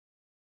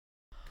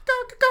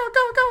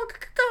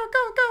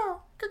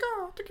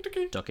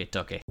Ducky,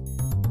 ducky.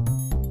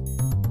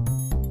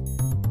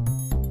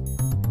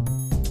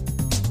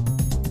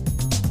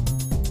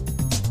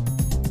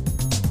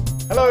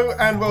 Hello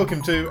and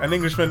welcome to An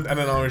Englishman and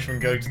an Irishman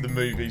Go to the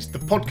Movies, the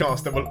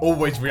podcast that will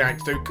always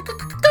react to.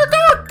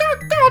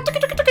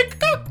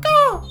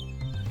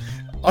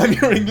 I'm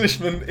your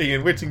Englishman,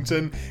 Ian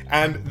Whittington,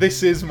 and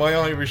this is my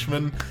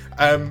Irishman,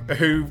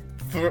 who,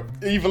 for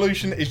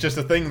evolution, is just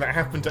a thing that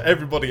happened to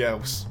everybody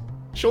else.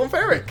 Sean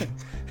Ferrick.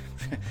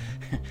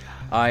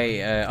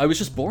 I was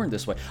just born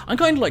this way. I'm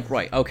kind of like,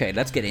 right, okay,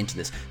 let's get into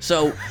this.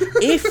 So,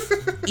 if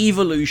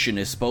evolution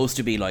is supposed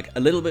to be like a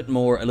little bit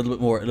more,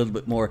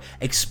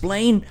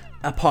 explain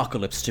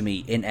Apocalypse to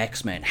me in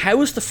X-Men.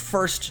 How is the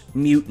first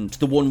mutant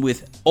the one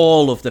with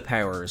all of the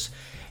powers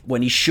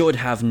when he should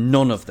have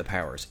none of the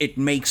powers? It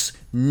makes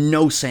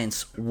no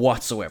sense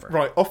whatsoever.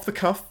 Right, off the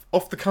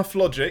cuff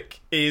logic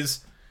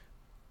is,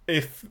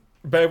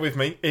 bear with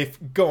me, if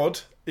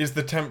God is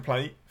the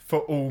template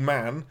for all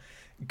man,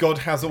 God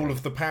has all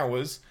of the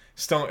powers,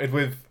 started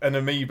with an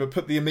amoeba,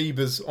 put the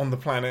amoebas on the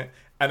planet,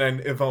 and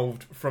then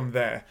evolved from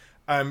there.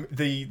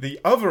 The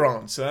other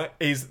answer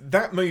is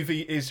that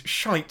movie is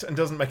shite and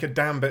doesn't make a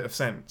damn bit of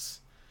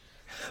sense.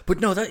 But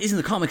no, that isn't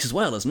the comics as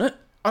well, isn't it?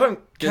 I don't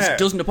care.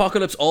 Doesn't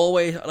Apocalypse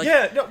always... Like,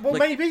 yeah, no, well,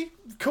 maybe.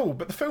 Cool,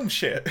 but the film's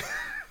shit.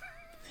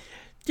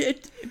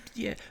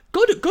 Yeah.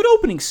 Good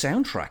opening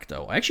soundtrack,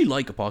 though. I actually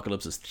like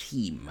Apocalypse's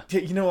theme.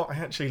 Yeah, you know what? I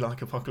actually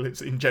like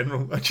Apocalypse in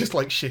general. I just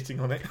like shitting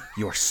on it.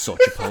 You're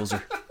such a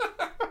poser.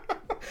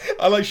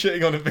 I like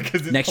shitting on it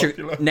because it's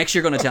popular. Next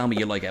you're going to tell me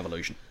you like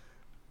Evolution.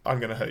 I'm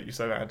going to hurt you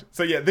so bad.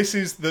 So yeah, this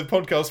is the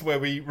podcast where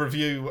we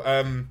review,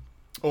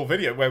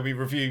 where we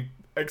review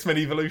X-Men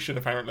Evolution,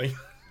 apparently.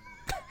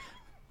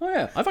 Oh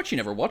yeah, I've actually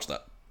never watched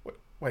that.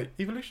 Wait,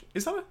 Evolution?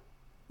 Is that a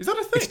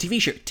thing? It's a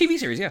TV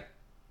series, yeah.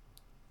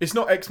 It's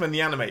not X-Men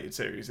the animated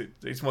series.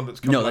 It's one that's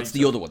come No, that's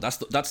later. the other one.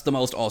 That's the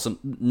most awesome,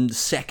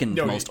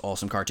 most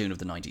awesome cartoon of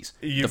the 90s.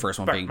 The first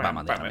one being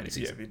Batman the Animated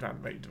Season. Yeah, the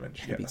animated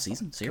dimension. Yeah,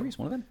 season series,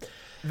 one of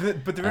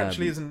them. But there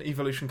actually is an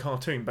Evolution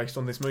cartoon based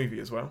on this movie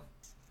as well.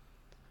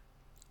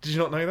 Did you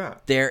not know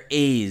that? There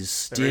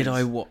is.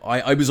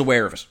 I was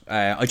aware of it.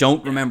 I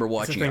don't remember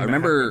watching it. I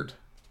remember.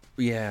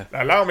 Yeah.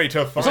 Allow me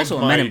to find There's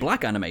also a Men in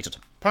Black animated.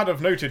 Pad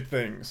of noted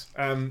things.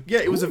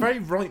 It was a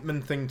very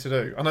Reitman thing to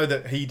do. I know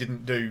that he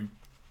didn't do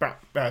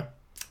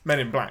Men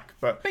in Black,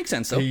 but makes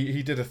sense though.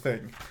 He did a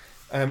thing.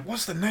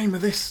 What's the name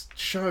of this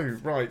show?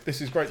 Right,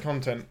 this is great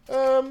content.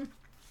 Blah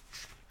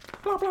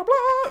blah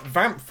blah.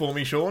 Vamp for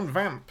me, Sean.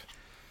 Vamp.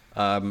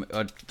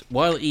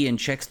 While Ian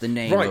checks the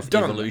name of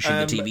Evolution,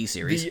 the TV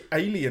series, the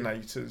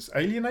Alienators.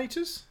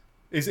 Alienators?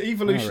 Is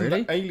Evolution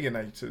the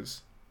Alienators?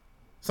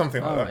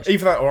 Something like that. Right.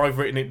 Either that, or I've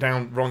written it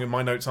down wrong, and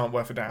my notes aren't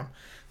worth a damn.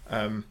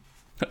 A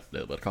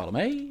little bit of column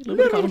A, a little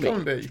bit of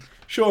column B.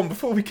 Sean,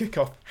 before we kick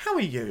off, how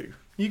are you?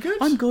 You good?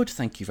 I'm good,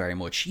 thank you very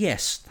much.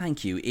 Yes,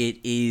 thank you.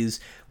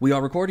 We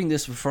are recording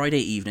this for Friday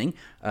evening.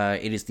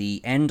 It is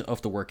the end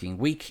of the working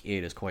week.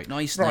 It is quite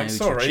nice now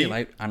to chill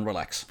out and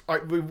relax.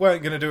 We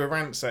weren't going to do a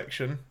rant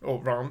section,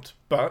 or rant,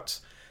 but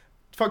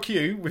fuck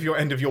you with your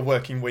end of your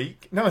working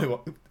week.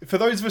 No, for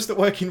those of us that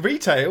work in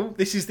retail,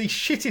 this is the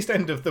shittest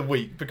end of the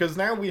week, because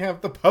now we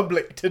have the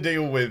public to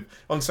deal with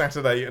on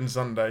Saturday and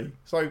Sunday.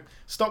 So,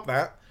 stop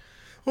that.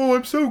 Oh,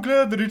 I'm so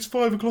glad that it's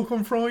 5 o'clock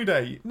on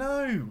Friday.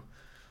 No.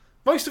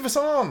 Most of us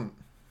aren't.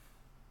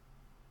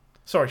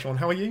 Sorry, Sean,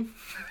 how are you?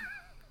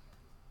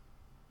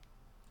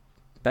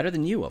 Better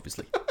than you,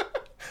 obviously.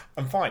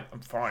 I'm fine.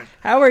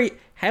 How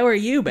are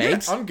you,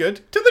 babes? Yeah, I'm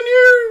good. To the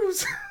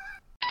news!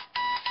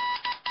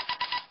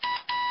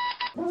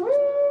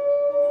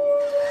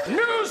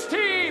 News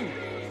team,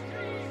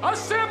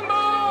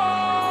 assemble!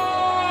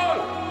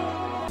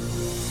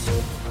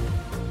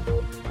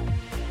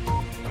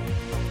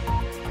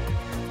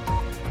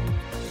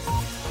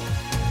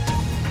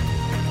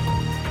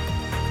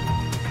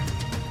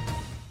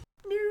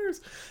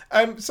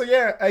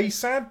 A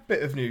sad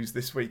bit of news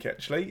this week,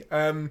 actually.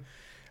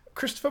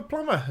 Christopher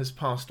Plummer has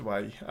passed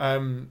away.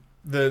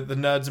 The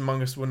nerds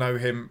among us will know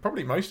him,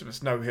 probably most of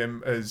us know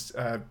him as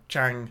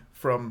Chang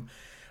from...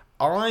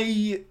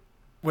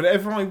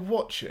 Whenever I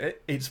watch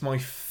it, it's my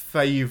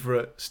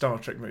favourite Star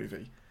Trek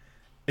movie.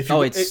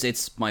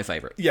 It's my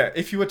favourite. Yeah,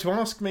 if you were to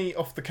ask me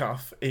off the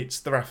cuff, it's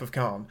The Wrath of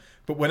Khan.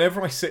 But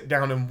whenever I sit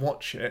down and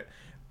watch it,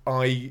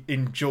 I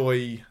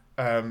enjoy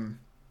The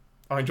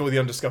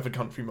Undiscovered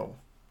Country more.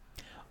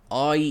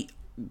 My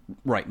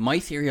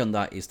theory on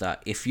that is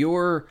that if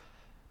you're,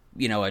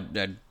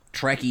 a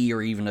Trekkie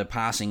or even a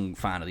passing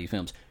fan of these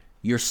films,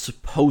 you're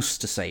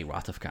supposed to say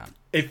Wrath of Khan.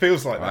 It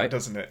feels like that,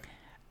 doesn't it?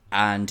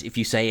 And if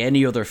you say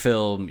any other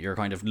film, you're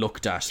kind of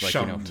looked at like,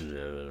 shunned.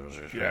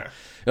 Yeah.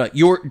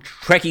 Your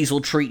Trekkies will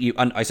treat you,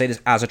 and I say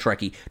this as a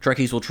Trekkie,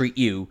 Trekkies will treat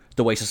you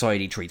the way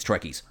society treats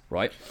Trekkies,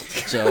 right?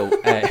 So...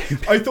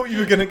 I thought you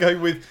were going to go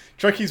with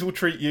Trekkies will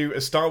treat you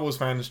as Star Wars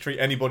fans treat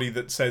anybody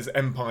that says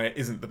Empire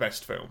isn't the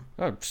best film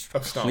of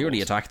Star clearly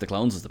Wars. Attack of the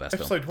Clones is the best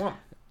Episode film.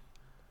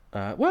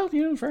 1.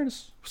 In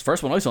fairness, it was the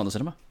first one I saw in the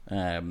cinema.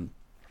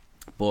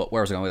 But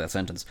where was I going with that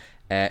sentence?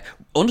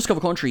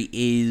 Undiscovered Country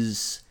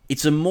is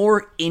it's a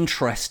more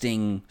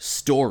interesting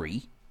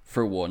story,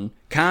 for one.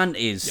 Khan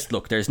is,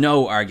 look, there's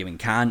no arguing,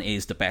 Khan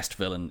is the best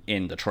villain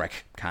in the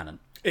Trek canon.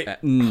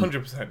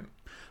 100%.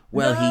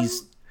 Well,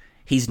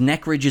 he's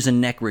neck ridges and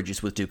neck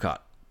ridges with Dukat.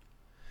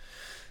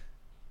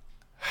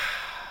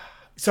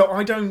 So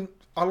I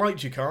like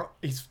Dukat.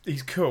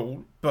 He's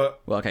cool,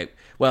 but... Well, okay.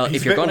 Well, He's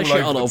if a you're bit going to all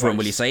shit over all the over him, place.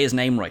 will you say his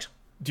name right?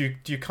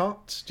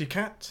 Ducat?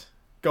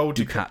 Gold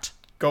Dukat.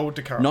 Gold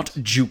Ducat. Not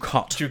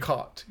Dukat.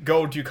 Ducat.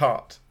 Gold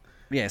Ducat.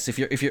 Yes, if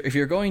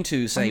you're going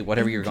to say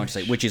whatever you're going to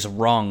say, which is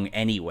wrong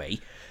anyway,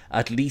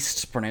 at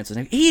least pronounce his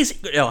name.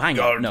 Hang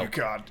Gold on, no.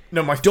 Ducat.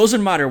 No, my...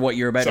 Doesn't matter what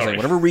you're about to Sorry. say,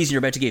 whatever reason you're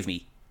about to give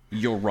me,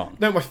 you're wrong.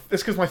 No,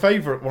 that's because my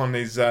favourite one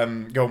is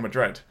Gold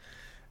Madred.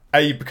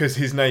 Because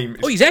his name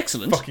is He's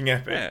excellent. fucking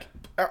epic.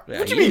 Yeah. What do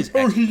he you mean? is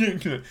He's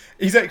excellent.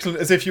 He's excellent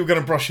as if you were going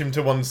to brush him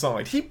to one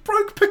side. He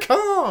broke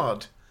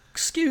Picard.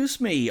 Excuse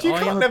me, I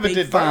Dukat am a never big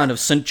did fan that. of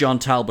St. John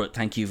Talbot,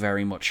 thank you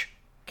very much.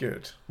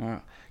 Good.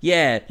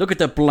 Yeah, look at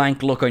the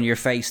blank look on your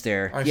face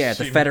there. I The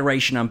assume-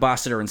 Federation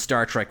ambassador in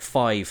Star Trek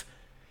 5.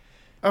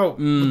 Oh,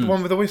 the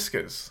one with the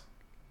whiskers.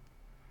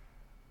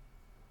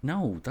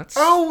 No, that's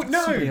Oh,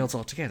 no. somebody else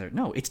altogether.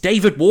 No, it's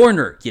David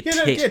Warner, you Yeah,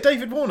 tit. yeah,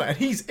 David Warner, and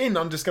he's in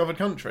Undiscovered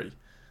Country.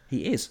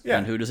 He is. Yeah.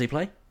 And who does he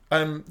play?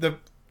 The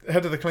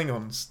head of the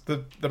Klingons,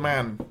 the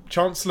man,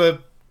 Chancellor,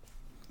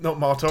 not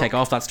Martok. Take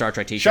off that Star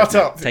Trek t-shirt. Shut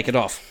now. up. Take it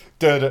off.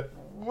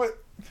 What?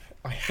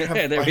 I have,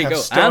 Yeah, there I we have go.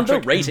 Star And the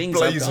Trek ratings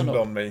have emblazoned gone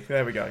up. on me.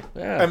 There we go.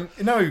 Yeah.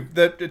 No,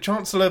 the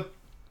Chancellor.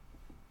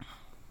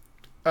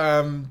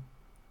 I'm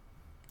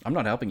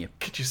not helping you.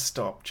 Could you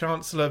stop,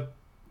 Chancellor?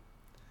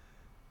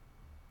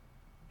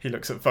 He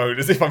looks at phone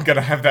as if I'm going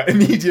to have that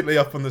immediately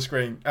up on the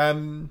screen.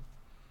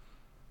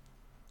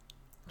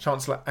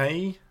 Chancellor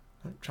A,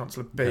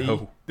 Chancellor B.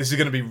 No. This is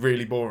going to be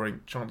really boring.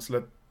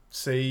 Chancellor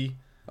C.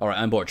 All right,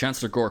 I'm bored.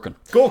 Chancellor Gorkon.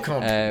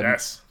 Gorkon.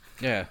 Yes.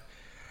 Yeah.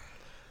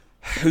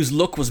 Whose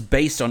look was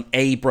based on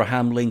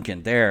Abraham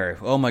Lincoln. There.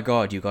 Oh my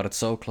God, you got it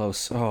so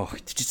close. Oh,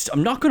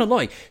 I'm not going to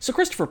lie. So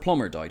Christopher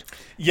Plummer died.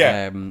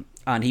 Yeah.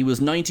 And he was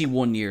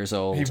 91 years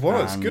old. He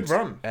was. and, Good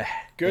run.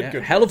 Good.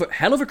 Hell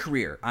of a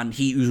career. And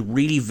he was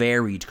really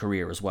varied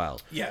career as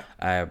well. Yeah.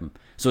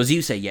 So as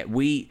you say, yeah,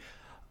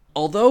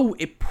 although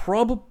it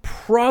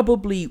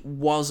probably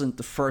wasn't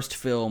the first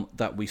film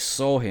that we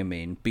saw him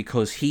in,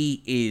 because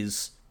he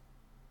is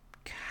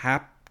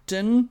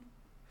Captain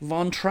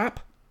Von Trapp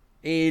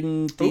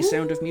in The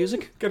Sound of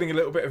Music. Getting a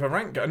little bit of a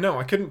rank. No,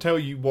 I couldn't tell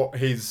you what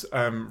his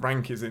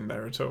rank is in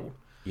there at all.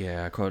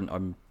 Yeah, I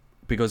couldn't.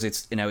 Because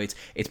it's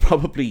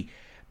probably,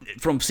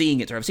 from seeing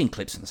it through, I've seen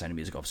clips in The Sound of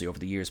Music obviously over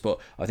the years, but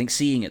I think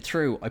seeing it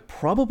through, I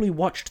probably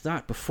watched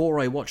that before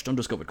I watched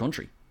Undiscovered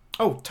Country.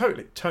 Oh,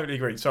 totally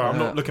agree. Sorry,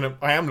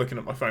 I am looking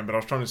at my phone, but I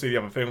was trying to see the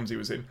other films he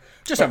was in.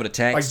 Just having a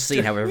text,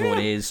 seeing how everyone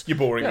is. You're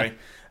boring Yeah. me.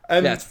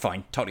 That's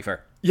fine, totally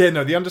fair. Yeah,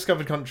 no, the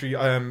Undiscovered Country.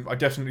 I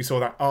definitely saw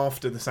that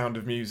after The Sound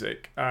of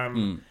Music.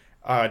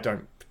 I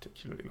don't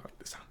particularly like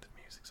The Sound of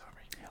Music. Sorry.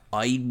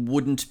 I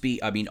wouldn't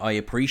be. I mean, I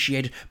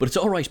appreciate it, but it's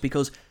all right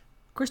because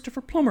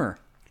Christopher Plummer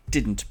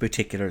didn't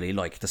particularly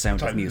like The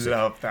Sound of Music.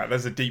 I love that.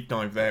 There's a deep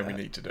dive there we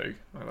need to do.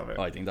 I love it.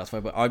 I think that's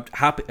fine, but I'm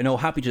happy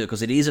to do it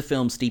because it is a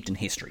film steeped in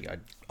history.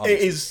 It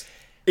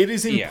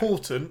is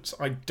important.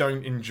 I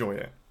don't enjoy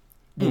it.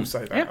 We'll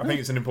say that. Yeah, I think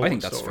it's an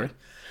important that's story.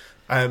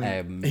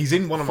 fair. He's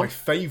in one of my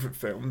favourite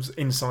films,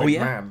 Inside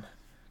Man.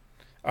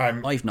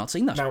 I've not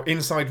seen that. Now,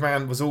 Inside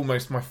Man was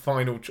almost my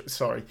final...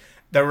 Sorry.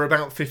 There were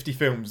about 50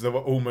 films that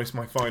were almost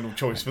my final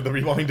choice for the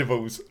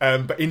Rewindables.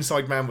 But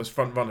Inside Man was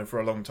front runner for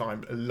a long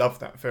time. I love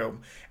that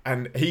film.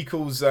 And he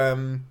calls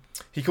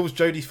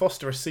Jodie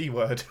Foster a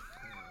C-word.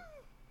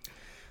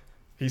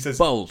 He says...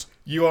 Bold.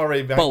 You are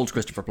a... Bold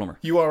Christopher Plummer.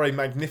 You are a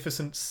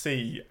magnificent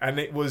C. And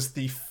it was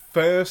the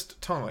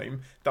first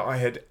time that I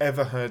had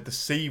ever heard the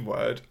C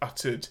word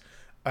uttered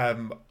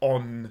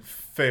on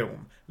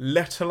film,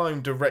 let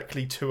alone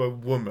directly to a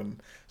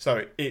woman.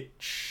 So it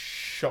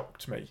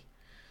shocked me.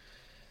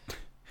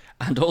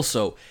 And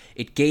also,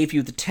 it gave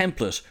you the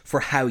template for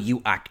how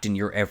you act in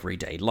your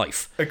everyday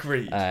life.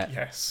 Agreed.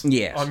 Yes.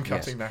 yes, I'm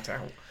cutting that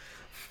out.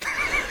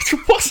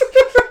 What?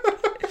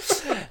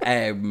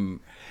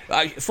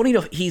 Funny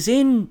enough, he's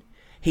in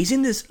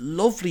this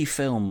lovely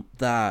film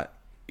that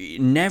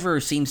never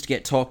seems to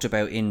get talked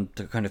about in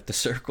the kind of the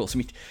circles. I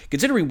mean,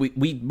 considering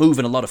we move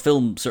in a lot of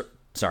film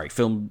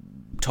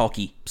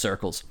talky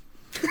circles.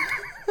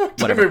 I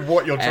don't know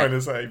what you're trying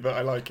to say, but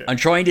I like it. I'm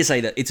trying to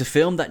say that it's a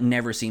film that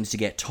never seems to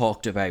get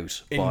talked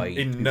about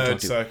in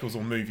nerd circles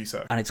or movie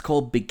circles. And it's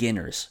called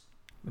Beginners,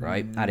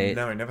 right? And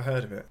No, I never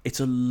heard of it.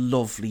 it's a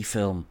lovely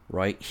film,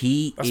 right?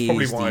 That's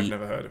probably why I've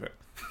never heard of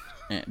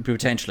it.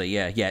 Potentially,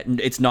 yeah.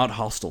 It's not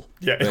Hostel.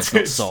 Yeah, it's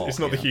it's Saw, not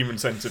you the know. Human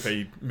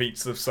Centipede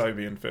meets the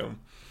Soviet film.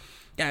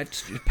 Yeah,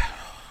 it's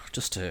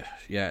just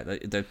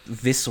the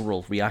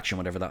visceral reaction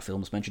whenever that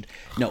film is mentioned.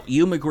 No,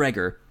 Ewan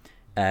McGregor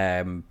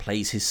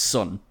plays his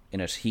son in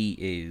it. He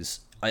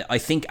is, I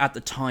think at the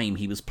time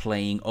he was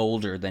playing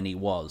older than he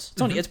was.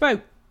 It's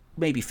about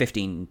maybe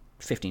 15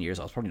 years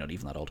old. It's probably not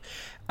even that old.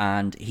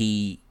 And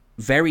he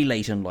very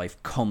late in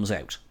life comes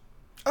out.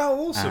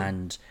 Oh, awesome.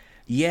 And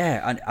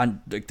Yeah, and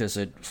like, there's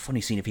a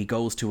funny scene if he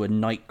goes to a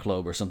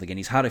nightclub or something and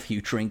he's had a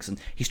few drinks and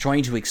he's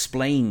trying to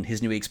explain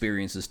his new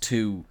experiences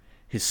to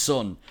his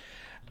son,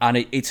 and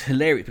it's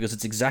hilarious because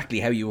it's exactly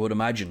how you would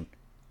imagine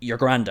your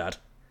granddad,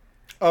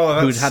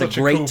 who's had a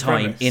great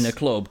time in a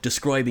club,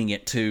 describing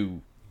it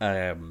to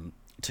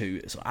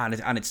it's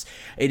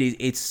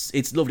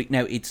lovely.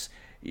 Now it's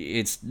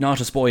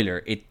not a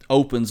spoiler. It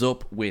opens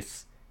up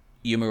with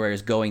Ewan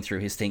McGregor's going through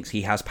his things.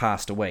 He has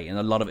passed away, and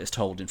a lot of it is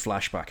told in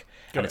flashback.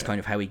 And it's kind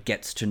of how he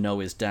gets to know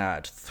his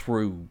dad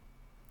through.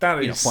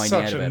 That is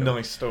such a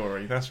nice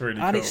story. That's really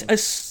cool. And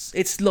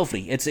it's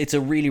lovely. It's a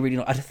really, really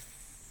nice.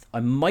 I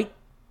might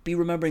be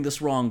remembering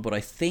this wrong, but I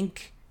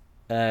think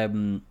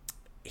Christopher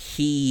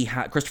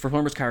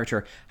Plummer's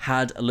character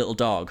had a little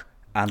dog,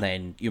 and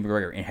then Ewan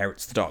McGregor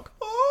inherits the dog.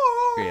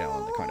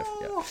 And the kind of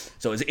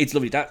So it's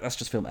lovely. That's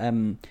just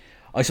film.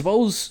 I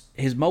suppose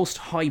his most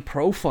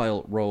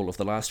high-profile role of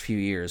the last few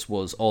years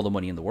was All the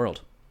Money in the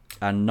World,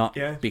 and not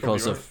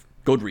because of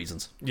good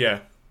reasons. Yeah.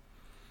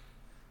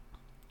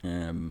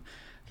 That's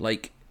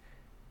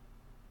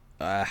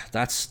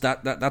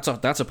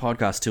a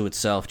podcast to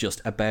itself, just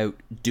about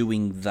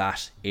doing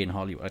that in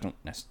Hollywood.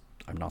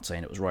 I'm not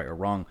saying it was right or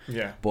wrong.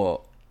 Yeah.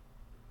 But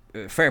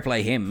fair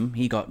play him.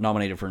 He got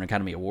nominated for an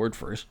Academy Award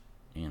for it.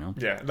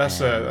 Yeah, that's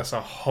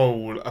a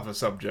whole other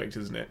subject,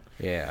 isn't it?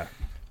 Yeah.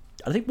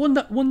 I think one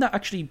that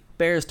actually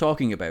bears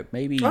talking about.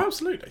 Maybe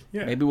absolutely.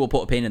 Yeah. Maybe we'll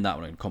put a pin in that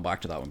one and come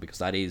back to that one, because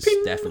that is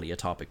definitely a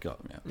topic.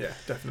 Yeah,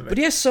 definitely. But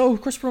yes, so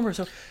Chris Plummer,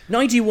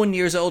 91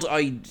 years old.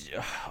 I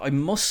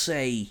must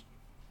say,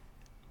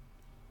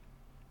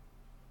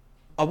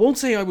 I won't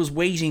say I was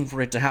waiting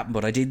for it to happen,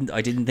 but I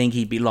didn't think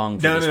he'd be long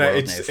for this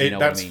world now,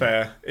 that's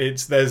fair.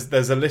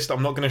 There's a list.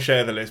 I'm not going to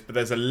share the list, but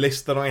there's a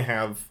list that I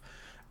have,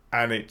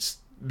 and it's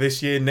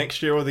this year,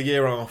 next year, or the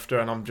year after,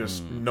 and I'm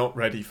just not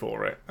ready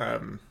for it.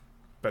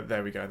 But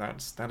there we go.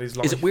 That is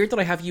life. Is it weird that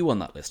I have you on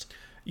that list?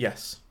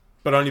 Yes,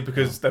 but only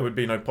because there would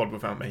be no pod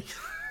without me.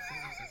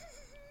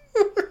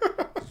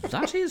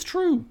 That is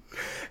true.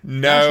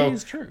 No, that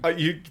is true.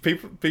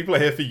 People are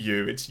here for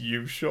you. It's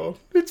you, Sean.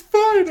 It's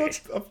fine.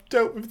 I've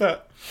dealt with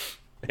that.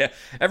 Yeah,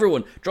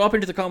 everyone, drop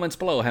into the comments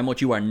below how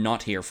much you are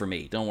not here for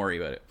me. Don't worry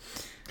about it.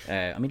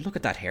 I mean, look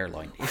at that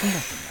hairline. Isn't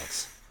nothing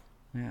else?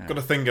 Yeah. Got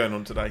a thing going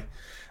on today.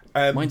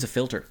 Mine's a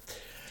filter.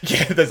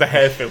 Yeah, there's a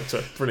hair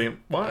filter. Brilliant.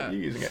 Why aren't you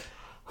using it?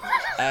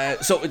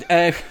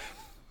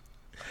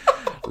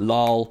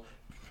 Lol.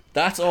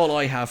 That's all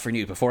I have for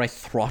news before I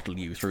throttle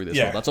you through this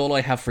one. That's all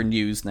I have for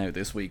news now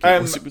this week.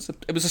 It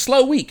was a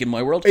slow week in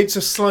my world. It's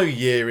a slow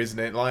year, isn't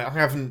it? Like, I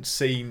haven't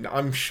seen...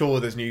 I'm sure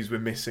there's news we're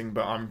missing,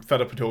 but I'm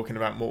fed up of talking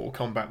about Mortal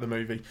Kombat the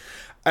movie.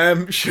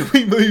 Should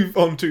we move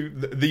on to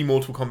the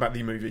Mortal Kombat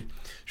the movie?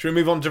 Should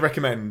we move on to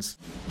recommends?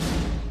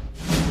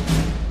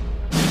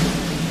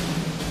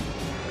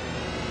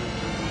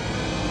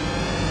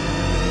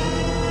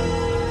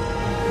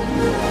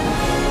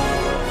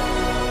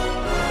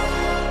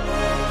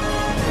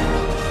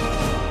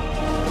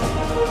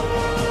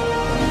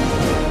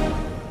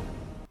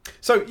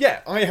 So, yeah,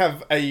 I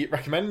have a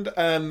recommend.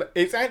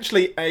 It's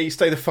actually a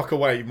stay the fuck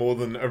away more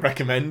than a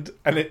recommend,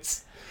 and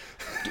it's...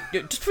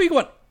 Just before you go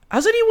on,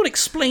 has anyone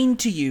explained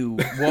to you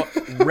what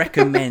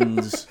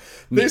recommends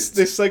means?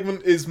 This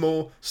segment is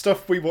more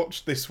stuff we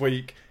watched this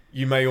week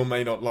you may or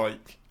may not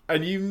like.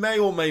 And you may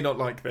or may not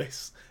like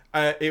this.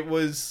 It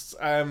was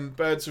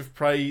Birds of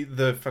Prey,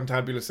 The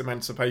Fantabulous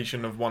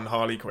Emancipation of One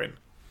Harley Quinn.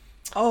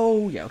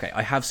 Oh, yeah, okay.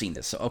 I have seen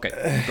this, so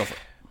okay, go for it.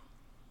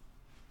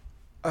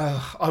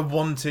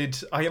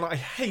 I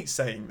hate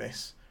saying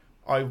this.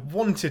 I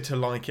wanted to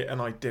like it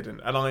and I didn't.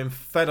 And I'm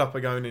fed up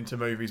of going into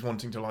movies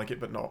wanting to like it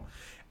but not.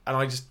 And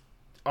I just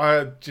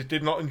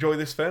did not enjoy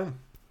this film.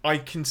 I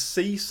can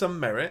see some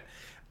merit.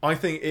 I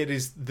think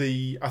it's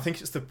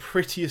the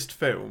prettiest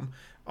film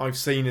I've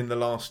seen in the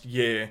last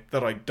year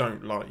that I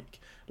don't like.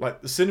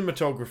 Like the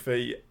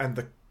cinematography and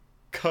the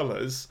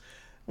colours.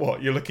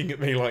 What, you're looking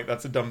at me like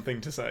that's a dumb thing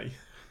to say?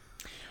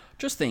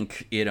 Just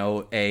think,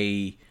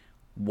 a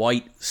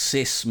white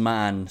cis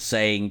man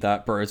saying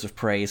that Birds of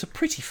Prey is a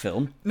pretty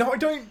film. No, I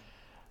don't.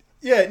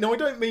 Yeah, no, I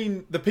don't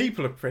mean the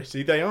people are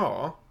pretty. They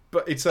are,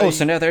 but it's a... Oh,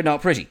 so now they're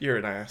not pretty. You're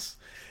an ass.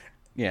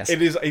 Yes.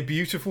 It is a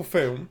beautiful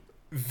film.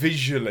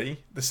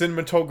 Visually, the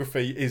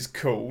cinematography is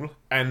cool,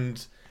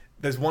 and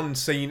there's one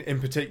scene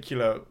in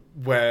particular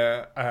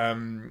where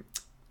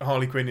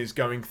Harley Quinn is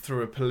going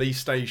through a police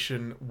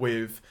station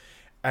with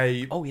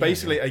a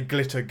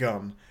glitter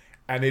gun,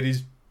 and it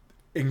is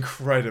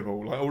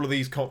incredible. Like, all of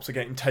these cops are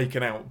getting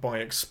taken out by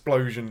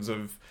explosions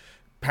of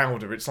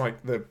powder. It's like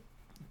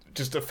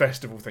just a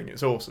festival thing.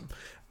 It's awesome.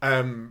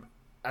 And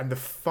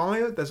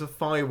there's a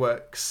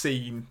fireworks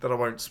scene that I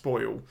won't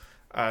spoil.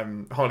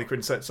 Harley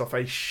Quinn sets off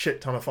a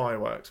shit ton of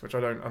fireworks, which I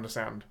don't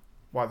understand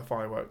why the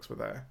fireworks were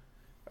there.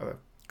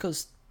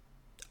 Because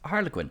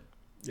Harlequin.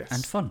 Yes.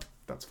 And fun.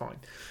 That's fine.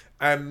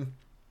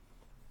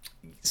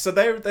 So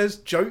there's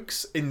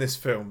jokes in this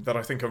film that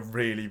I think are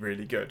really,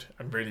 really good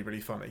and really, really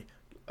funny.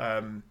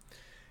 And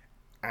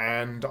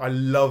I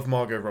love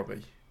Margot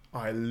Robbie.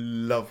 I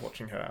love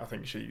watching her. I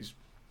think she's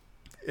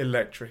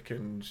electric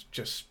and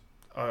just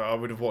I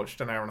would have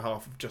watched an hour and a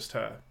half of just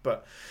her.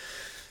 But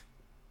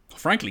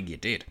Frankly, you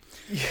did.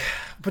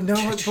 but no,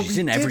 I She's probably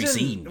in every didn't.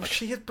 scene.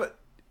 She is, but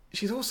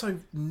she's also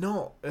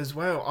not as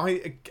well.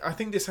 I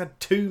think this had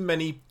too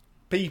many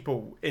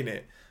people in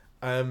it.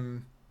 I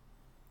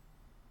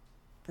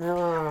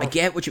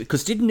get what you,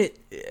 because didn't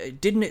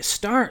it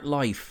start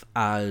life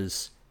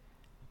as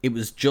it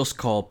was just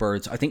called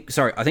Birds? I think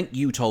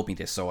you told me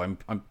this, so I'm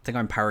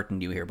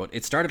parroting you here, but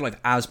it started life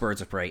as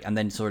Birds of Prey and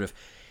then sort of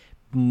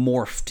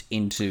morphed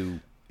into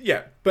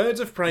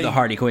Birds of Prey, the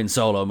Harley Quinn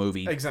solo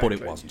movie, exactly.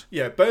 but it wasn't.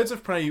 Yeah, Birds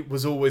of Prey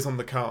was always on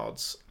the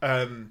cards,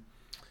 and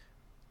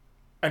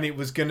it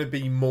was going to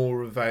be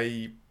more of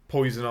a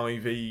Poison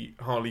Ivy,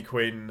 Harley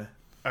Quinn,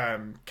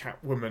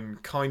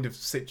 Catwoman kind of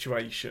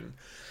situation.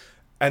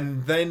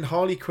 And then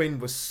Harley Quinn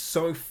was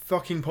so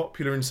fucking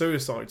popular in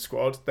Suicide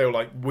Squad, they were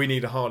like, we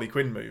need a Harley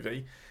Quinn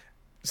movie.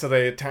 So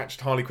they attached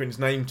Harley Quinn's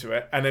name to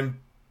it, and then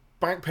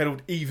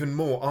backpedaled even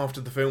more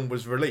after the film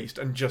was released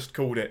and just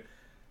called it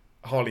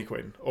Harley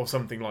Quinn or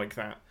something like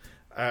that.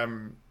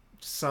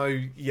 So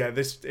yeah,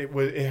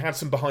 it had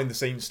some behind the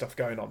scenes stuff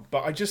going on,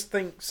 but I just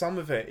think some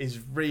of it is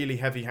really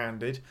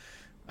heavy-handed.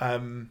 I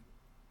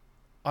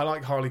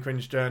like Harley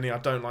Quinn's journey. I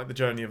don't like the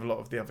journey of a lot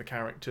of the other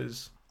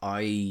characters.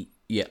 I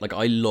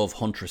love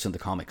Huntress in the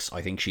comics.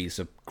 I think she's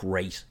a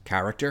great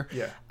character.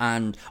 Yeah.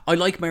 And I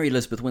like Mary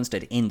Elizabeth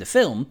Winstead in the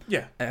film.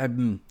 Yeah.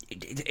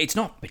 It's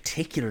not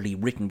particularly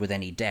written with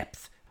any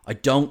depth. I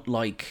don't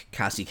like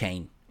Cassie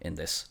Kane in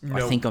this. No.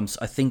 I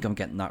think I'm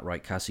getting that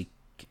right. Cassie.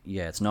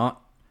 Yeah, it's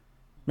not.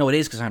 No, it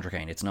is Cassandra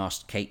Kane. It's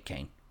not Kate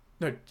Kane.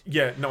 No,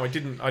 I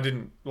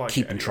didn't like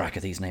keeping track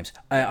of these names.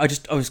 I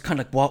was kind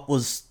of like, what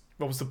was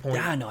the point?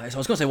 Yeah, no, I was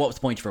going to say what was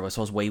the point for her. I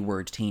suppose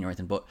Wayward Teen or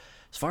anything, but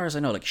as far as I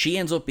know, like she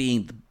ends up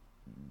being,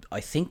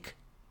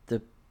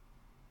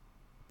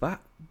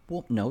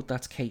 no,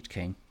 that's Kate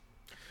Kane.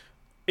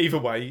 Either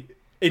way,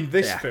 in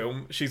this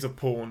film, she's a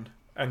pawn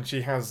and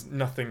she has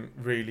nothing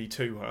really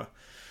to her.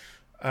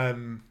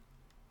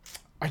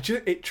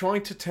 It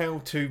tried to tell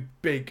too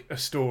big a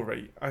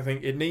story. I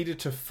think it needed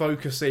to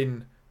focus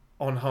in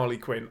on Harley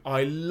Quinn.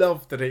 I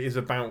love that it is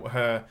about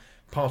her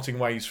parting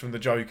ways from the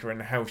Joker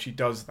and how she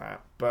does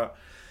that, but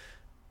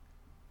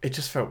it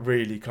just felt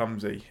really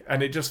clumsy,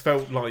 and it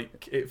felt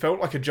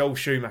like a Joel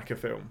Schumacher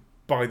film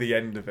by the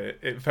end of it.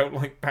 It felt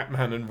like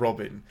Batman and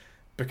Robin,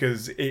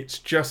 because it's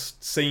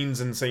just scenes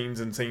and scenes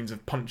and scenes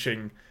of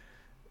punching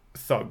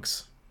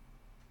thugs.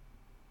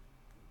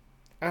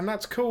 And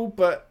that's cool,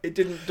 but it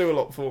didn't do a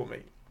lot for me.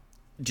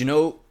 Do you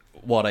know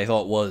what I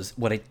thought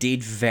what it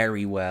did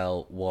very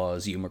well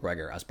was Ewan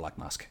McGregor as Black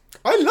Mask.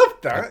 I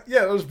loved that.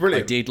 Yeah, that was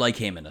brilliant. I did like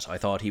him in it. I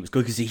thought he was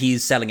good because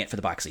he's selling it for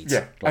the backseats.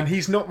 Yeah, and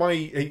he's not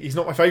my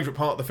favourite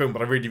part of the film,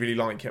 but I really, really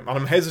like him. And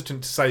I'm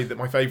hesitant to say that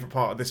my favourite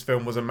part of this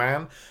film was a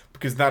man,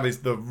 because that is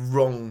the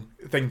wrong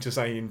thing to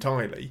say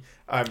entirely.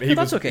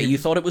 That's okay. You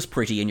thought it was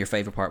pretty and your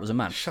favourite part was a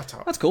man. Shut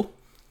up. That's cool.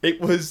 It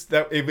was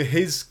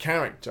his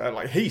character.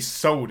 Like, he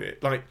sold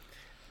it. Like,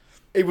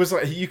 it was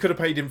like you could have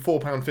paid him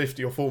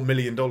 £4.50 or $4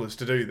 million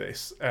to do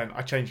this. And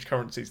I changed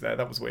currencies there.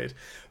 That was weird.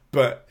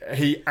 But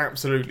he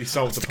absolutely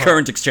sold the part.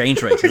 Current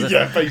exchange rate, is it?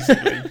 Yeah,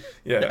 basically.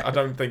 Yeah, I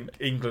don't think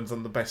England's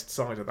on the best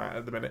side of that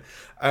at the minute.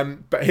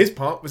 But his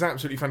part was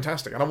absolutely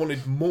fantastic, and I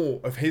wanted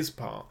more of his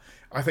part.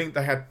 I think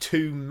they had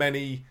too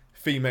many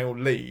female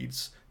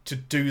leads to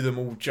do them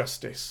all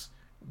justice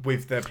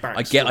with their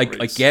backstories.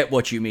 I get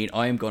what you mean.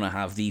 I am going to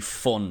have the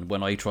fun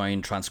when I try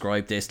and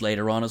transcribe this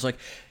later on. It's like,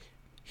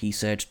 he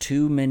said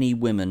too many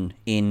women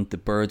in the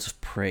Birds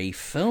of Prey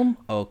film.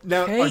 Okay.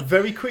 Now, I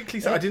very quickly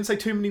said, I didn't say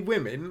too many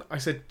women. I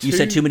said you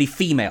said too many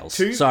females.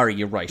 Sorry,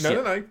 you're right.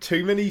 No.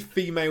 Too many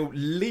female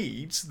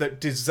leads that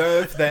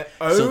deserve their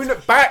own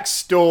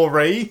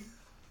backstory.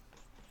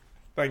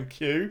 Thank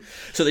you.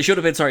 So they should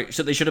have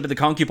been the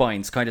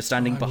concubines, kind of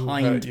standing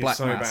behind Black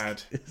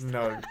Mask.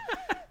 Bad.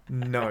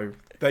 No.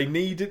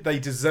 They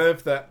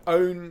deserve their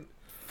own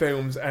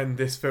films, and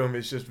this film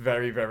is just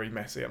very, very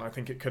messy, and I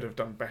think it could have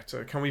done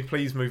better. Can we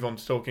please move on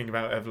to talking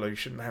about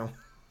Evolution now?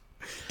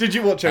 Did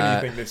you watch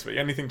anything this week?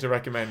 Anything to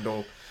recommend,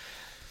 or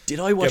did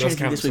I watch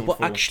anything this week?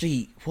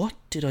 What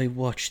did I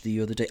watch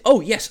the other day? Oh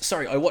yes,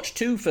 sorry, I watched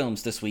two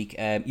films this week.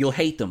 You'll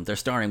hate them. They're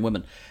starring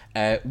women.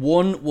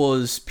 One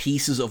was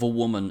Pieces of a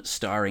Woman,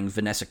 starring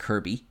Vanessa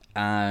Kirby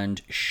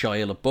and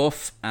Shia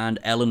LaBeouf and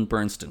Ellen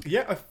Burstyn.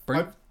 Yeah,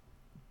 I've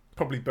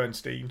probably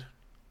Bernstein.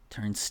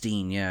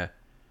 Turnstein, yeah.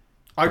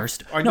 Ellen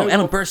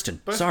Burstyn.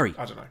 Sorry,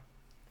 I don't know.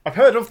 I've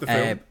heard of the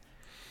film.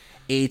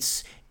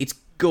 It's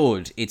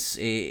good. It's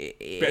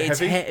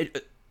heavy?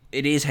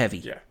 It is heavy.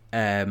 Yeah.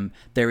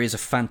 There is a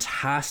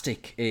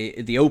fantastic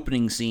the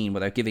opening scene,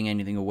 without giving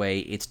anything away.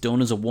 It's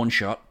done as a one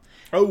shot.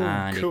 Oh,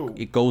 and cool.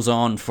 It goes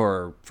on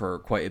for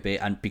quite a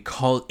bit, and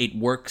because it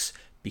works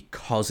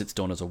because it's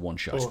done as a one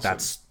shot.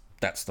 Awesome.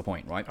 That's the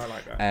point, right? I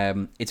like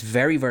that. It's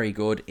very, very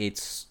good.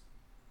 It's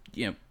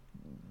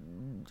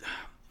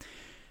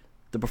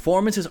the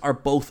performances are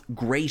both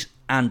great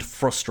and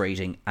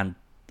frustrating, and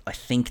I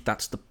think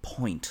that's the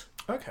point.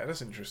 Okay,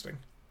 that's interesting.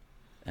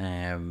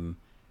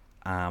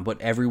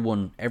 But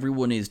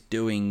everyone is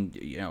doing,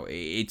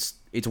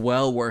 it's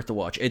well worth the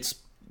watch. It's,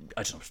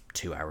 I don't know,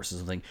 2 hours or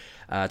something.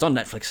 It's on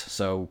Netflix,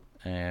 so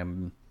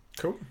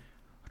Cool.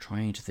 I'm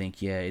trying to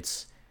think. Yeah,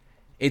 it's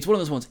one of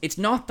those ones. It's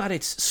not that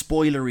it's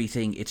spoilery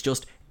thing. It's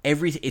just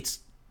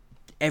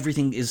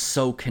everything is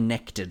so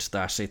connected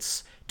that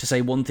it's, to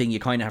say one thing, you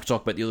kind of have to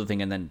talk about the other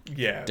thing, and then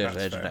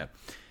that's fair.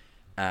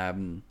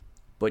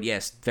 But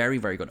yes, very,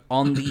 very good.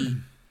 On the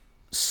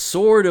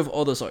sort of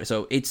other side,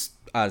 so it's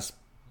as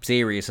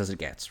serious as it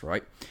gets,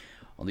 right?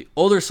 On the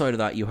other side of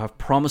that, you have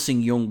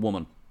Promising Young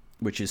Woman,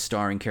 which is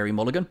starring Carey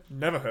Mulligan.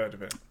 Never heard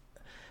of it.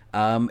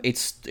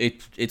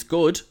 It's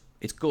good.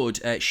 It's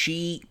good.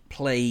 She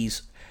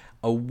plays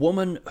a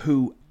woman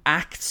who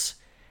acts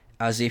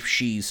as if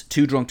she's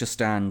too drunk to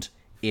stand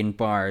in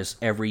bars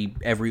every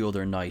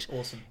other night.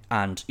 Awesome.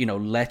 And,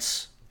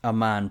 lets a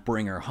man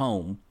bring her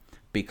home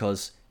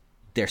because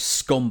they're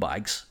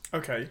scumbags.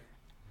 Okay.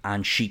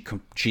 And she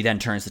then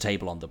turns the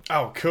table on them.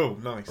 Oh, cool.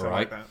 Nice. I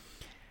like that.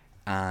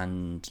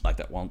 And like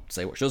that, won't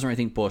say what she does or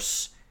anything, but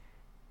so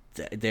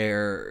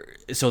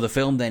the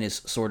film then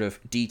is sort of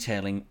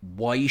detailing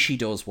why she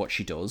does what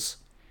she does,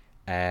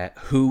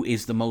 who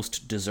is the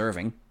most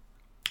deserving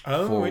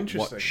for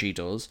what she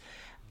does,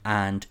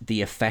 and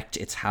the effect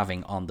it's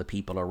having on the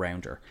people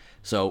around her.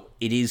 So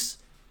it is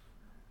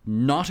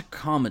not a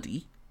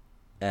comedy,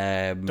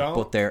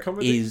 but there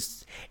comedy?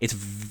 is. It's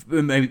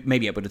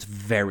maybe but it's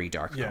very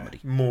dark comedy,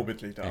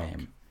 morbidly dark,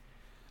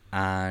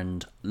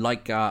 and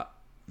like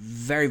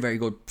very, very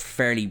good,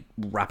 fairly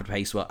rapid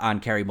pace. Well,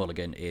 and Carey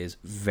Mulligan is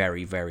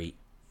very, very,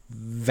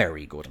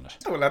 very good in it.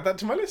 I will add that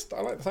to my list.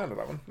 I like the sound of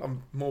that one.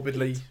 I'm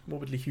morbidly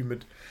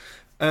humoured.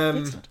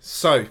 Excellent.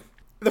 So,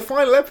 the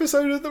final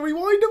episode of the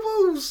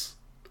Rewindables.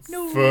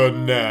 No. For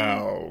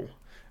now.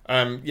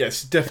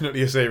 Yes,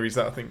 definitely a series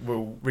that I think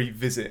we'll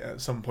revisit at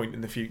some point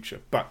in the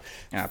future. But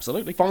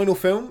absolutely, final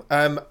film.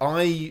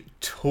 I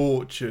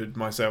tortured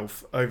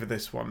myself over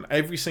this one.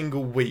 Every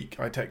single week,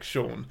 I text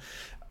Sean.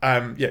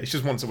 It's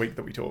just once a week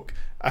that we talk.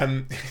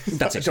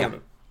 That's it.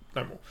 No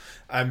more.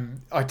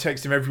 I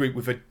text him every week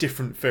with a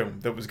different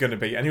film that was going to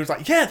be, and he was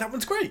like, "Yeah, that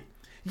one's great.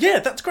 Yeah,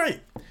 that's great.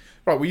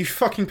 Right, will you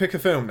fucking pick a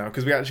film now?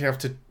 Because we actually have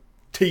to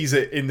tease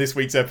it in this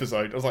week's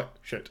episode." I was like,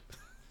 "Shit."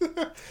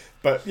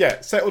 But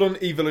yeah, settled on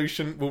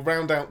Evolution. We'll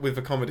round out with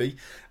a comedy.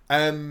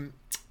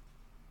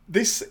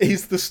 This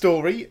is the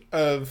story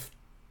of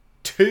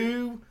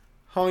two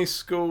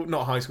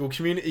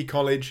community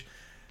college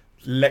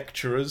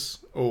lecturers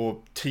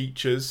or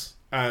teachers,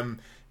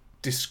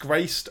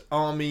 disgraced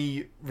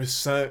army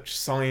research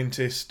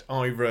scientist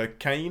Ira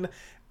Kane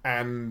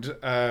and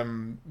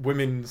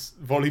women's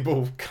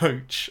volleyball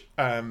coach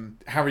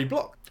Harry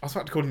Block. I was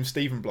about to call him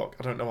Stephen Block.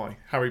 I don't know why.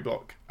 Harry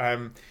Block.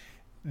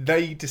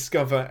 They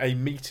discover a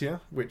meteor,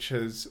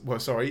 it's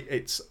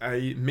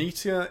a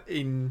meteor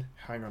in...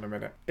 Hang on a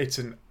minute. It's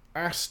an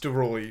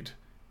asteroid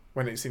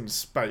when it's in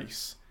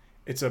space.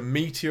 It's a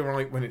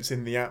meteorite when it's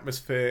in the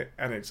atmosphere,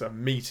 and it's a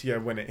meteor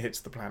when it hits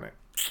the planet.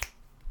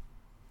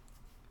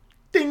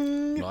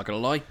 Ding! Not gonna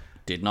lie,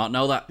 did not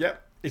know that.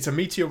 Yep. It's a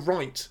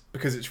meteorite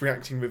because it's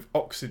reacting with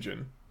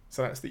oxygen.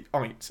 So that's the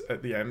ite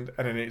at the end,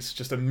 and then it's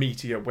just a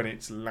meteor when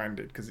it's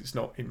landed because it's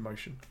not in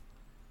motion.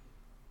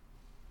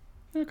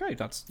 Okay,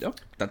 that's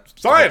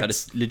science. That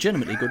is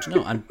legitimately good to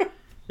know, and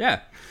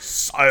yeah,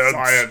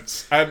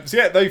 science.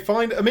 They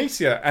find a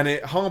meteor, and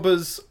it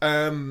harbours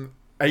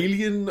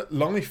alien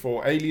life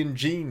or alien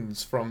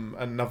genes from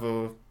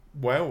another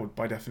world,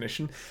 by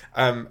definition,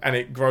 and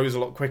it grows a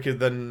lot quicker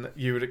than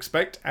you would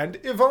expect, and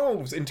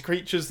evolves into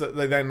creatures that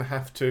they then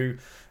have to,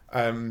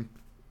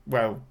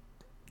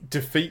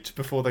 defeat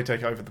before they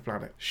take over the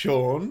planet.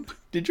 Sean,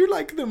 did you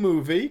like the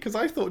movie? Because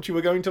I thought you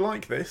were going to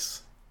like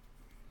this.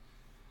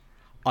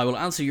 I will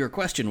answer your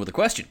question with a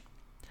question.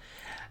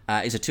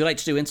 Is it too late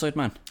to do Inside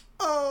Man?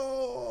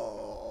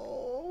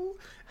 Oh,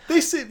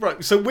 this is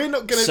right. So we're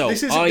not gonna.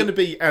 This isn't going to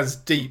be as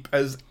deep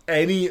as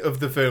any of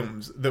the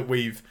films that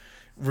we've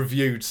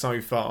reviewed so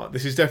far.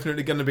 This is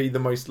definitely going to be the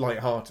most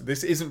light-hearted.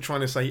 This isn't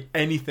trying to say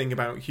anything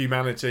about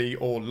humanity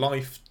or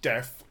life,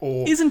 death,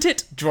 or isn't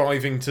it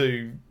driving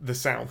to the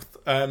south.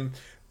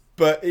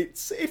 But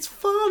it's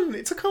fun.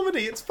 It's a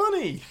comedy. It's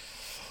funny.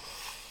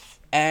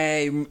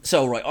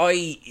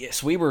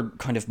 We were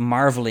kind of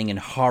marvelling in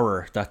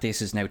horror that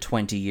this is now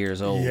 20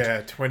 years old.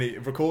 Yeah, 20.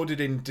 Recorded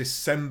in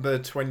December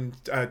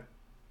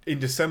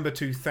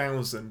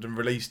 2000 and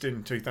released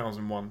in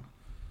 2001.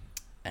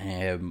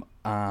 And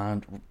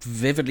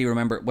vividly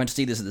remember, went to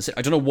see this at the.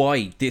 I don't know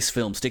why this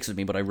film sticks with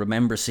me, but I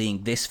remember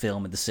seeing this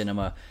film in the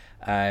cinema.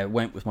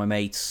 Went with my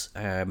mates.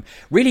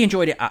 Really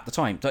enjoyed it at the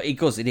time.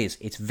 Because it is.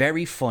 It's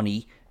very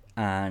funny,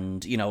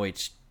 and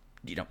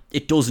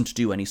it doesn't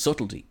do any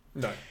subtlety.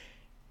 No.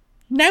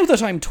 Now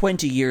that I'm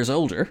 20 years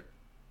older,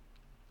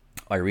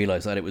 I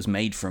realise that it was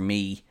made for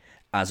me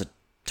as a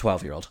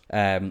 12-year-old.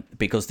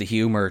 Because the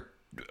humour,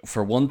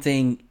 for one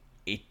thing,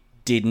 it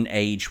didn't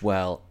age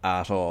well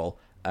at all.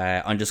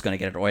 I'm just going to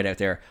get it right out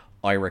there.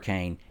 Ira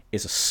Kane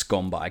is a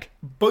scumbag.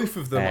 Both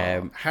of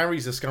them are.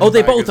 Harry's a scumbag. Oh,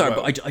 they both are.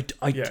 well. But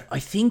I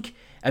think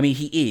I mean,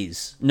 he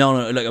is.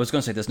 No. Like I was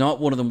going to say, there's not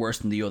one of them worse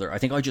than the other. I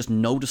think I just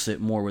notice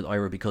it more with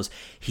Ira because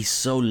he's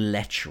so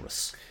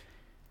lecherous.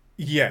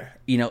 Yeah.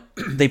 You know,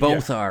 they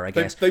both are, I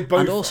guess. They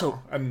both and also,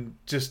 are. And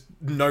just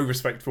no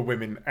respect for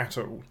women at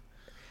all.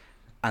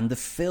 And the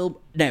film...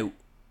 Now,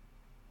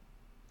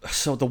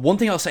 so the one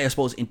thing I'll say, I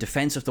suppose, in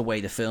defense of the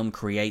way the film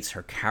creates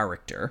her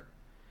character,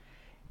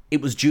 it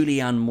was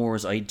Julianne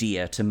Moore's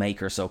idea to make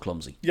her so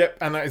clumsy. Yep,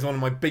 and that is one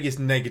of my biggest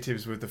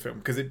negatives with the film,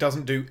 because it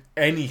doesn't do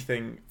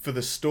anything for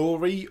the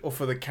story or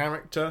for the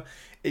character.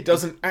 It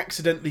doesn't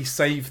accidentally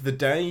save the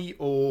day,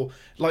 or,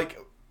 like...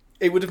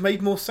 It would have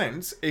made more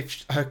sense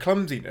if her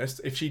clumsiness,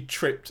 if she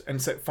tripped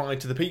and set fire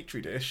to the petri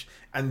dish,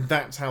 and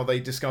that's how they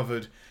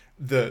discovered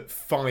that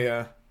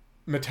fire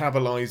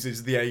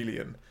metabolizes the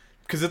alien.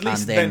 Because at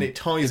least then it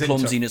ties the into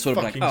clumsiness would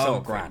have been fucking like, oh,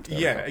 something. grand.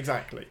 Yeah,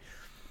 exactly.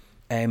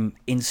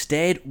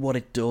 Instead, what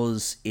it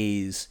does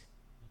is,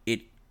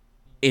 it,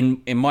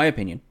 in my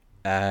opinion,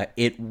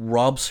 it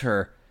robs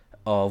her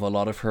of a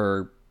lot of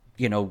her,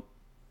 you know,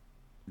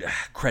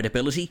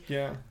 credibility.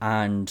 Yeah.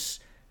 And,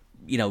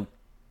 you know,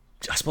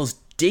 I suppose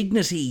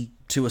dignity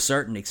to a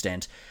certain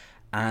extent,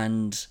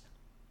 and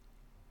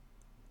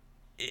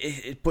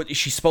but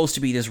she's supposed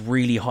to be this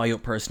really high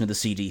up person in the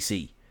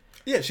CDC.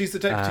 Yeah, she's the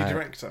deputy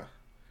director.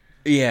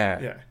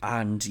 Yeah,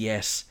 and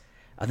yes,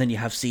 and then you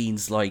have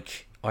scenes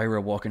like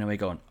Ira walking away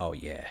going, "Oh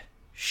yeah,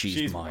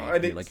 she's mine."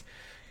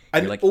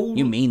 And you're like,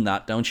 you mean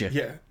that, don't you?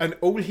 Yeah, and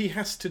all he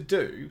has to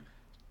do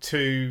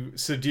to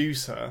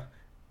seduce her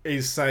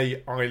is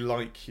say, "I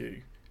like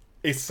you,"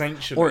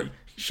 essentially. Or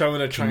show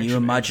an attraction. Can you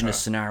imagine a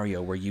scenario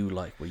where you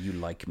like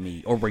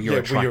me, or where you're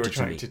attracted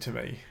to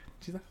me?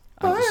 She's like,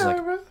 and it's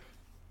like,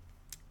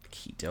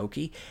 okie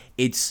dokie.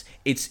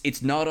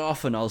 It's not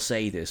often I'll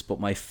say this, but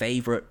my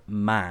favourite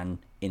man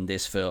in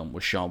this film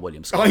was Sean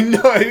William Scott. I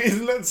know,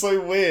 isn't that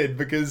so weird?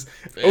 Because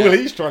all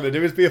he's trying to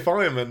do is be a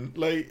fireman.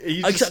 Like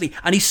he's exactly,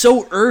 and he's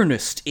so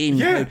earnest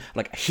in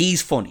like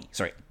he's funny.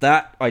 Sorry,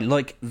 that I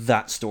like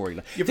that story.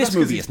 This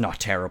movie is not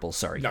terrible.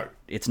 Sorry, no,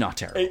 it's not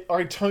terrible.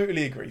 I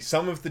totally agree.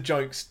 Some of the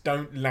jokes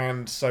don't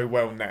land so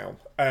well now.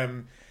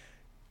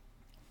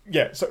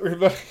 Yeah, so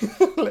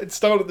let's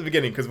start at the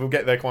beginning because we'll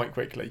get there quite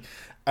quickly.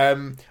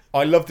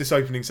 I love this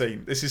opening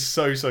scene. This is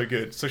so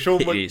good. So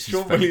Sean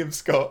William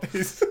Scott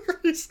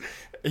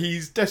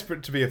he's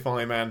desperate to be a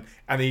fireman,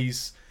 and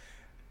he's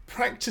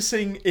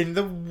practicing in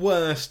the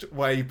worst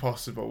way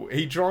possible.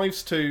 He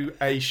drives to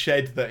a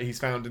shed that he's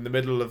found in the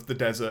middle of the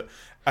desert.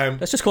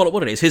 Let's just call it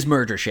what it is: his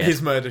murder shed.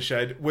 His murder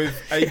shed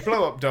with a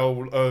blow-up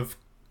doll of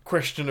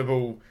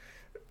questionable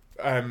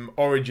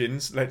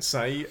origins. Let's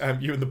say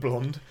you and the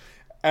blonde.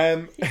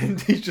 And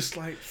he's just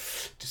like,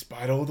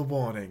 despite all the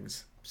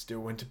warnings, still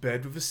went to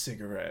bed with a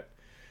cigarette.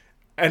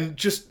 And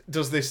just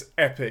does this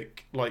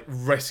epic, like,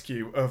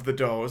 rescue of the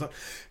doll. It's like,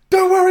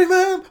 don't worry,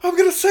 man, I'm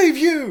going to save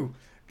you.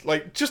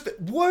 Like, just the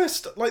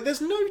worst, like,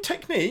 there's no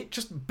technique.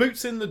 Just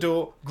boots in the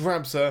door,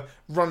 grabs her,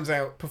 runs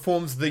out,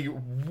 performs the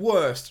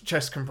worst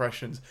chest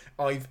compressions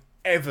I've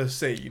ever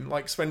seen.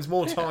 Like, spends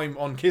more time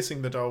on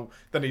kissing the doll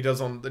than he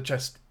does on the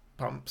chest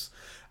pumps.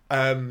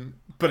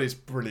 But it's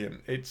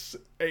brilliant.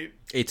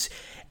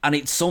 And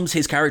it sums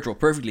his character up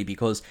perfectly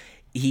because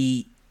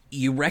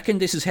you reckon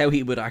this is how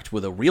he would act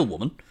with a real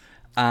woman,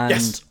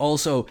 and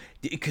also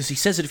because he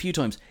says it a few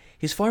times,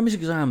 his pharmacy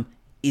exam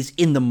is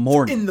in the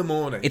morning.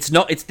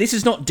 This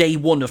is not day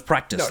one of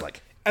practice. No.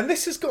 And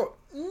this has got,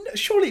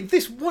 surely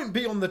this won't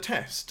be on the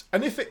test,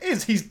 and if it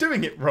is, he's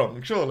doing it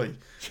wrong. Surely,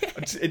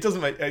 it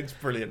doesn't make. It's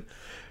brilliant.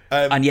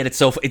 And yet it's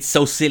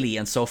so silly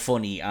and so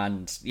funny,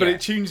 and but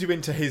it tunes you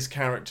into his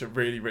character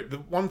really. The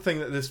one thing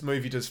that this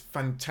movie does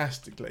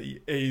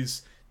fantastically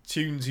is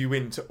tunes you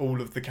into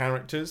all of the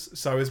characters.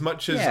 So as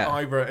much as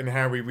Ira and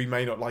Harry we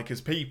may not like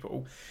as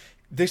people,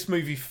 this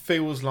movie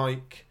feels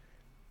like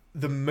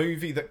the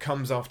movie that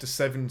comes after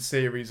 7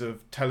 series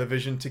of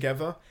television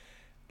together.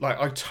 Like,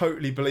 I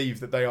totally believe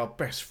that they are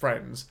best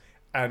friends,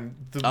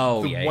 and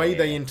the way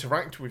they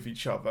interact with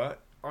each other,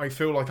 I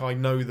feel like I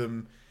know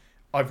them.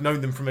 I've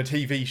known them from a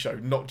TV show,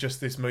 not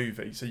just this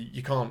movie. So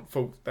you can't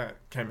fault that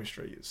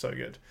chemistry. It's so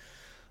good.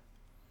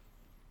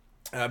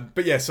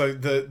 But yeah, so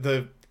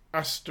the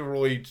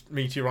asteroid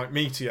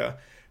meteor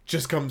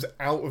just comes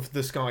out of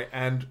the sky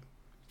and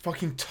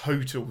fucking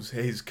totals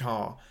his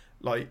car.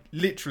 Like,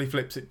 literally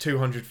flips it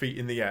 200 feet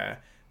in the air.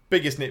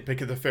 Biggest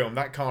nitpick of the film,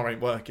 that car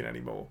ain't working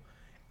anymore.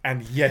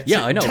 And yet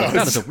I know. does. Like,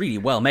 that is a really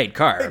well-made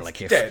car. It's like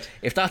dead.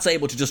 If that's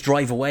able to just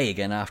drive away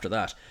again after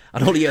that,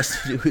 and all he has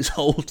to do is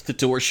hold the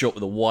door shut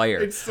with a wire.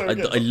 It's so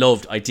good. I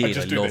loved that. I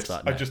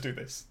just do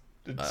this.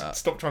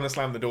 Stop trying to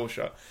slam the door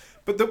shut.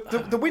 But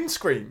the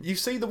windscreen, you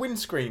see the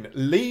windscreen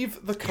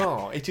leave the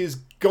car. It is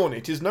gone.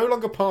 It is no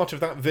longer part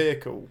of that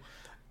vehicle,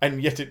 and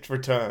yet it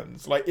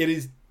returns. Like, it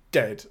is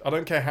dead. I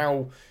don't care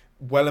how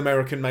well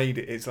American made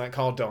it is. That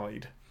car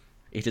died.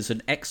 It is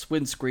an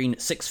ex-windscreen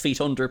 6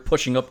 feet under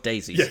pushing up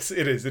daisies. Yes,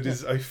 it is. It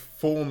is a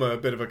former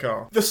bit of a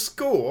car. The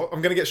score,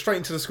 I'm going to get straight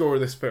into the score of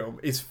this film,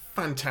 is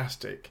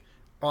fantastic.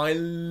 I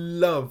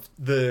love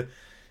the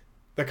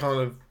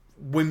kind of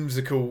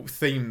whimsical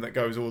theme that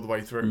goes all the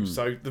way through.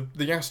 So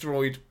the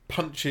asteroid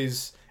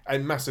punches a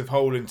massive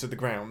hole into the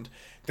ground.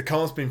 The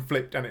car's been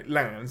flipped and it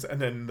lands, and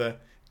then the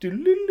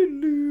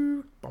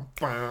do-loo-loo-loo, bum,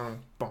 bum,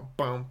 bum,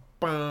 bum,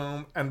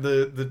 bum, and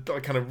the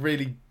kind of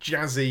really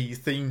jazzy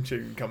theme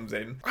tune comes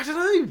in. I don't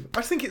know.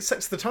 I think it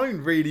sets the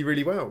tone really,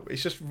 really well.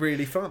 It's just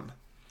really fun.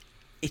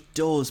 It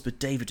does, but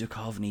David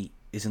Duchovny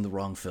is in the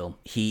wrong film.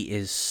 He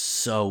is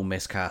so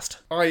miscast.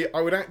 I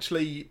would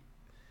actually...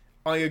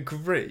 I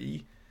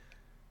agree.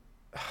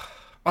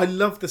 I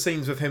love the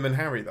scenes with him and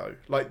Harry, though.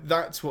 Like,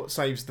 that's what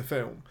saves the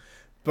film.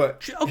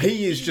 But Okay,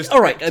 he is just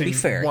all right, acting to be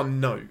fair, one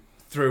note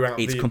throughout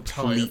it's the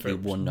entire completely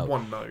film. one note.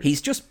 One note.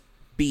 He's just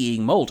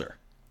being Mulder.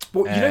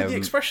 Well, you know, the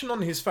expression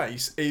on his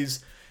face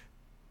is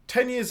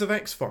 10 years of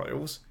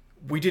X-Files,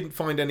 we didn't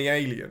find any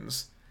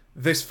aliens.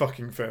 This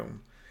fucking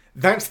film.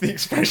 That's the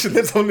expression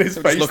that's on his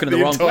face looking the in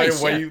the wrong entire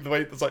place, way. yeah. The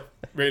way it's like,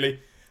 really?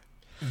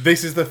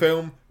 This is the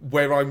film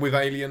where I'm with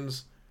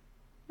aliens?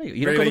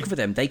 You don't go looking for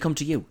them; they come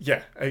to you.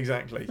 Yeah,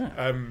 exactly.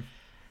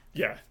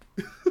 Yeah.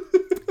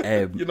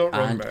 You're not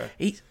wrong there.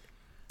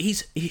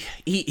 He's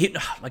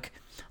like,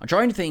 I'm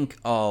trying to think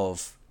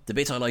of the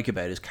bits I like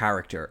about his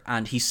character,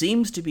 and he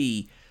seems to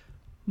be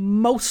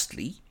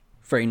mostly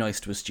very nice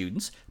to his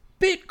students,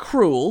 bit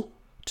cruel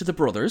to the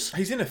brothers.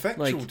 He's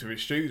ineffectual Like- to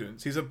his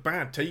students. He's a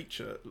bad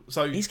teacher.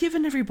 So He's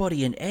given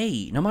everybody an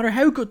A, no matter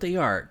how good they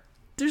are.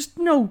 There's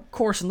no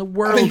course in the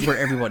world where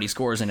everybody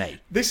scores an A.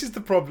 this is the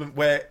problem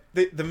where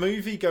the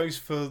movie goes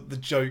for the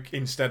joke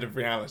instead of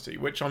reality,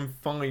 which I'm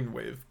fine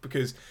with,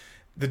 because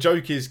the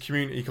joke is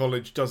community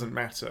college doesn't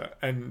matter,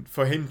 and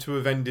for him to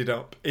have ended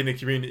up in a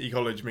community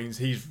college means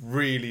he's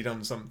really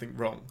done something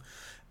wrong.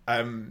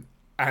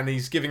 And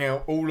he's giving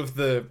out all of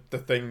the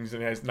things,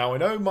 and he goes, now I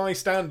know my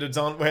standards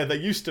aren't where they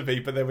used to be,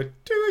 but there were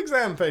 2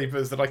 exam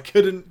papers that I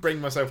couldn't bring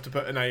myself to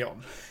put an A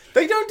on.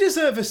 They don't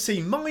deserve a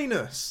C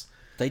minus.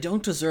 They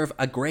don't deserve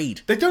a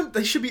grade. They don't.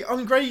 They should be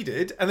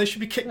ungraded, and they should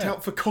be kicked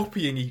out for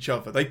copying each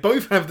other. They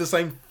both have the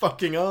same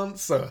fucking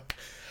answer.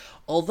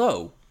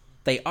 Although,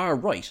 they are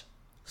right.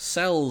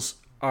 Cells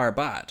are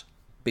bad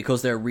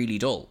because they're really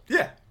dull.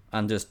 Yeah.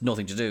 And there's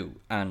nothing to do,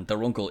 and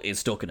their uncle is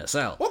stuck in a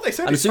cell. What they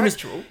said And is as soon as-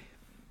 factual.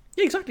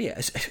 Yeah, exactly. Yeah,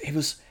 it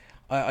was.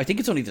 I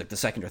think it's only like the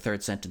second or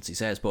third sentence he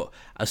says, but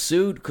as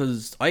soon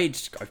because I'd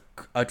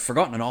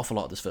forgotten an awful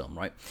lot of this film,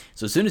 right?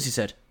 So as soon as he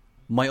said,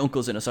 "My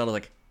uncle's in a cell," I was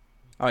like,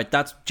 "All right,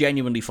 that's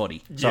genuinely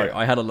funny." Sorry, Yeah.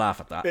 I had a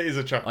laugh at that. It is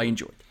a chuckle. I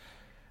enjoyed.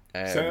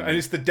 And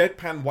it's the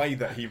deadpan way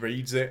that he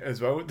reads it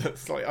as well.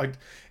 That's like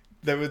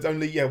there was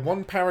only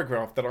one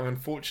paragraph that I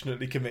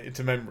unfortunately committed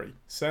to memory.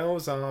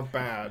 Cells are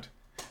bad.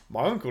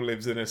 My uncle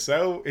lives in a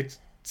cell. It's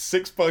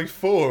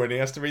 6x4, and he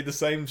has to read the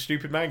same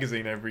stupid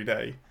magazine every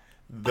day.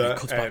 And it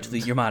cuts back to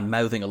your man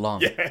mouthing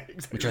along, Yeah,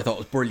 exactly. which I thought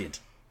was brilliant.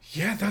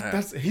 Yeah,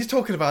 that's he's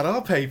talking about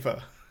our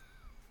paper.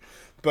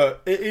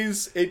 But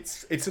it's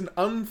an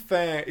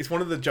unfair. It's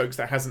one of the jokes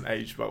that hasn't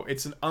aged well.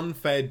 It's an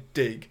unfair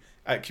dig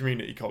at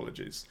community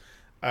colleges.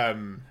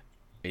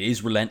 It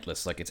is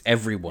relentless. Like, it's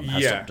everyone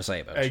has something to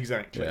say about it.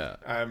 Exactly.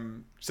 Yeah.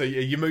 So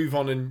you move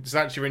on, and so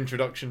that's your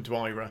introduction to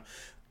Ira.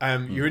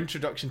 Your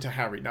introduction to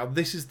Harry. Now,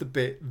 this is the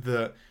bit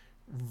that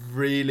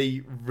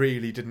really,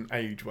 really didn't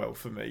age well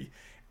for me.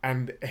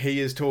 And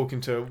he is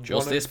talking to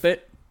Just this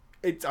bit.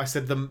 I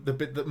said the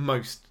bit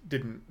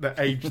that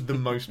aged the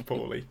most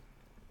poorly.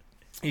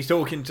 He's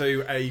talking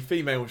to a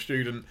female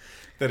student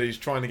that is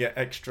trying to get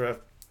extra,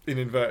 in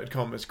inverted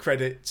commas,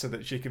 credit so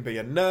that she can be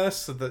a nurse,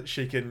 so that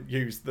she can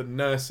use the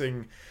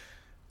nursing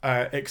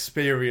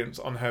experience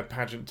on her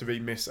pageant to be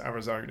Miss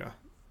Arizona.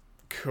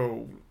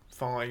 Cool,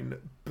 fine.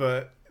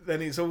 But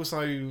then it's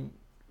also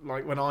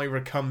like when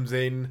Ira comes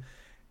in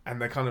and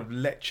they're kind of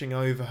leching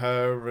over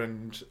her,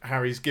 and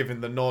Harry's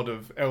giving the nod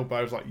of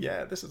elbows like,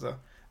 yeah,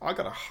 I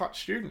got a hot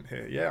student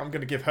here. Yeah, I'm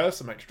going to give her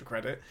some extra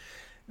credit.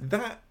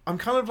 That, I'm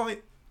kind of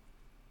like,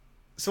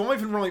 so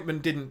Ivan Reitman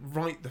didn't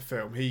write the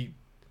film. He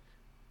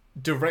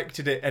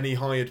directed it, and he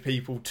hired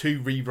people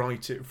to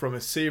rewrite it from a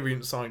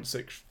serious science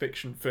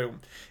fiction film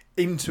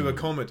into a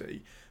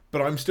comedy.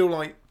 But I'm still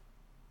like,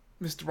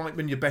 Mr.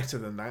 Reitman, you're better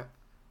than that.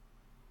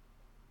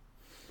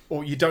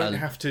 Or you don't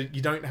have to.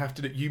 You don't have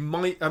to. You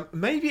might.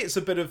 Maybe it's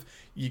a bit of.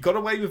 You got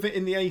away with it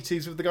in the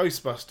 80s with the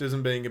Ghostbusters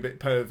and being a bit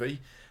pervy,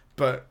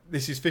 but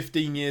this is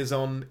 15 years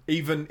on.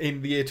 Even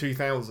in the year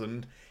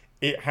 2000,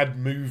 it had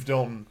moved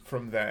on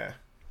from there.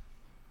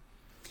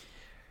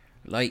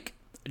 Like,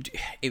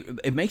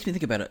 it makes me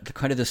think about it. The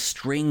kind of the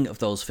string of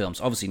those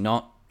films. Obviously,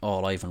 not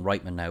all Ivan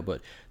Reitman now,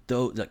 but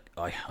though, like,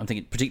 I'm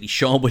thinking particularly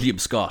Sean William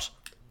Scott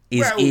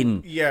is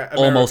in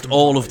almost American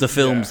all Pie, of the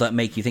films yeah. that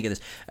make you think of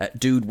this.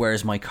 Dude,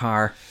 Where's My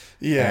Car?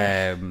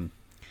 Yeah.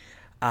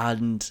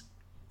 And,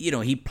 you know,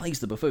 he plays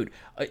the buffoon.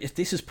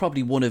 This is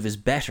probably one of his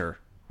better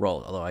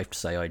roles, although I have to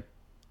say,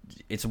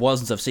 it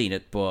wasn't since I've seen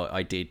it, but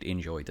I did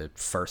enjoy the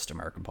first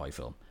American Pie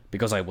film,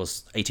 because I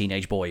was a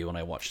teenage boy when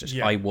I watched it.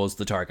 Yeah. I was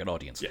the target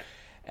audience. Yeah.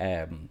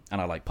 And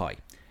I like pie.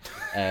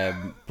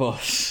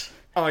 But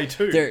I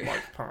too There-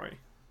 like pie.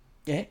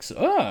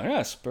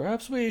 yes,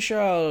 perhaps we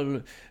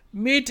shall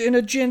meet in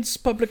a gent's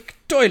public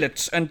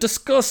toilet and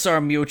discuss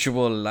our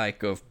mutual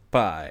like of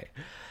pie.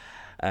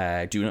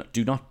 Do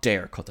not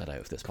dare cut that out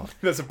of this pod.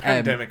 There's a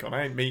pandemic on.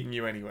 I ain't meeting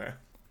you anywhere.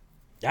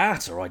 Yeah,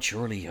 it's all right.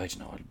 Surely, I don't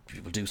know.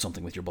 We'll do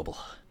something with your bubble.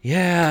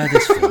 Yeah,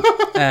 this film.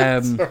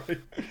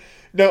 Sorry.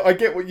 No, I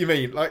get what you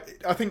mean.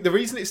 Like, I think the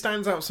reason it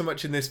stands out so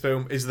much in this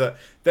film is that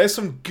there's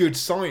some good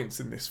science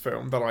in this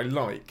film that I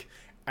like,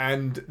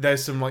 and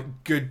there's some like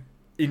good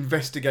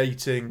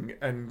investigating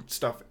and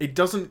stuff. It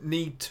doesn't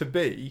need to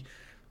be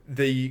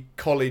the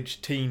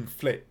college teen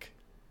flick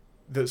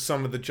that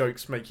some of the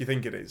jokes make you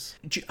think it is.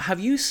 Have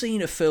you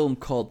seen a film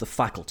called The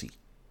Faculty?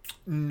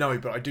 No,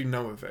 but I do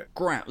know of it.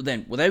 Grant,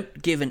 then,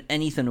 without giving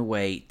anything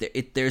away,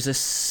 there's a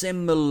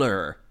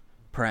similar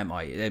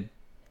premise.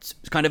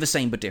 It's kind of the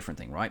same but different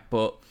thing, right?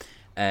 But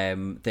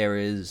there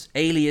is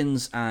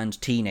aliens and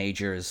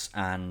teenagers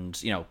and,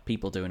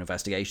 people doing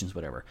investigations,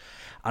 whatever.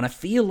 And I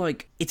feel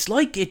like it's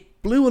like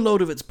it blew a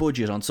load of its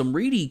budget on some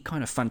really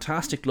kind of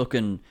fantastic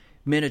looking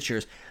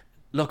miniatures.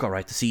 Look, all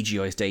right, the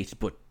CGI is dated,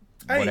 but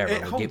whatever.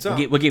 It holds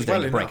we'll give them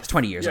well a break. enough. It's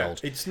 20 years old.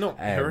 It's not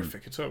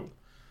horrific at all.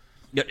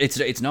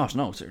 It's not,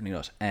 no, certainly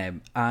not.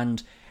 And,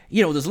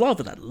 there's a lot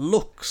of it that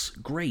looks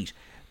great,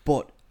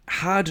 but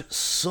had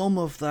some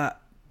of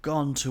that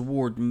gone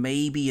toward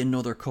maybe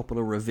another couple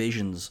of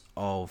revisions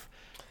of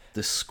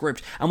the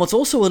script. And what's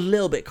also a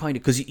little bit kind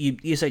of, because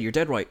you said you're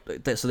dead right,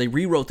 so they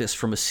rewrote this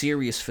from a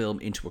serious film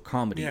into a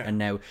comedy, and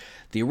now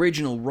the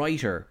original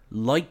writer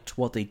liked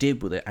what they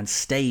did with it and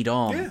stayed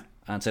on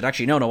and said,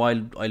 actually, no,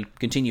 I'll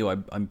continue,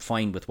 I'm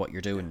fine with what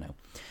you're doing now.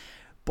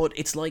 But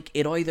it's like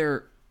it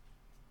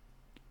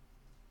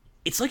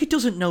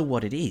doesn't know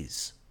what it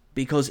is,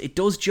 because it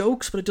does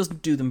jokes, but it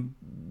doesn't do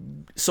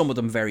some of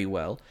them very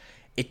well.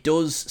 It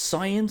does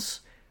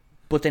science,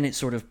 but then it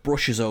sort of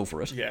brushes over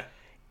it. Yeah.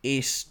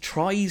 It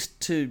tries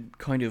to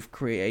kind of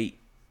create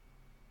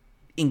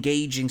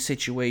engaging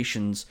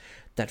situations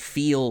that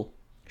feel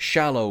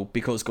shallow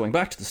because, going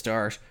back to the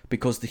start,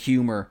 because the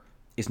humour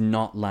is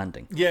not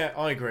landing. Yeah,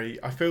 I agree.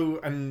 I feel,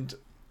 and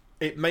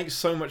it makes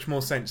so much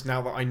more sense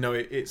now that I know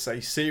it's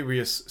a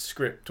serious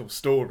script or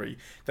story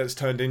that's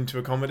turned into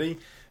a comedy,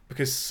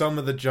 because some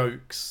of the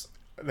jokes,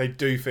 they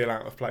do feel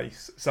out of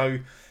place. So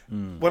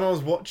when I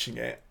was watching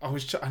it,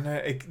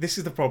 this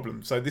is the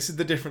problem. So this is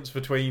the difference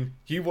between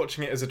you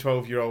watching it as a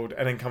 12-year-old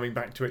and then coming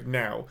back to it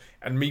now,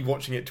 and me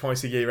watching it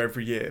twice a year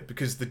every year,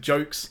 because the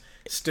jokes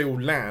still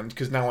land,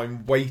 because now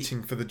I'm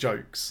waiting for the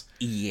jokes.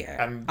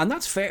 Yeah, and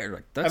that's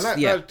fair.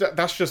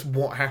 That's just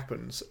what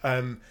happens.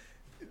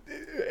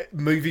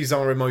 Movies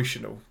are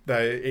emotional.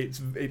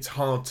 It's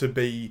hard to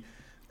be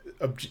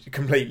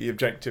completely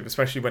objective,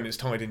 especially when it's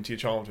tied into your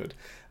childhood.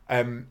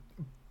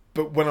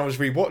 But when I was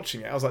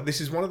rewatching it, I was like,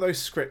 this is one of those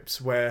scripts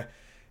where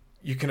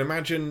you can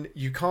imagine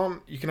you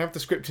can have the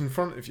script in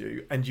front of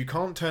you and you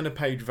can't turn a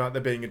page without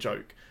there being a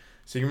joke.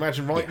 So you can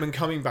imagine Reitman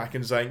coming back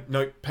and saying,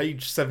 no,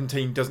 page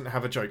 17 doesn't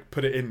have a joke,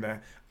 put it in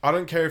there. I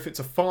don't care if it's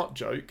a fart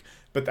joke,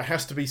 but there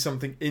has to be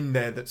something in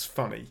there that's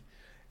funny.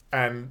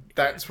 And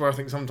that's where I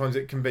think sometimes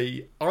it can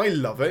be, I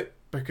love it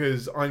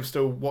because I'm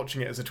still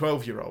watching it as a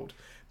 12-year-old,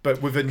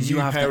 but with a new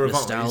pair of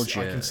eyes,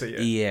 I can see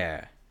it.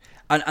 Yeah.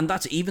 And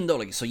that's even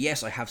though, so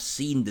yes, I have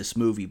seen this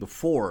movie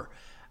before,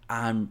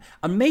 and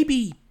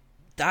maybe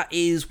that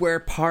is where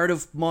part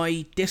of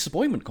my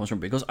disappointment comes from,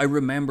 because I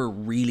remember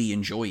really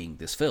enjoying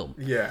this film.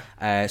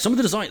 Yeah. Some of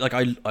the design,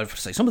 I'd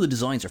say some of the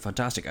designs are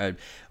fantastic.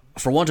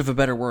 For want of a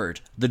better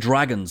word, the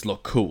dragons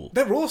look cool.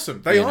 They're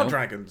awesome. They are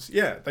dragons.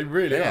 Yeah, they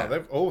really are.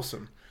 They're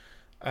awesome.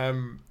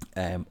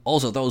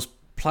 Also, those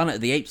Planet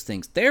of the Apes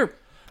things,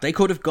 they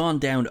could have gone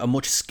down a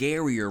much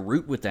scarier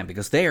route with them,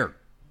 because they're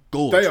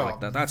good. They are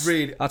that's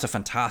a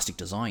fantastic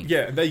design.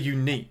 Yeah, and they're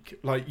unique.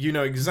 Like, you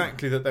know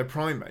exactly that they're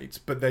primates,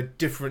 but they're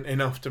different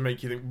enough to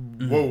make you think,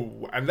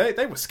 whoa. And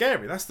they were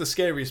scary. That's the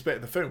scariest bit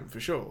of the film, for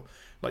sure.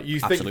 Like, you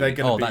think they're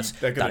going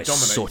to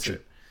dominate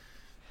it.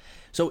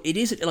 So it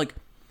is,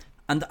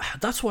 and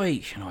that's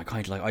why, I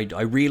kind of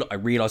I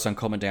realize I'm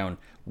coming down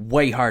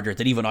way harder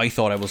than even I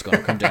thought I was going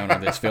to come down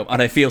on this film,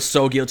 and I feel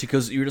so guilty,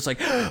 because you were just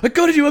like, I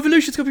gotta do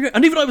Evolution's coming here,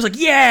 and even I was like,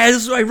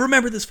 yes, I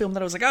remember this film,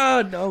 then I was like,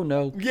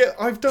 no. Yeah,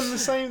 I've done the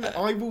same.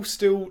 I will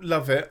still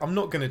love it. I'm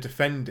not going to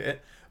defend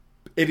it.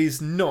 It is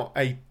not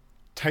a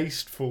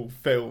tasteful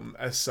film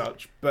as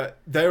such, but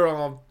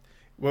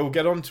we'll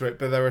get onto it,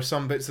 but there are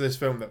some bits of this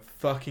film that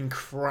fucking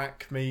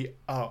crack me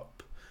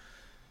up.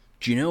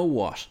 Do you know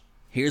what?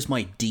 Here's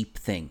my deep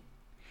thing.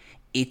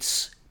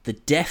 It's the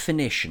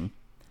definition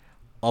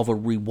of a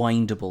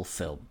rewindable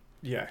film.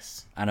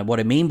 Yes. And what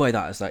I mean by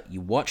that is that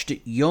you watched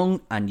it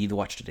young, and you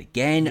watched it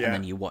again, and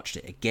then you watched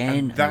it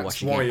again, and you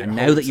watched it again. And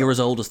now that you're as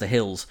old as the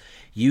hills,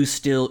 you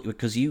still,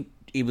 because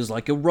it was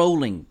like a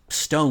rolling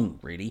stone,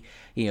 really,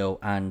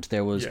 and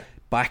there was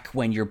back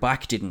when your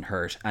back didn't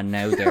hurt, and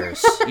now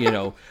there's,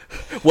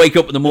 wake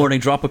up in the morning,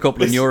 drop a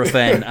couple of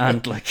Nurofen,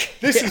 and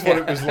This is what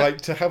it was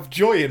like to have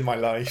joy in my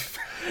life.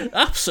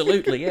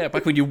 Absolutely, yeah.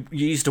 Back when you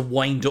used to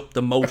wind up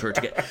the motor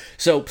to get.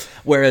 So,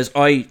 whereas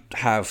I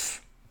have,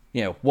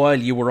 while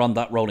you were on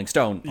that Rolling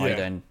Stone, I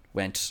then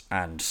went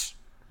and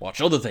watch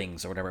other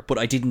things or whatever. But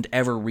I didn't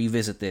ever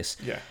revisit this.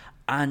 Yeah.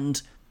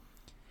 And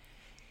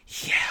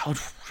yeah,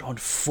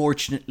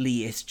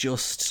 unfortunately, it's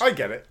just I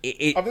get it.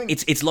 I think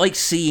it's like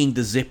seeing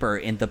the zipper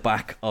in the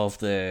back of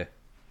the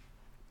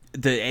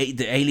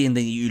alien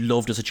that you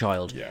loved as a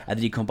child, Yeah. and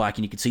then you come back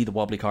and you can see the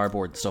wobbly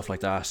cardboard and stuff like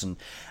that,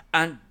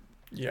 and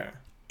yeah.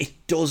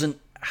 it doesn't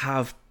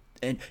have.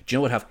 And do you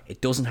know what?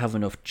 It doesn't have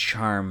enough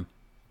charm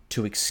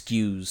to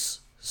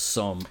excuse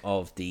some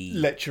of the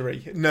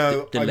Lechery.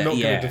 No, I'm not going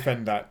to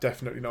defend that.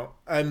 Definitely not.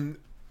 And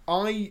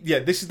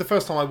this is the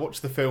first time I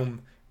watched the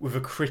film with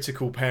a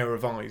critical pair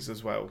of eyes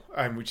as well,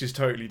 which is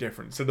totally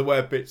different. So there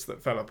were bits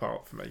that fell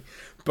apart for me.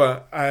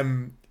 But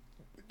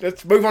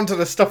let's move on to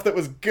the stuff that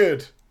was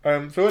good.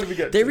 So where did we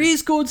get There to?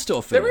 is good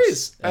stuff. There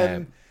is.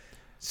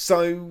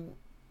 So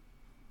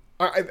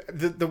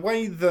the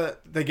way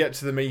that they get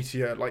to the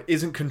meteor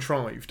isn't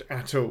contrived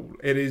at all.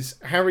 It is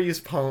Harry is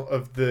part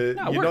of the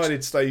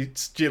United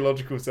States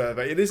Geological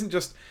Survey. It isn't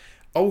just,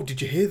 oh,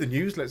 did you hear the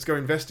news? Let's go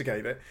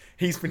investigate it.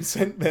 He's been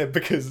sent there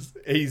because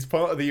he's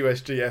part of the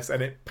USGS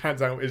and it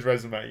pads out his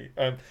resume.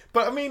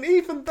 But I mean,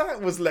 even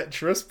that was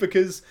lecherous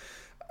because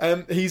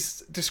he's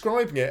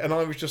describing it and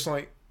I was just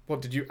like,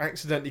 what, did you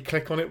accidentally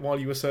click on it while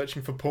you were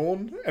searching for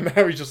porn? And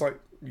Harry's just like,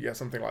 yeah,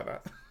 something like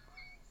that.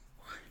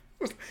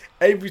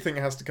 Everything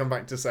has to come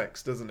back to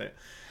sex, doesn't it?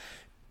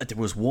 There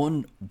was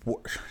one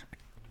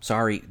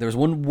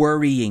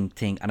worrying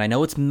thing, and I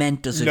know it's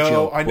meant as a joke.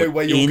 No, I know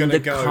where you're going to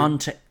go.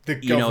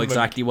 You know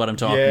exactly what I'm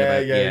talking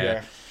about.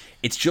 Yeah.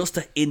 It's just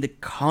that in the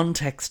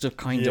context of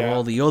kind of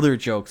all the other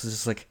jokes, it's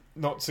just like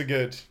not so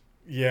good.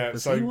 Yeah.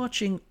 Was he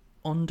watching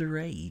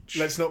Underage?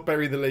 Let's not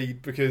bury the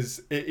lead because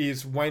it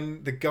is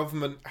when the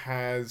government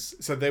has.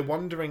 So they're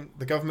wondering.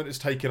 The government has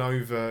taken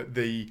over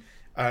the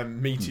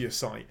meteor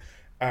site.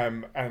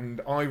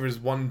 And Ira's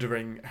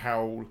wondering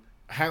how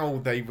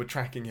they were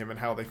tracking him and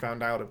how they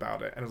found out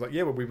about it. And I was like,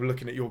 yeah, well, we were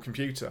looking at your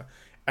computer.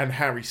 And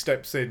Harry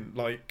steps in,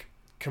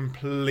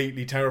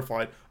 completely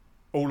terrified.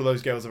 All of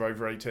those girls are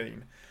over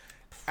 18.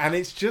 And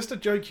it's just a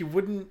joke you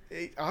wouldn't...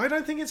 I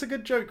don't think it's a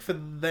good joke for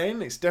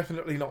then. It's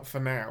definitely not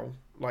for now.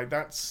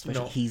 That's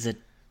not... He's a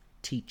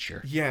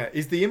teacher. Yeah.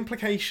 Is the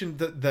implication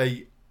that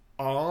they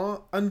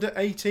are under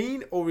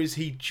 18? Or is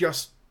he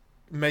just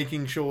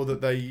making sure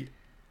that they...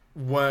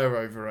 were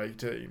over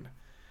 18?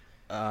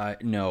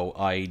 No,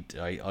 I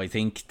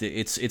think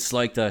it's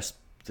like the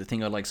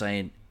thing I like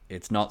saying.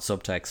 It's not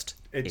subtext.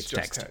 It's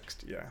just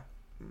text. Yeah.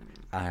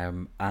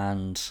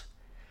 And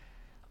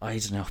I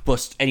don't know,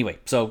 but anyway,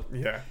 so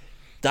yeah,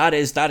 that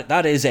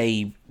is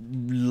a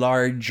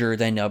larger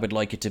than I would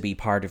like it to be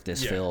part of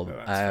this film. No,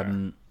 that's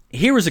fair.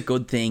 Here is a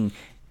good thing.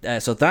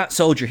 So that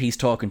soldier he's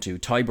talking to,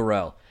 Ty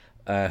Burrell,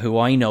 who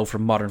I know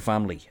from Modern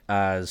Family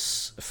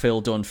as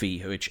Phil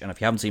Dunphy, and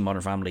if you haven't seen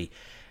Modern Family,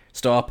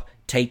 stop,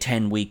 take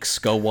 10 weeks,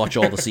 go watch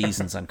all the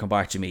seasons and come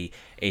back to me.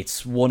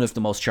 It's one of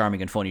the most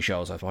charming and funny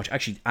shows I've watched.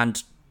 Actually,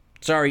 and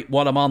sorry,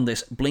 while I'm on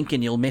this, blink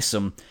and you'll miss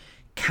him,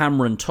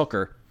 Cameron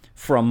Tucker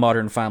from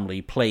Modern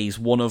Family plays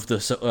one of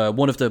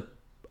the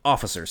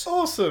officers.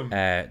 Awesome.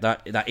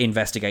 That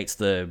investigates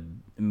the...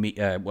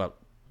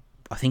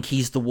 I think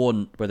he's the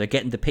one where they're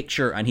getting the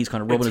picture and he's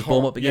kind of rubbing his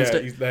bum up against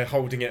it. They're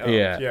holding it up.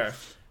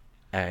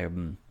 Yeah.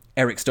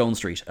 Eric Stone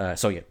Street.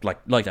 So yeah,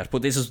 like that.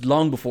 But this is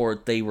long before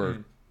they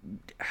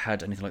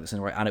had anything like this in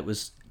the right, and it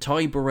was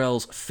Ty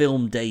Burrell's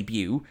film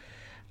debut,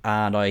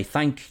 and I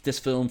thank this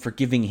film for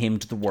giving him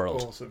to the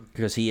world. Awesome.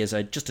 Because he is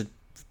just a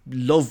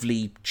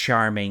lovely,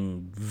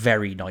 charming,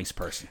 very nice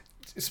person.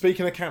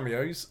 Speaking of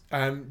cameos,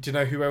 do you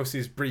know who else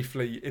is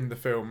briefly in the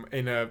film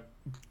in a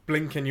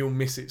blink and you'll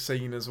miss it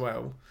scene as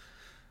well?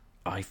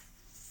 I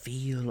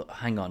feel...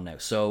 Hang on now.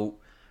 So...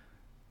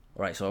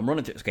 Right, so I'm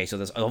running through... Okay, so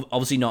there's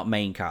obviously not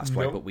main cast,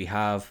 right? But we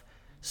have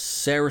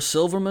Sarah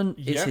Silverman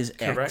is his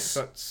ex.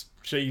 Correct.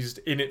 She's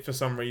in it for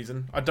some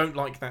reason. I don't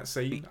like that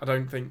scene. I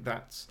don't think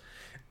that's...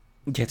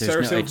 Yeah,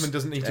 Sarah Silverman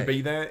doesn't need to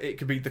be there. It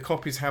could be the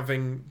cop is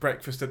having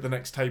breakfast at the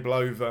next table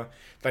over.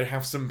 They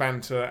have some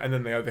banter and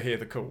then they overhear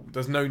the call.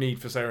 There's no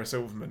need for Sarah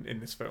Silverman in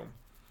this film.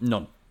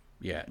 None.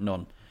 Yeah,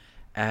 none.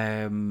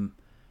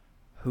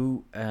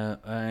 Who?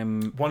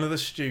 One of the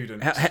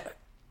students.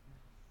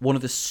 One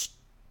of the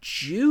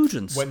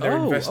students? When they're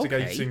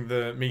investigating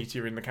the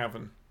meteor in the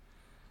cavern.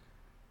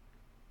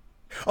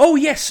 Oh,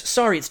 yes.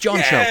 Sorry, it's John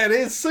Cho. Yeah, it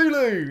is.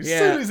 Sulu. Yeah.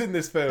 Sulu's in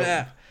this film.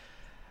 Yeah.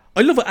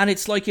 I love it. And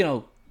it's like,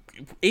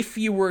 if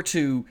you were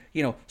to,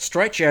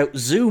 stretch out,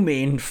 zoom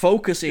in,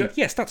 focus in. Yeah.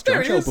 Yes, that's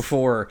John Cho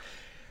before.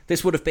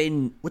 This would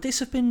this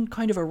have been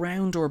kind of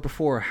around or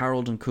before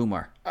Harold and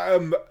Kumar?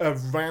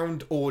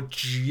 Around or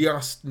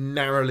just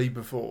narrowly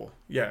before.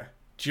 Yeah,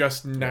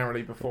 just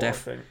narrowly before, I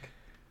think.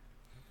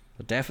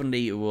 But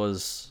definitely it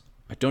was...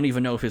 I don't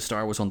even know if his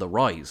star was on the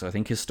rise. I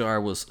think his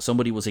star was...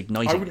 Somebody was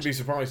igniting I wouldn't be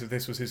surprised if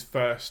this was his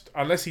first...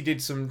 Unless he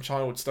did some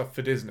child stuff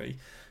for Disney,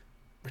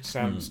 which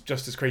sounds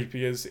just as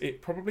creepy as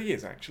it probably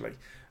is, actually.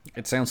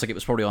 It sounds like it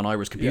was probably on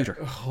Ira's computer.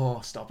 Yeah.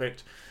 Oh, stop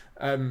it.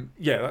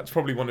 Yeah, that's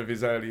probably one of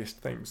his earliest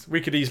things. We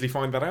could easily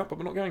find that out, but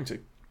we're not going to.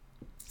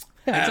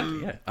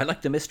 Exactly, yeah. I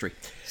like the mystery.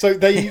 So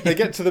they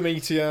get to the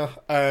meteor.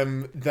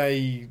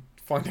 They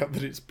find out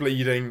that it's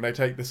bleeding. They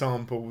take the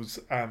samples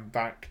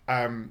back.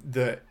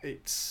 That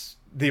it's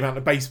the amount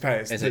of base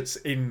pairs that's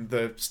in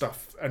the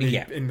stuff and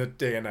in the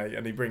DNA,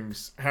 and he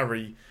brings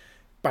Harry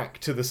back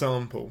to the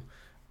sample.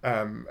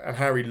 And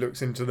Harry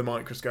looks into the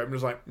microscope and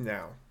is like,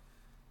 "Now,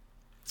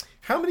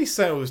 how many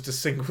cells does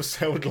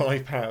single-celled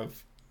life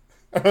have?"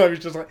 And I was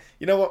just like,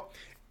 you know what?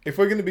 If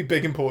we're going to be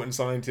big, important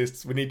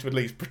scientists, we need to at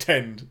least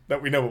pretend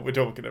that we know what we're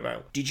talking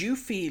about. Did you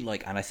feel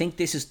like, and I think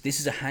this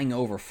is a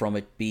hangover from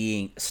it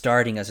being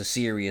starting as a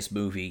serious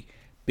movie,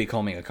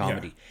 becoming a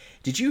comedy. Yeah.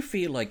 Did you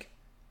feel like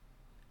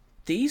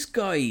these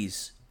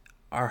guys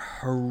are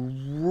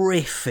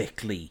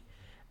horrifically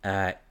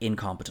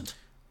incompetent?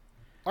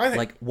 I think,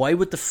 like, why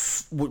would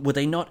would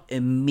they not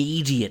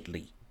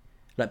immediately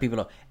let people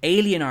know?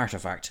 Alien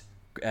artifact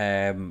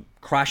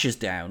crashes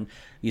down.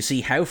 You see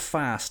how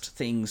fast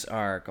things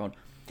are going.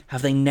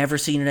 Have they never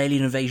seen an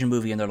alien invasion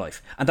movie in their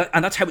life? And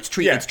that's how it's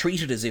treated. Yeah. It's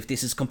treated as if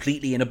this is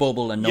completely in a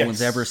bubble and no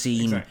one's ever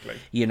seen,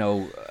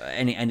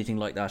 anything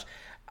like that.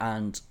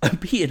 And I'm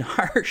being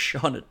harsh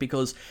on it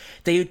because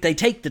they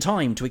take the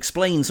time to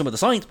explain some of the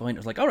science behind it.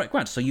 It's like, all right,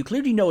 Grant, so you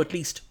clearly know at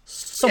least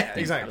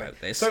something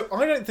about this. So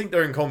I don't think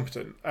they're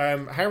incompetent.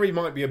 Harry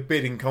might be a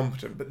bit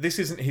incompetent, but this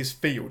isn't his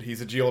field. He's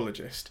a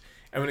geologist.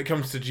 And when it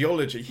comes to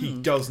geology, he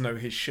does know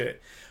his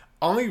shit.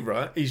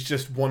 Ira is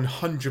just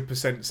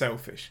 100%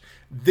 selfish.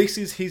 This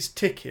is his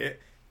ticket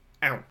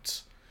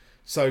out.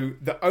 So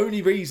the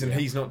only reason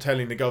he's not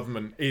telling the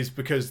government is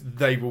because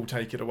they will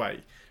take it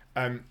away.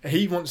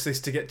 He wants this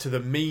to get to the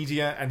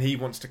media, and he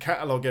wants to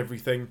catalogue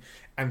everything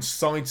and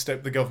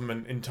sidestep the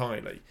government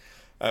entirely.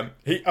 I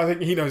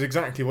think he knows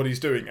exactly what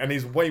he's doing, and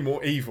he's way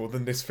more evil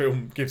than this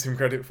film gives him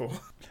credit for.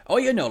 Oh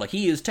yeah, no, like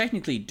he is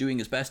technically doing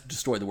his best to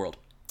destroy the world.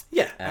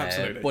 Yeah,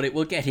 absolutely. But it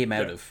will get him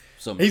out of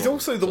some... He's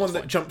also the one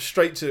that jumps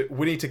straight to,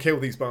 we need to kill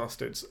these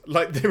bastards.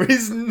 Like, there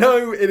is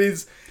no... It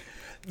is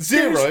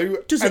zero,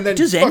 does fucking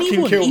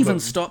anyone kill even them.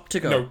 stop to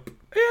go? Nope.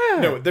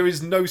 Yeah. No, there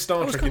is no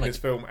Star Trek in this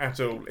film at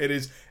all. It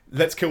is,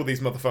 let's kill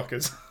these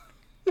motherfuckers.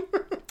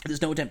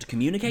 There's no attempt to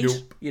communicate.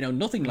 Nope.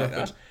 Nothing like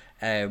that.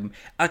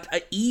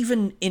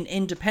 Even in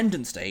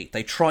Independence Day,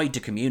 they tried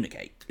to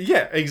communicate.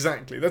 Yeah,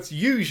 exactly. That's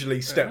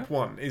usually step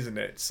one, isn't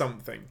it?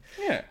 Something.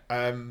 Yeah.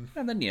 And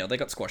then, they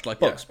got squashed like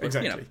bugs. Yeah,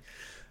 exactly.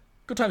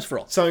 Good times for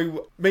all.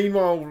 So,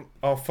 meanwhile,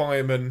 our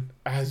fireman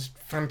has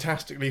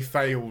fantastically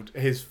failed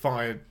his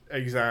fire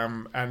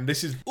exam, and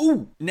this is...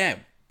 Ooh, now,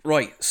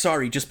 right,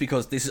 sorry, just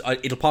because this is...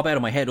 it'll pop out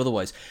of my head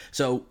otherwise.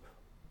 So,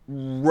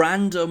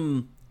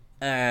 random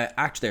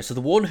actor there. So,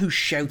 the one who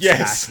shouts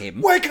at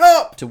him... Wake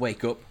up! To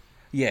wake up.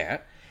 Yeah.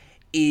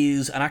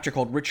 Is an actor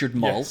called Richard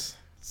Moll. Yes.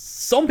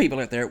 Some people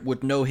out there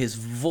would know his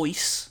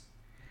voice,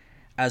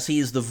 as he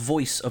is the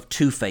voice of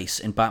Two-Face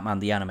in Batman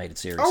the Animated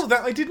Series. Oh,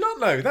 that I did not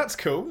know. That's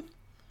cool.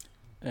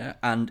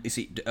 And you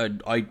see,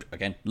 I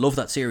again love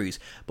that series,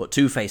 but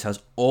Two-Face has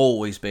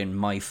always been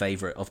my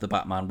favourite of the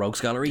Batman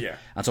Rogues Gallery,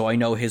 and so I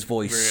know his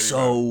voice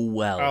really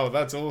well. Oh,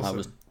 that's awesome! I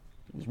was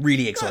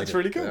really excited. That's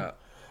really cool.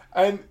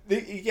 And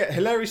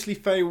hilariously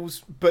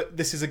fails, but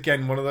this is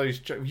again one of those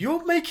jokes.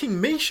 You're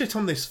making me shit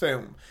on this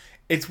film.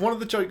 It's one of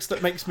the jokes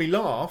that makes me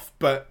laugh,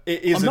 but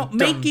it is. I'm not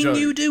making joke.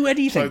 You do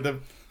anything. So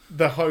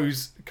the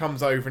hose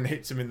comes over and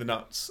hits him in the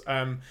nuts.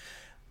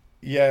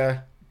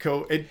 Yeah.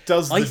 Cool. It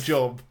does the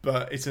job,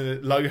 but it's a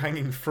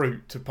low-hanging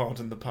fruit, to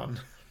pardon the pun.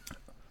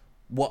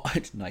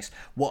 Nice.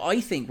 What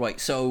I think, right,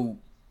 so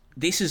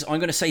this is... I'm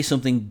going to say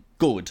something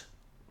good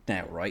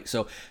now, right?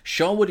 So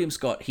Sean William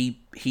Scott,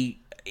 he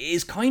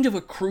is kind of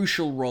a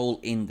crucial role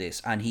in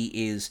this, and he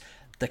is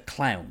the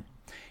clown.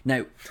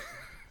 Now,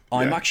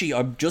 I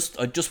just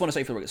want to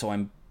say for the record, so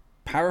I'm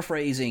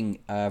paraphrasing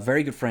a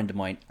very good friend of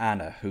mine,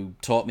 Anna, who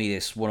taught me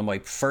this. One of my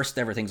first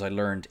ever things I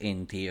learned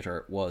in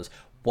theatre was,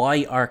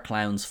 why are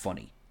clowns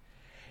funny?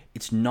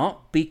 It's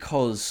not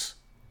because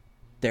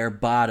they're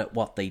bad at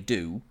what they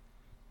do.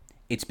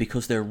 It's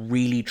because they're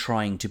really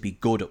trying to be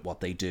good at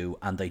what they do,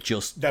 and they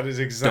just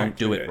don't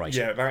do it right.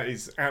 Yeah, that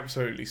is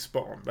absolutely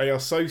spot on. They are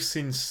so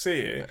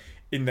sincere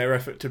in their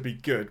effort to be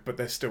good, but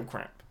they're still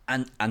crap.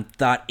 And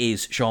that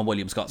is Sean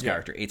William Scott's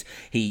character. It's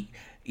he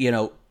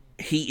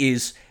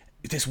is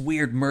this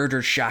weird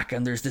murder shack,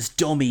 and there's this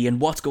dummy,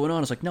 and what's going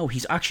on? It's like, no,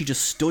 he's actually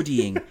just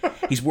studying.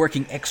 He's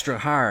working extra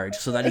hard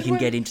so that he can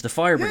get into the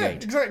fire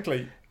brigade. Yeah,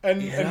 exactly.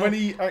 And when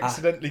he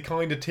accidentally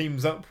kind of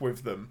teams up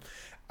with them,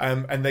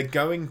 and they're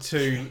going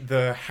to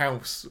the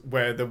house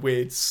where the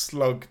weird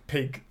slug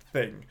pig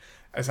thing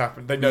has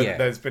happened. They know that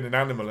there's been an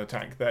animal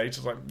attack there. He's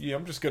just like,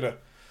 I'm just gonna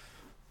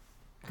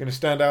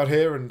stand out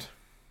here and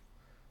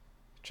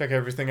check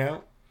everything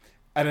out.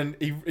 And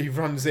then he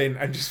runs in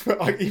and just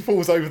he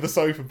falls over the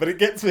sofa, but it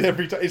gets me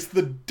every time. It's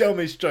the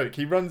dumbest joke.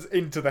 He runs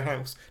into the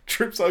house,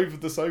 trips over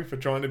the sofa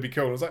trying to be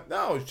cool. I was like,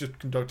 no, I was just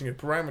conducting a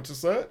parameter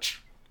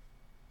search.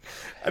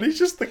 And he's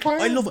just the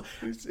clown. I love it.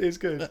 It's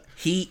good.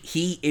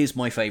 He is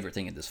my favourite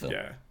thing in this film.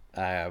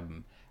 Yeah.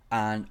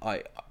 And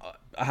I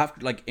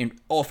have, like, in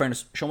all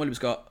fairness, Sean William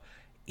Scott,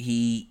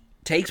 he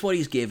takes what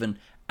he's given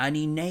and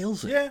he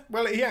nails it. Yeah,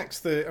 well, he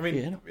acts I mean,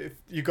 Yeah. if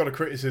you've got a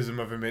criticism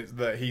of him, it's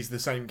that he's the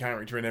same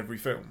character in every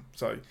film.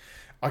 So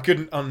I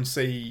couldn't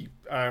unsee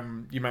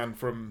your man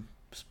from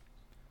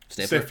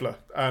Stifler.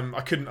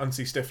 I couldn't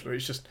unsee Stifler.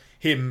 It's just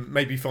him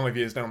maybe 5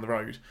 years down the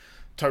road.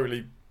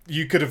 Totally.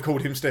 You could have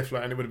called him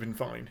Stifler and it would have been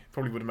fine.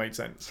 Probably would have made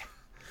sense.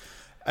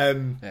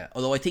 Yeah.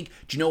 Although I think,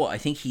 do you know what? I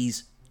think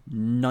he's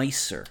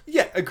nicer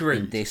Yeah, agreed.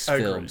 in this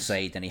film,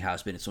 say, than he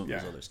has been in some of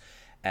his others,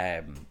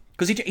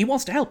 because he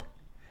wants to help,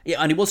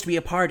 yeah, and he wants to be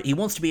a part. He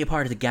wants to be a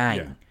part of the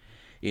gang,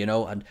 you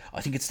know. And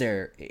I think it's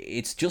there.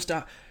 It's just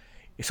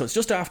so it's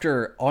just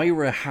after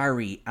Ira,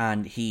 Harry,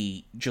 and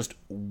he just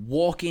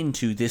walk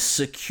into this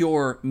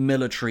secure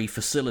military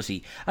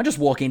facility and just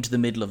walk into the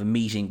middle of a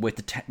meeting with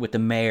the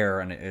mayor,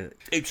 and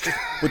it's just.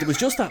 But there was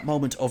just that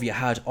moment of you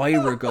had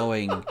Ira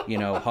going, you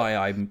know, hi,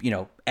 I'm, you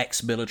know,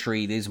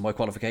 ex-military, these are my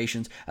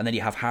qualifications, and then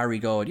you have Harry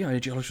going, you know,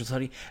 geological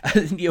study,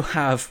 and then you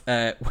have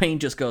Wayne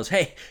just goes,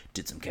 hey,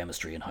 did some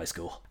chemistry in high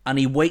school, and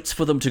he waits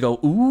for them to go,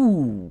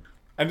 ooh.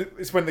 And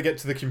it's when they get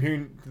to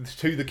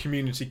the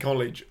community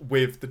college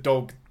with the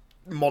dog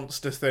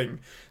monster thing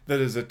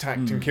that has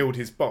attacked and killed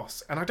his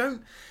boss.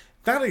 And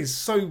that is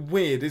so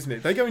weird, isn't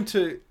it? They go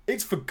into,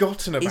 it's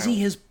forgotten about.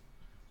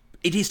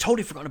 It is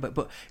totally forgotten about,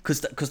 but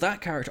because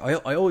that character,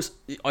 I always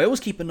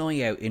keep an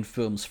eye out in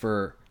films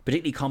for,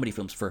 particularly comedy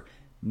films, for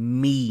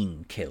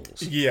mean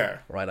kills. Yeah.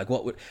 Right, like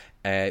what would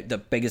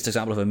the biggest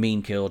example of a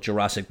mean kill,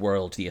 Jurassic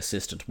World, The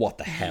Assistant, what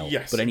the hell?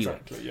 Yes, but anyway,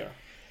 exactly, yeah.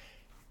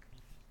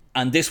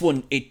 And this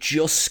one, it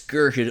just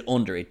skirted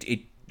under it.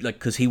 It like,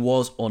 because he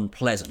was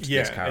unpleasant,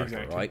 this character,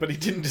 exactly. right? But he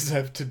didn't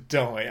deserve to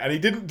die, and he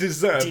didn't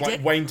deserve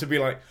Did Wayne to be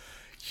like,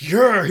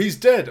 yeah, he's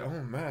dead.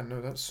 Oh man, no,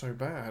 that's so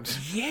bad.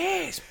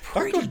 Yeah, it's That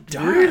pretty got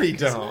dark, really isn't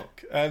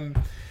dark.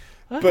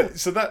 But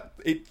so that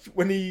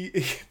when he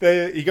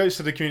goes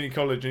to the community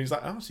college and he's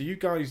like, oh, so you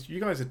guys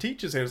are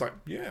teachers here. It's like,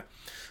 yeah,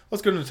 I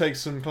was going to take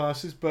some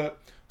classes, but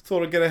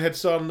thought I'd get a head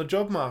start on the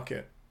job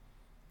market.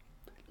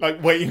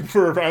 Like waiting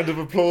for a round of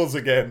applause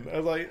again. I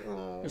was like,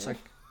 oh, It's like,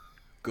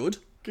 good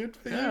for you.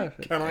 Yeah.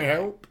 Can I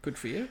help? Good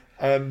for you.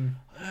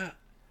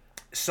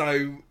 So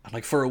And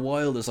like for a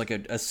while, there's like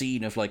a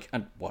scene of like,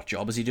 and what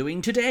job is he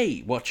doing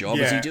today? What job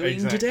is he doing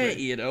exactly. today?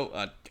 You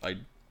know,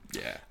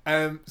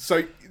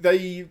 So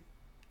they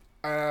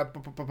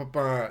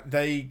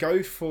they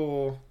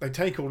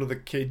take all of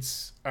the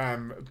kids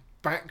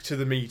back to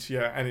the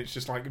meteor, and it's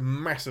just like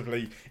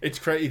massively, it's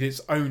created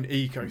its own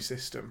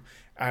ecosystem,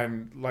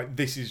 and like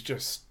this is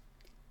just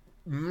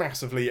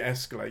massively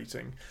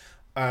escalating.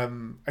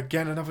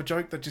 Again, another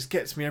joke that just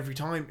gets me every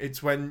time.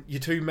 It's when your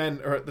two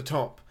men are at the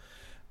top,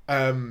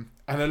 and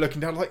they're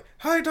looking down like,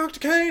 "Hi, Dr.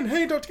 Kane.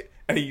 Hey, Dr. Kane,"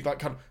 and he like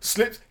kind of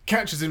slips,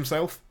 catches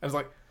himself, and is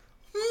like,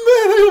 "Man,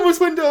 I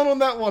almost went down on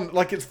that one."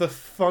 Like it's the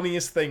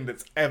funniest thing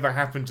that's ever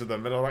happened to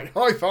them, and I'm like,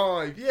 "High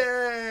five!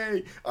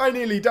 Yay! I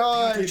nearly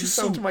died. they're Just just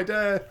fell so- to my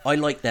death." I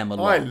like them a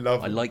lot. I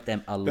love them. I like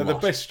them a lot. They're the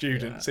best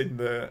students in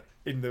the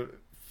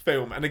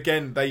film, and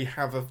again, they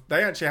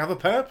actually have a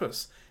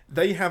purpose.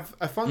 They have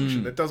a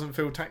function that doesn't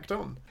feel tacked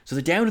on. So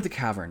they're down at the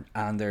cavern,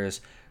 and there's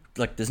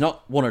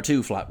not one or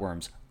two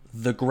flatworms.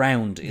 The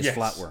ground is Yes.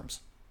 flatworms.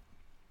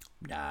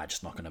 Nah,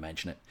 just not going to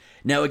mention it.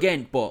 Now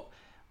again, but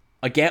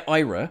I get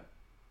Ira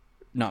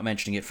not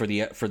mentioning it for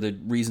the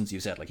reasons you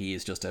said. Like he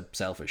is just a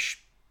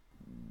selfish.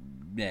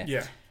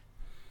 Yeah.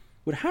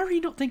 Would Harry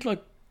not think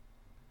like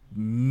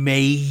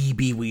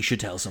maybe we should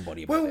tell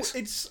somebody about Well,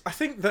 this? I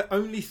think they're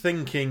only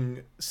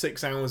thinking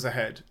 6 hours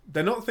ahead.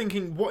 They're not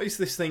thinking, what is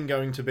this thing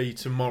going to be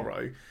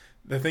tomorrow?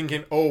 They're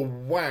thinking, oh,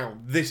 wow,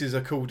 this is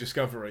a cool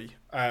discovery.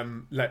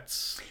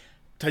 Let's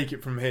take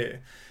it from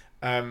here.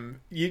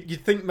 You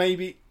think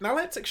maybe, now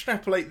let's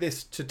extrapolate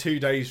this to 2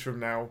 days from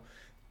now.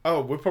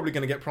 Oh, we're probably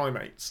going to get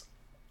primates.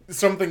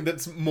 Something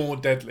that's more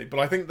deadly, but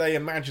I think they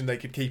imagine they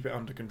could keep it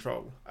under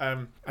control.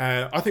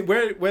 I think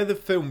where the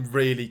film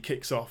really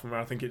kicks off and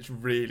where I think it's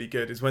really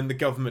good is when the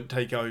government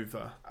take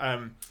over.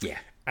 Yeah.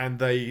 And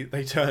they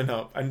turn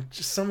up, and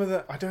just some of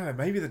the, I don't know,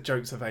 maybe the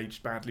jokes have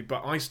aged badly,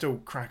 but I still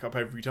crack up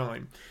every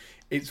time.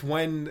 It's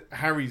when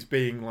Harry's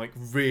being like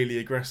really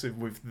aggressive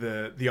with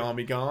the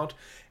army guard,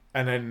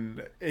 and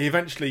then he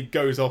eventually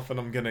goes off, and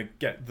I'm gonna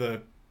get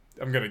the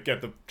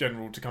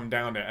general to come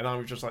down it, and I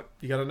was just like,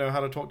 you gotta know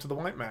how to talk to the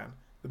white man.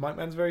 The white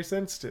man's very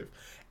sensitive.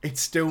 It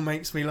still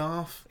makes me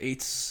laugh.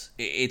 It's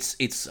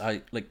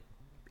a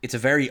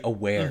very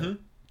aware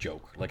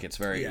joke. Like it's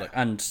very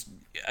and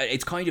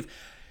it's kind of.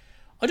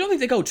 I don't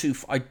think they go too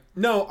far.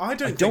 No, I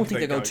don't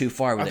think they go too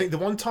far with I think the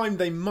one time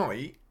they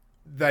might,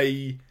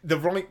 the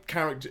right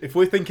character, if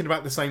we're thinking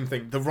about the same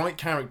thing, the right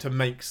character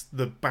makes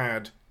the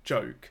bad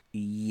joke.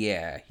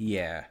 Yeah.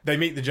 They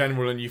meet the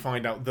general, and you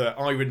find out that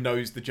Ira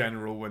knows the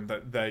general, and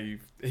that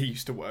he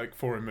used to work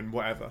for him and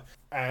whatever.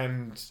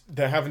 And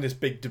they're having this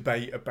big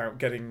debate about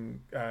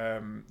getting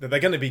that they're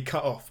going to be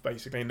cut off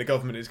basically, and the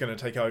government is going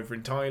to take over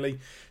entirely.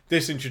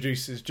 This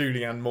introduces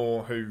Julianne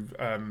Moore, who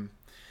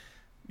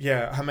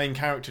her main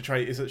character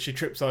trait is that she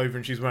trips over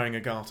and she's wearing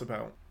a garter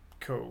belt.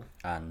 Cool.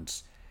 And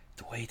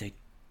the way they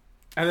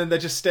And then they're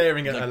just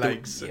staring at Like her the-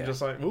 legs yeah. and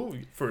just like, ooh,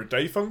 for a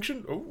day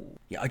function? Ooh.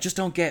 Yeah, I just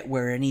don't get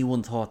where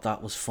anyone thought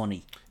that was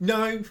funny.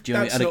 No, Do you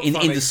know what that's I mean? not In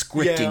funny. the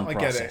scripting Yeah, I get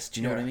process. it.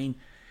 Do you know what I Yeah. mean?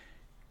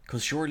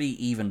 Because surely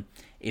even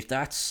if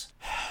that's...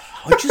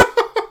 I just...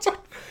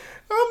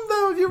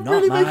 No, you're Not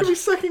really mad. making me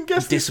second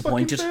guess I'm this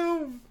fucking disappointed.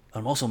 film.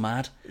 I'm also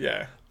mad.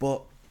 Yeah.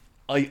 But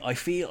I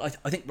feel... I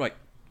think, right...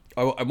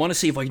 I want to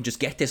see if I can just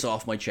get this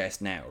off my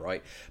chest now,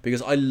 right?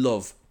 Because I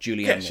love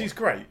Julianne Yeah, Moore. she's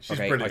great. She's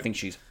brilliant. I think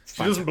she's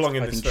She doesn't belong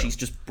in I this think film. she's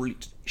just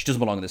brilliant. She doesn't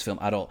belong in this film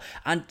at all.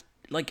 And,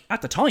 like,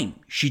 at the time,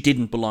 she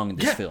didn't belong in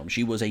this Yeah. film.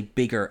 She was a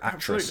bigger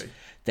actress Absolutely.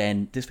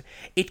 than this.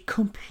 It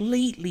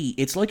completely...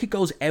 It's like it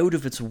goes out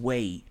of its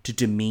way to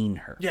demean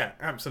her. Yeah,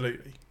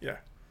 absolutely. Yeah.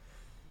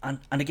 And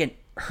again,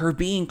 her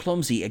being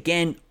clumsy,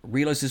 again,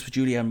 realise this was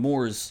Julianne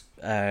Moore's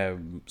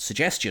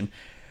suggestion.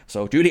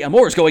 So Julianne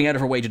Moore is going out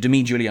of her way to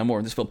demean Julianne Moore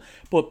in this film.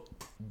 But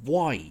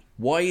why?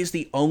 Why is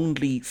the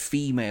only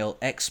female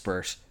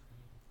expert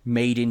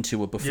made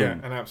into a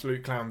buffoon? Yeah, an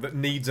absolute clown that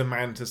needs a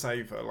man to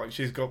save her. Like,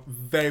 she's got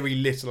very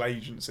little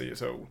agency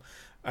at all.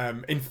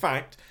 In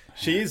fact,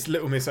 she is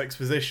Little Miss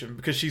Exposition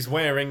because she's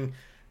wearing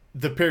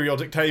the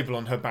periodic table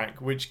on her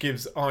back, which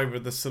gives Ira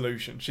the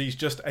solution. She's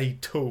just a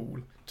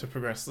tool to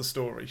progress the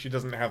story. She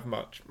doesn't have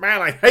much.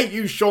 Man, I hate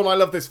you, Sean. I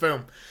love this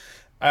film.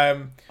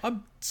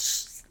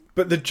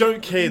 But the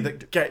joke here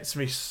that gets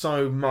me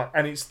so much,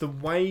 and it's the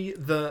way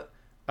that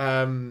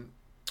I've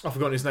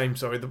forgotten his name.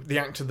 Sorry, the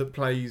actor that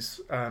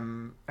plays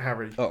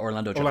Harry,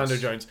 Orlando Jones. Orlando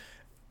Jones.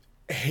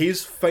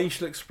 His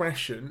facial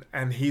expression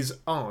and his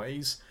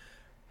eyes,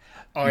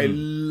 I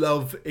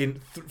love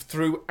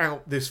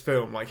throughout this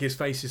film. Like, his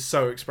face is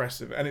so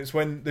expressive, and it's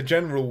when the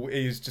general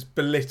is just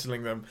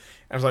belittling them.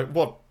 And I was like,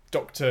 "What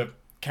Dr.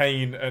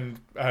 Kane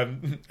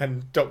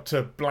and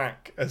Dr.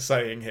 Black are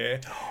saying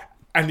here?"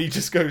 And he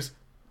just goes,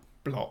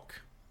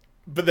 "Block."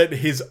 But then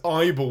his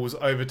eyeballs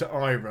over to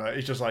Ira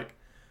is just like,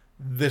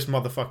 this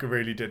motherfucker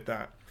really did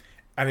that.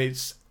 And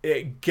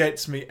it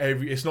gets me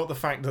it's not the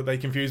fact that they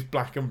confuse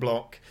Black and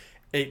Block.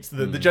 It's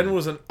the general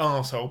is an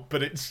arsehole,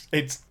 but it's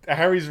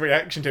Harry's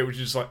reaction to it, which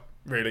is just like,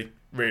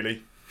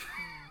 really?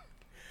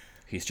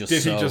 He's just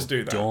Did so he just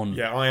do that? done.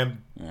 Yeah, I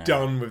am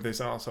done with this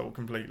arsehole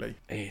completely.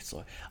 It's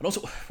like, and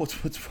also what's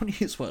funny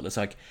as well is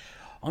like,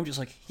 I'm just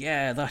like,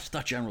 yeah,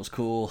 that general's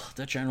cool.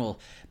 That general,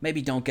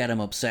 maybe don't get him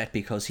upset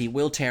because he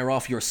will tear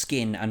off your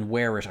skin and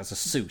wear it as a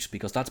suit,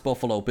 because that's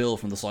Buffalo Bill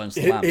from The Silence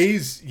of the It Lambs.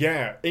 is,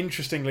 yeah.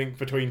 Interesting link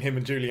between him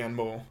and Julianne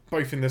Moore,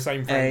 both in the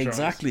same franchise.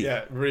 Exactly.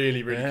 Yeah,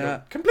 really Yeah.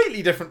 cool.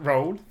 Completely different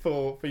role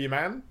for your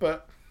man,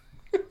 but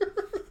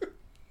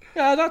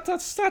Yeah,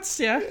 that's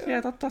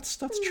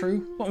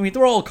true. I mean,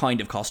 they're all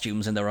kind of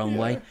costumes in their own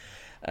way.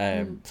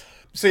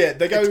 so yeah,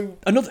 they go.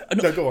 Another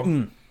No, go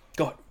on.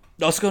 go on.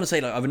 I was going to say,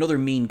 like, I have another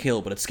mean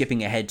kill, but it's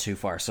skipping ahead too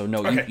far. So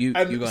no, Okay, you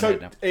go so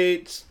ahead now.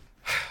 it's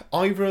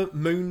Ira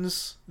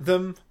moons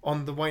them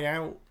on the way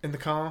out in the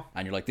car.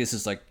 And you're like, this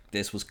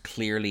was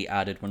clearly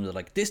added when they're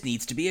like, this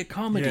needs to be a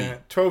comedy. Yeah,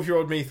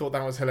 12-year-old me thought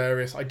that was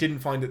hilarious. I didn't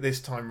find it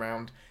this time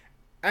round.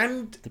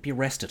 And They'd be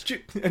arrested.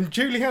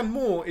 Julianne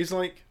Moore is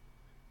like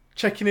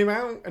checking him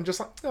out and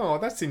just like, oh,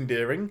 that's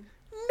endearing.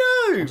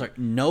 No, It's like,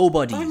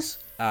 nobody's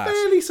ass.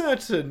 fairly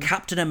certain.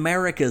 Captain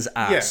America's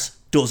ass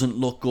doesn't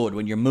look good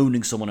when you're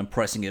mooning someone and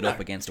pressing it up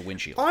against a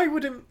windshield. I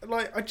would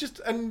like. I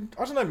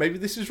don't know. Maybe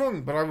this is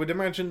wrong, but I would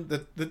imagine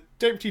that the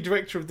deputy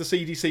director of the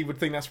CDC would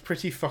think that's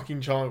pretty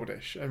fucking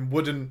childish and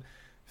wouldn't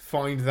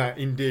find that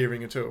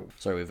endearing at all.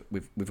 Sorry,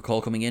 we've a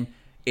call coming in.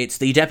 It's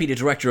the deputy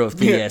director of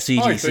the CDC.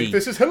 I think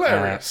this is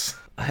hilarious.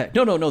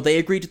 No. They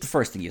agreed with the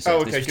first thing you said. Oh,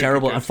 okay, this was good,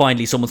 terrible, good. and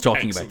finally someone's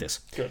talking Excellent. about this.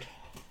 Good.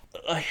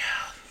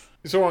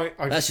 It's all right.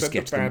 Let's just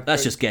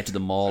get to the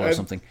mall or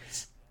something.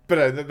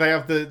 But they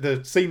have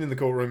the scene in the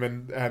courtroom,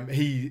 and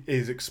he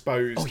is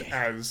exposed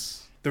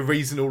as the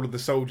reason all of the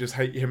soldiers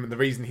hate him, and the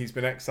reason he's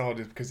been exiled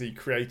is because he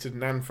created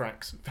an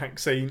anthrax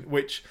vaccine,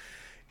 which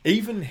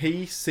even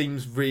he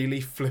seems really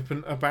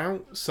flippant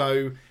about.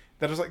 So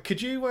that was like,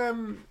 could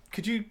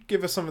you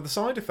give us some of the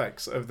side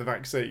effects of the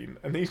vaccine?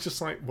 And he's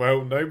just like,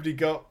 well, nobody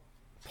got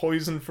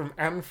poison from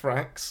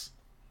anthrax,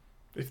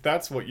 if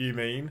that's what you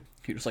mean.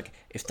 He was like,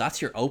 if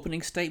that's your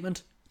opening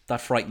statement, that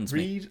frightens me.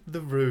 Read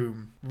the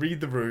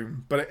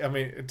room. But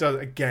it does,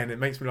 again, it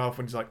makes me laugh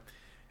when he's like,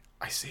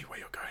 I see where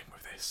you're going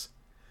with this.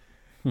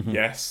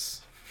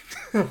 Yes.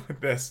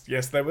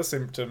 yes, there were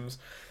symptoms.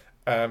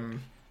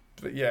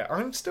 But yeah,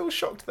 I'm still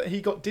shocked that he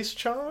got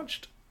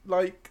discharged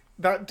like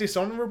that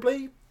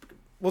dishonorably.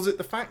 Was it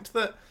the fact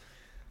that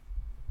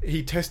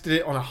he tested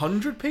it on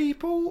 100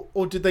 people,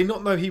 or did they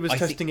not know he was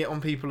testing it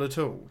on people at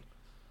all?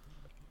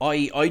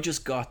 I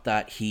just got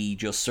that he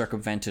just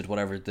circumvented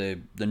whatever the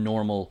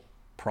normal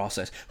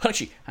process. Well,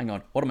 actually, hang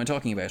on. What am I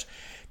talking about?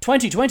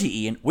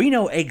 2020, Ian. We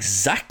know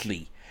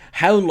exactly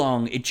how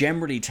long it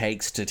generally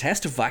takes to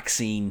test a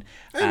vaccine.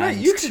 Hey, mate,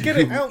 you can get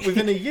it out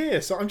within a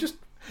year. So I'm just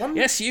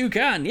Yes, you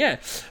can, yeah.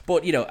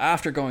 But,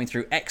 after going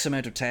through X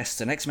amount of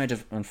tests and X amount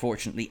of,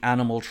 unfortunately,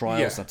 animal trials,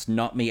 Yeah. that's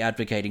not me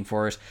advocating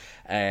for it,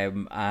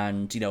 and,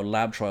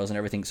 lab trials and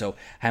everything. So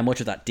how much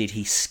of that did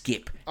he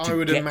skip I to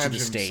would get to imagine the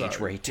stage so,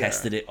 where he yeah.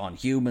 tested it on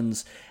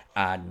humans?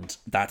 And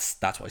that's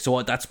why.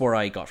 So that's where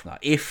I got from that.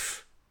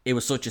 If it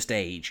was such a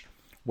stage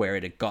where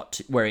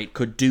where it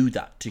could do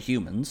that to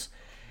humans,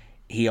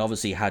 he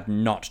obviously had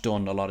not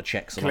done a lot of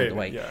checks along the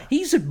Clearly, way. yeah.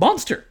 He's a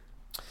monster.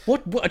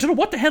 What I don't know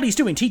what the hell he's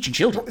doing teaching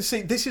children.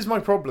 See, this is my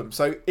problem.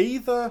 So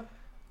either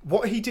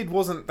what he did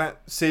wasn't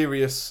that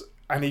serious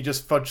and he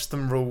just fudged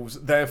some rules,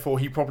 therefore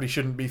he probably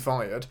shouldn't be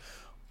fired,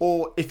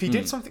 or if he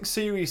did something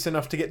serious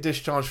enough to get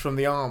discharged from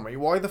the army,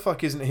 why the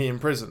fuck isn't he in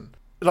prison?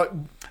 Like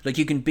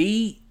You can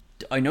be.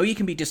 I know you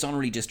can be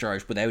dishonorably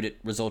discharged without it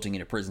resulting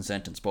in a prison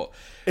sentence, but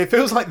it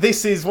feels like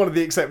this is one of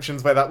the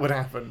exceptions where that would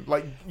happen.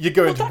 Like you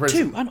go into that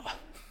prison. too.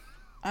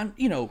 And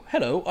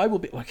hello, I will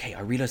be okay. I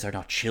realize they're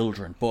not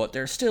children, but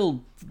they're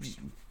still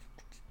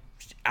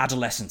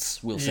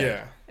adolescents. We'll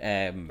say.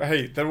 Yeah.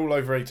 Hey, they're all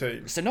over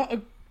 18. Is there not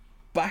a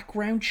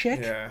background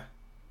check? Yeah.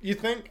 You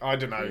think? I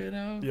don't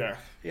know. Yeah.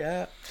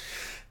 Yeah.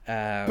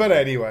 But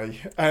anyway,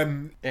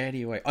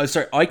 Anyway,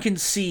 sorry. I can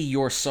see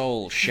your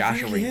soul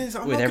shattering really is.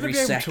 I'm with not every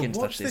gonna be able second to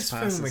watch that this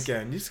film passes.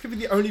 again. This could be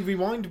the only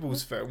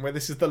Rewindables film where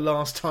this is the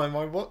last time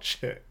I watch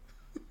it.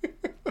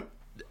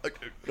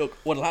 Look,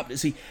 what'll happen?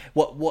 See,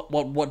 what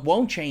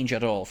won't change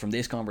at all from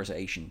this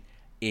conversation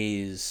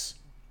is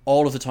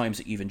all of the times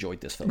that you've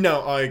enjoyed this film.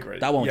 No, I agree.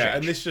 That won't change.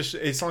 And this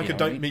it's like You a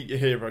know what don't I mean? meet your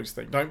heroes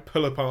thing. Don't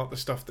pull apart the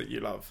stuff that you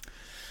love.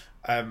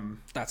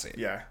 That's it.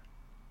 Yeah.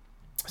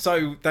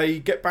 So they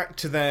get back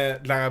to their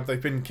lab,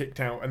 they've been kicked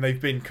out, and they've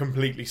been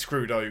completely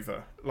screwed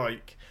over.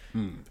 Like,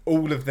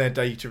 all of their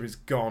data is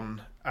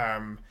gone.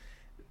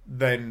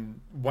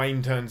 Then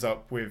Wayne turns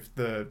up with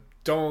the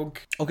dog.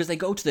 Oh, because they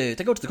go to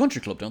the country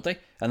club, don't they?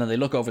 And then they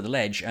look over the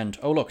ledge, and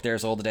oh look,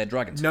 there's all the dead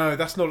dragons. No,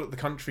 that's not at the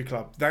country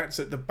club. That's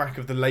at the back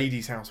of the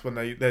ladies' house when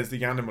there's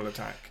the animal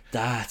attack.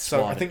 That's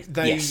So what I think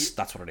yes,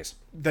 that's what it is.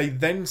 They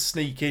then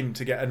sneak in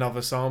to get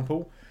another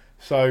sample.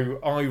 So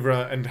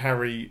Ira and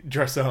Harry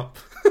dress up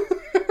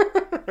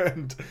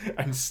and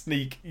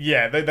sneak.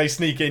 Yeah, they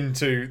sneak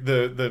into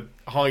the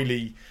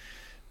highly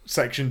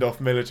sectioned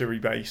off military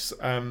base.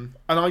 And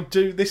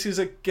this is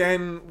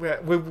again,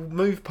 we'll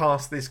move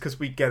past this because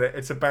we get it.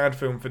 It's a bad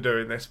film for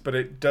doing this, but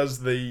it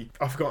does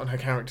I've forgotten her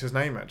character's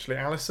name actually.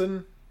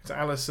 Alison? It's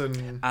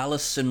Alison.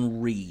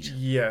 Alison Reed.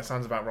 Yeah,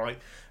 sounds about right.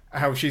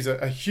 How she's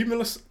a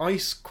humorless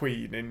ice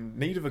queen in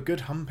need of a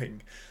good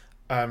humping.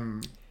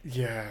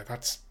 Yeah,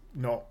 that's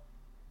not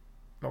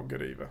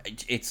good either.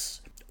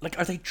 It's like,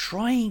 are they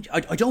trying?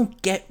 I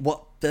don't get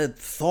what the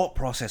thought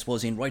process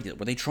was in writing it.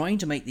 Were they trying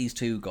to make these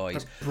two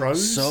guys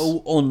bros?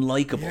 so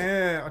unlikable?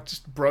 Yeah,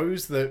 just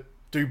bros that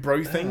do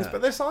bro things,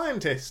 but they're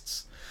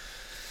scientists.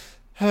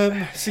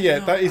 So yeah,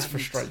 that is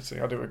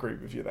frustrating. I do agree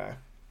with you there.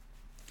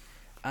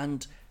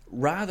 And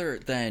rather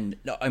than,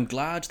 no, I'm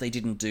glad they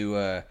didn't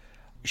do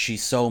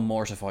she's so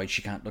mortified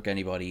she can't look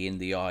anybody in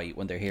the eye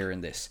when they're hearing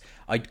this.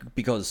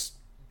 Because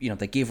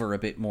they give her a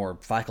bit more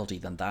faculty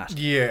than that.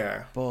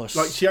 Yeah, But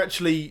like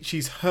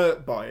she's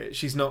hurt by it.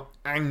 She's not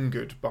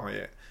angered by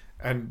it.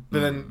 But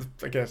then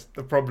I guess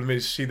the problem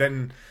is she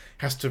then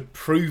has to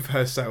prove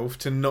herself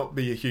to not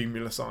be a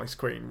humorless ice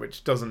queen,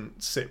 which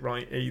doesn't sit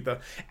right either.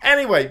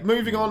 Anyway,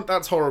 moving on.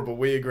 That's horrible.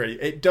 We agree.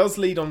 It does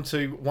lead on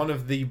to one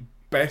of the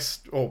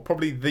best, or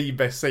probably the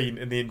best scene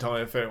in the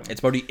entire film. It's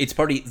probably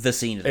the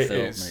scene of the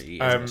film. Is. Really,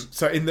 isn't it?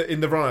 So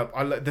in the run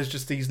up, there's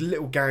just these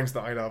little gags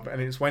that I love,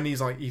 and it's when he's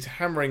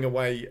hammering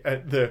away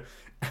at the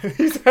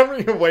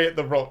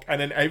rock, and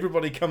then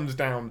everybody comes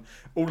down.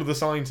 All of the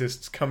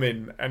scientists come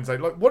in and say,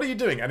 like, "What are you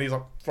doing?" And he's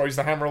like, throws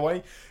the hammer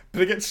away,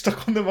 but it gets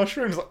stuck on the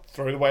mushrooms. Like,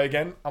 throw it away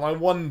again. And I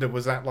wonder,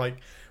 was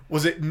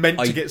it meant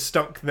to get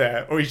stuck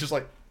there, or he's just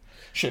like,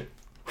 shit.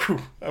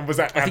 And was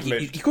that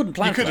ad-libbed? You couldn't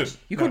plan for that.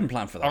 You couldn't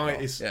plan for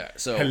that. It's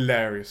so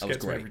hilarious. That was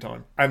Gets me great. every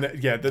time. And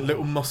the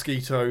little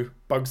mosquito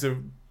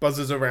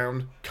buzzes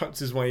around, cuts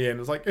his way in.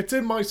 It's like, it's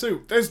in my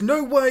suit. There's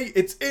no way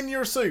it's in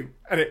your suit.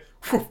 And it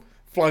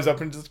flies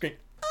up into the screen.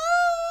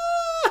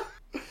 Ah!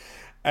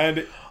 And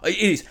it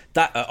is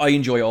that I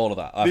enjoy all of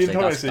that. the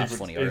entire that's sequence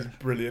funny. is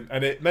brilliant,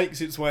 and it makes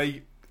its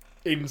way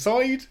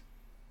inside.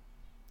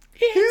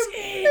 It's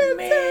in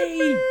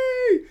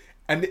me.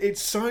 And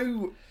it's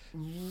so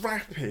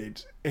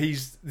rapid.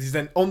 He's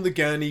then on the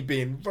gurney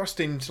being rushed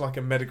into like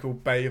a medical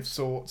bay of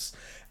sorts.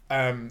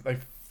 They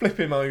flip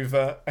him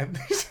over, and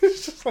it's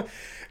just like,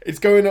 it's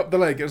going up the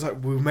leg. It was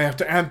like, we may have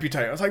to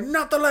amputate. I was like,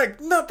 not the leg.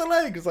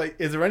 It's like,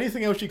 is there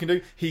anything else you can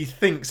do? He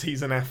thinks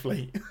he's an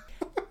athlete.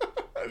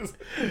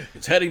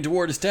 It's heading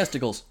toward his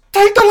testicles.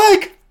 Take the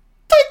leg.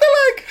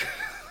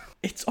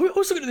 I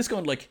was looking at this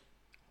going like,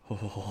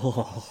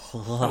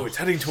 Oh, it's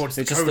heading towards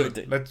the It's just colon.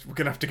 the- We're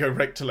gonna have to go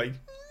rectally.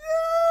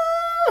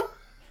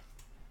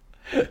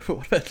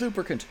 what about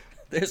lubricant?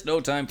 There's no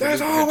time for There's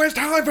lubricant. always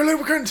time for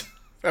lubricant.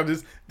 That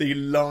is the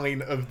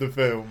line of the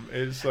film.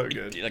 It's so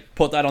good. Like,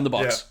 put that on the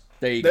box. Yeah.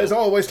 There you There's go.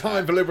 always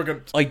time for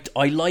lubricant.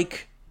 I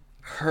like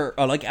her,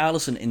 I like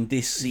Alison in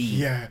this scene.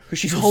 Yeah, because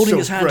she's you're holding so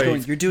his hand, brave.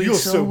 going, "You're doing You're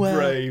so well."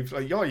 brave.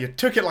 Like, oh, you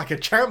took it like a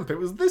champ. It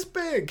was this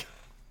big.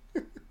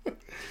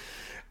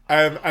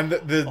 And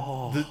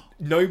the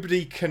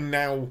nobody can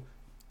now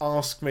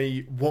ask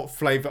me what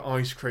flavour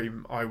ice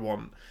cream I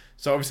want.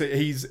 So obviously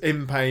he's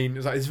in pain.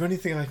 He's like, "Is there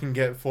anything I can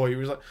get for you?"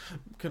 He's like,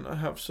 "Can I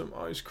have some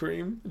ice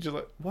cream?" And she's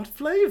like, "What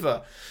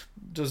flavour?"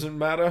 "Doesn't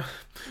matter.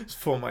 It's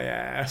for my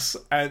ass."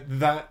 And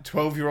that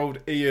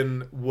 12-year-old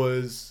Ian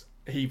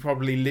he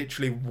probably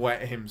literally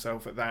wet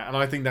himself at that. And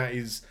I think that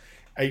is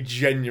a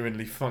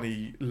genuinely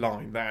funny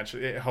line that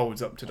actually it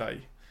holds up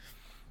today.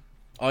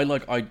 I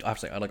have to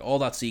say, I like all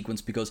that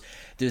sequence because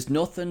there's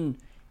nothing.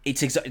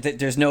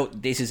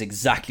 This is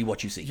exactly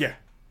what you see. Yeah.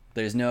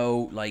 There's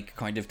no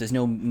there's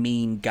no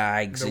mean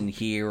gags in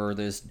here, or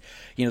there's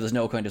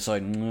no kind of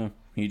side.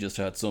 He just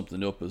had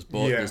something up his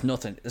butt. Yeah. There's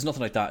nothing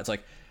like that. It's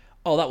like,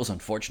 oh, that was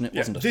unfortunate,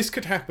 wasn't it? This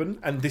could happen,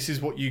 and this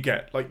is what you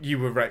get. Like, you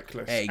were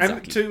reckless. Exactly.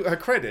 And to her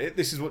credit,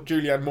 this is what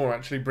Julianne Moore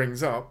actually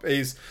brings up: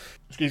 is,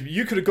 excuse me,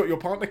 you could have got your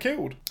partner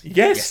killed.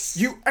 Yes,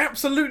 you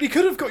absolutely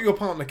could have got your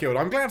partner killed.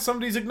 I'm glad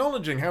somebody's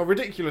acknowledging how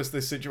ridiculous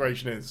this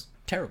situation is.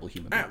 Terrible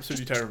human being.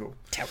 Absolutely terrible.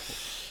 Terrible.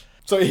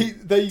 So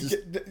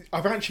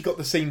I've actually got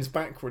the scenes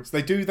backwards.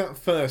 They do that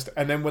first,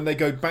 and then when they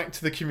go back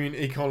to the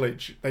community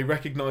college, they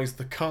recognise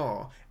the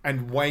car,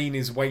 and Wayne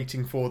is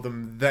waiting for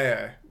them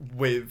there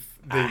with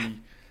the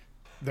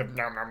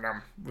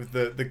nom with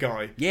the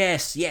guy.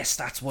 Yes,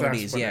 that's what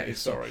it is. Yeah, it is,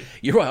 sorry.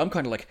 You're right. I'm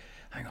kind of like,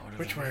 hang on.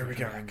 Which way are we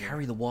going?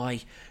 Carry the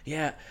Y.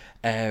 Yeah.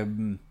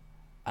 And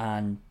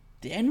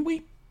then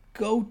we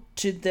go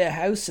to their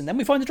house, and then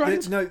we find the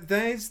dragons. No,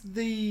 there's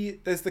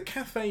the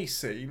cafe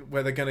scene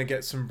where they're going to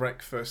get some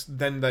breakfast.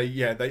 Then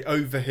they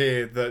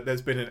overhear that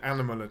there's been an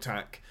animal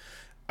attack,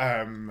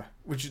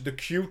 which is the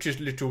cutest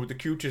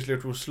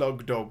little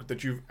slug dog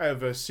that you've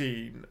ever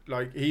seen.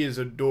 Like, he is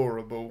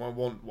adorable. I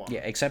want one.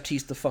 Yeah, except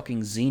he's the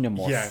fucking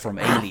xenomorph from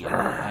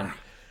Alien.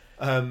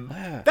 And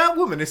that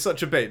woman is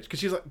such a bitch because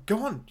she's like,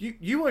 "Go on,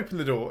 you open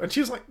the door," and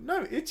she's like,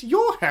 "No, it's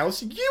your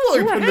house. You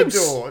open the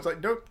door." It's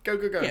like, "No, go."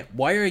 Yeah,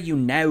 why are you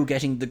now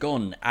getting the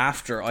gun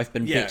after I've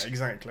been bit? Yeah,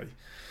 exactly.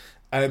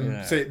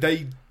 So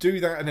they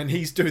do that, and then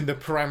he's doing the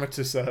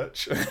parameter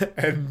search,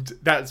 and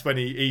that's when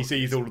he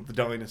sees all of the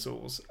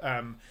dinosaurs.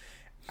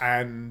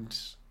 And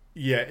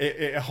yeah,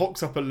 it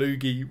hocks up a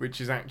loogie,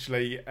 which is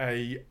actually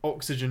a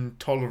oxygen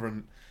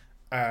tolerant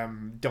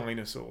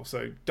dinosaur,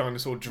 so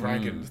dinosaur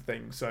dragon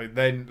thing. So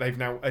then they've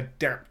now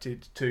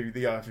adapted to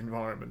the Earth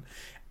environment,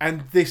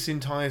 and this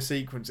entire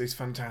sequence is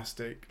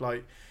fantastic.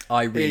 Like,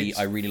 I really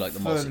like the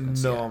mall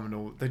sequence.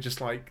 Phenomenal. They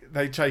just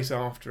they chase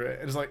after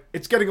it, and it's like,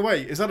 it's getting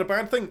away. Is that a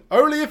bad thing?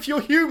 Only if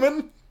you're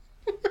human.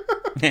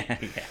 Yeah.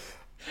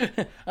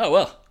 Oh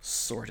well,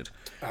 sorted.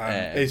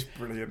 It's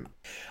brilliant.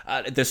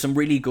 There's some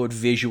really good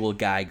visual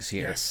gags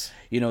here. Yes.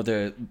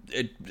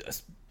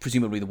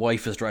 Presumably the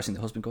wife is dressing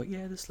the husband, going,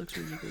 "Yeah, this looks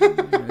really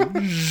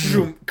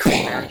good."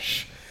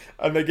 Crash.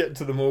 And they get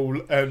to the mall,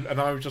 and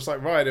I was just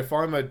like, right, if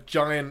I'm a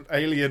giant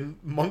alien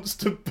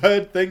monster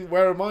bird thing,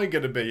 where am I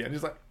going to be? And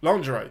he's like,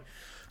 lingerie.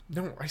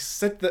 No, I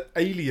said the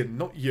alien,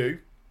 not you.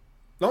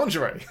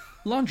 Lingerie.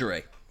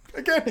 Lingerie.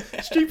 Again,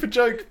 stupid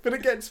joke, but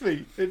it gets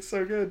me. It's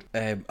so good.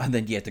 And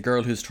then, the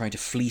girl who's trying to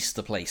fleece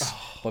the place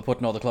by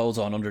putting all the clothes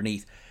on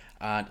underneath.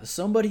 And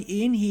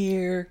somebody in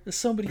here. There's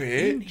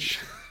somebody in here.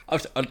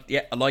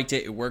 I liked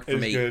it. It worked for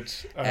me. Good.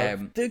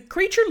 The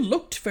creature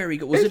looked very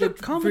good. Was it a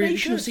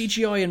combination of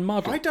CGI and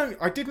model? I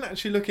didn't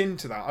actually look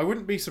into that. I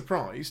wouldn't be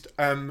surprised,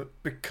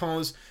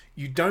 because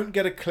you don't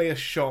get a clear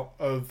shot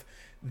of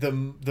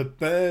the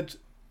bird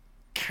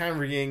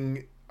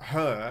carrying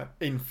her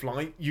in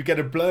flight. You get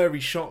a blurry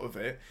shot of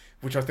it,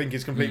 which I think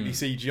is completely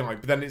CGI.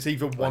 But then it's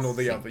either one or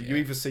the other. You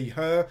either see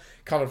her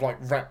kind of like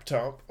wrapped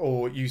up,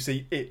 or you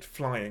see it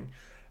flying.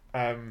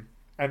 And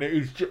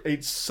it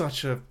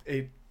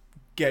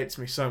gets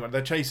me so much.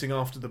 They're chasing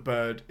after the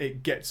bird,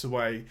 it gets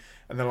away,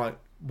 and they're like,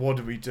 "What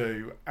do we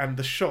do?" And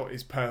the shot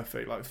is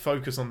perfect. Like,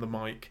 focus on the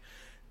mic.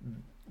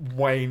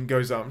 Wayne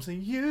goes up and says,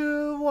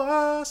 "You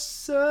are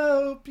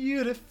so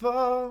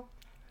beautiful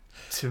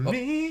to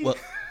me."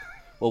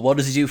 Well, what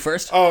does he do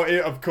first? Oh,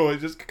 of course,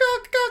 just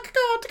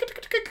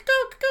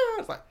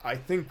it's like, I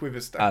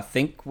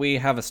think we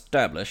have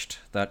established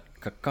that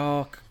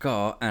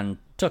caw and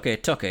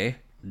tucky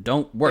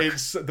don't work.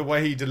 It's the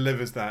way he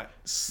delivers that.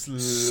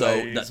 So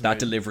that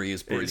delivery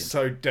is brilliant. It's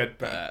so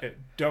deadpan. It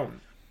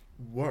don't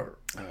work.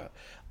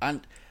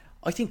 And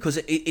I think because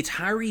it's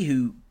Harry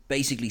who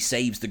basically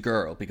saves the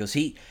girl, because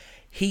he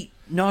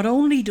not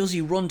only does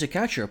he run to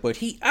catch her, but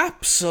he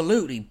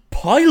absolutely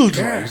pile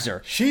drives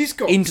her. She's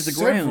got into the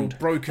several ground,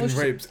 broken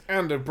ribs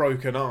and a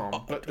broken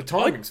arm, but the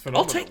timing's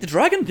phenomenal. I'll take the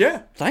dragon.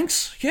 Yeah,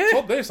 thanks. Yeah,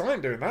 stop this. I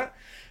ain't doing that.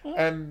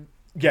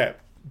 Yeah.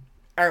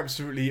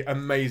 Absolutely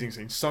amazing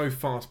scene, so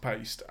fast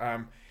paced.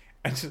 And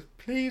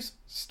please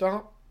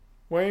stop,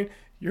 Wayne.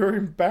 You're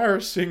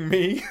embarrassing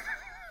me.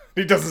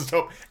 He doesn't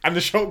stop, and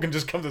the shotgun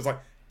just comes. It's like,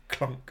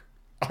 clunk.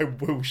 I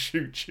will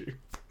shoot you.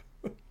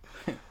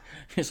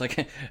 It's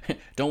like,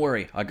 don't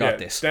worry, I got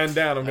this. Stand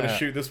down. I'm going to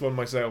shoot this one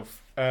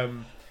myself.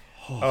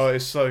 Oh,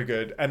 it's so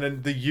good. And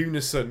then the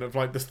unison of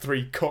like the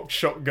 3 cocked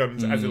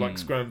shotguns as it like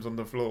squirms on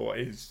the floor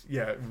is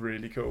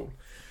really cool.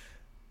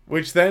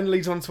 Which then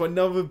leads on to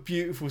another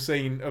beautiful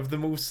scene of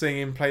them all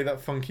singing "Play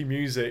That Funky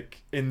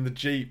Music" in the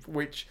Jeep,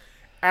 which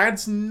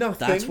adds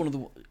nothing. That's one of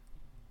the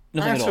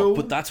nothing at all.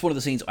 But that's one of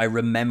the scenes I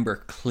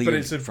remember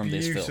clearly from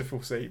this film. It's a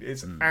beautiful scene.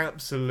 It's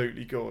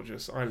absolutely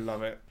gorgeous. I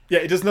love it. Yeah,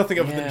 it does nothing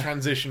other than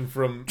transition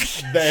from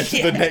there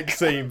to the next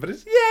scene, but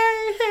it's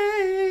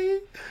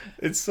yay!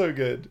 It's so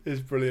good. It's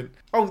brilliant.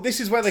 Oh, this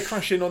is where they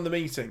crash in on the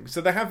meeting.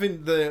 So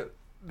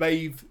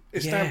they've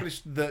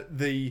established that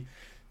the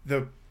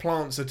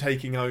plants are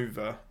taking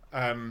over.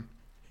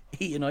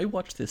 He and I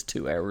watched this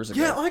 2 hours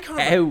ago. Yeah, I can't.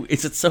 How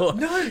is it so?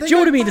 No, do you know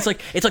what I mean? It's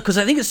like because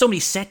I think it's so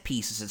many set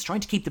pieces. It's trying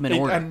to keep them in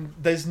order. And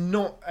there's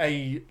not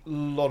a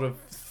lot of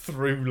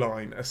through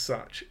line as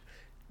such.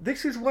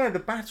 This is where the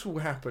battle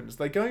happens.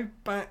 They go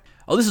back.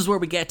 Oh, this is where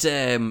we get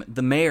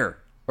the mayor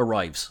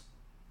arrives.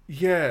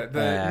 Yeah,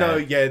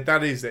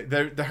 that is it.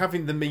 They're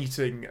having the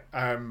meeting,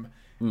 and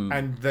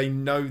they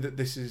know that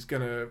this is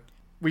gonna.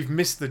 We've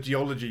missed the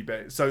geology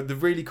bit. So the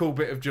really cool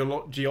bit of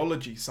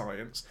geology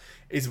science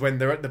is when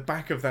they're at the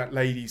back of that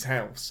lady's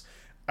house,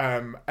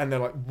 and they're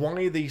like,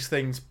 "Why are these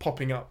things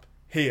popping up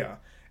here?"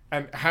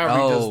 And Harry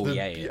does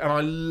and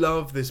I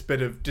love this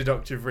bit of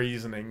deductive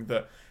reasoning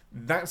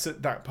that's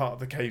at that part of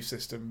the cave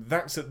system,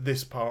 that's at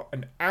this part,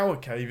 and our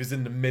cave is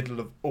in the middle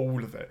of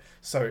all of it,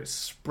 so it's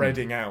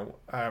spreading out,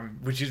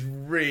 which is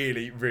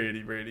really,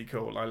 really, really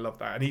cool. I love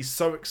that, and he's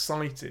so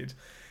excited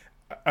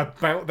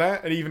about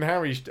that, and even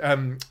Harry's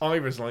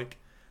Ira's like,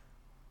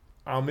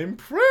 "I'm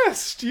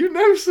impressed, you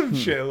know some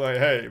shit." Like,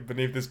 hey,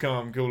 beneath this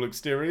calm, cool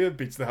exterior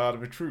beats the heart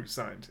of a true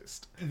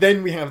scientist.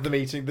 Then we have the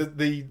meeting.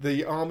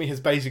 The army has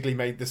basically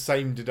made the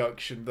same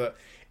deduction that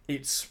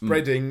it's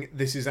spreading,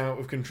 this is out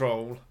of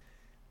control.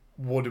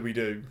 What do we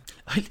do?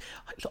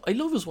 I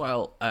love as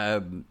well.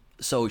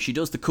 So she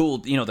does the cool,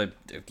 the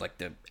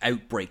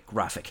outbreak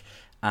graphic,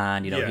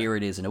 and here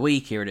it is in a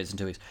week, here it is in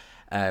 2 weeks,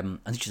 and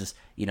she says,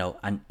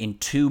 and in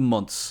 2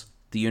 months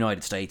the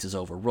United States is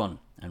overrun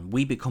and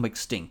we become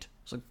extinct.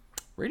 It's like,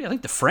 really? I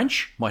think the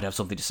French might have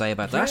something to say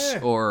about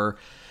that, or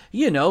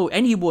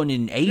anyone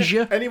in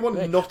Asia,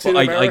 anyone not in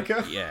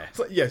America. It's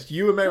like, yes,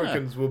 you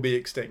Americans will be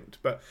extinct,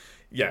 but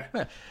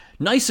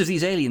nice of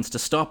these aliens to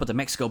stop at the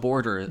Mexico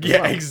border.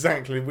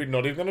 Exactly. We're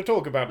not even going to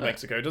talk about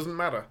Mexico. It doesn't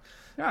matter.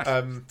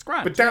 It's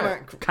grand.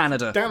 But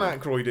Canada. Dan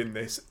Aykroyd in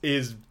this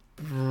is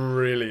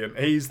brilliant.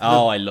 He's the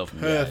I love him.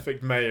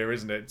 Perfect mayor,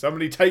 isn't it?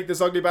 Somebody take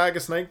this ugly bag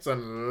of snakes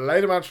and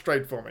lay them out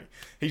straight for me.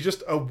 He's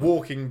just a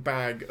walking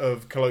bag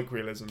of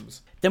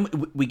colloquialisms. Then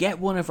we get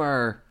one of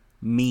our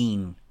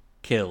mean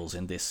kills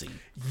in this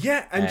scene.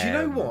 Yeah, and do you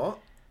know what?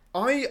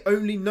 I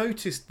only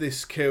noticed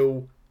this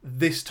kill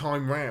this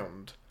time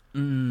round.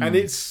 And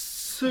it's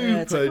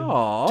super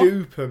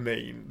duper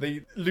mean.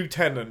 The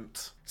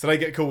lieutenant. So they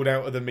get called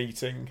out of the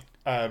meeting.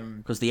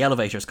 Because the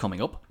elevator's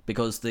coming up.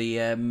 Because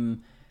the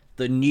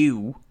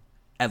new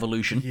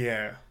evolution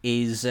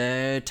is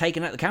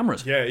taking out the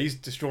cameras. Yeah, he's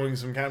destroying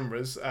some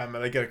cameras. And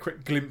they get a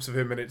quick glimpse of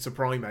him, and it's a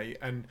primate.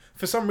 And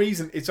for some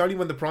reason, it's only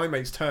when the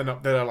primates turn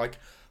up that they're like,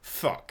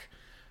 fuck.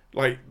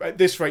 Like, at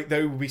this rate,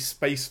 they will be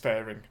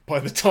spacefaring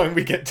by the time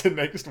we get to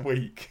next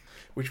week.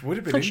 Which would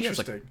have been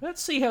interesting. Like,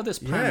 let's see how this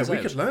pans out.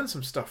 Yeah, we could learn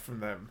some stuff from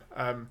them.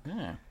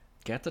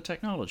 Get the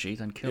technology,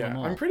 then kill them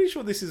all. I'm pretty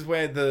sure this is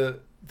where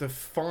the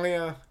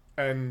fire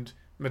and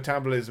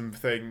metabolism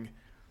thing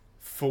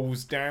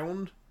falls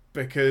down,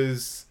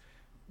 because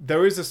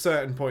there is a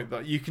certain point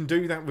that you can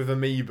do that with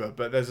amoeba,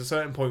 but there's a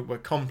certain point where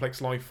complex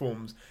life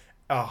forms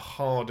are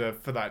harder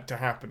for that to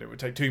happen. It would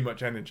take too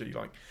much energy.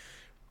 Like,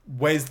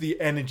 where's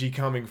the energy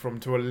coming from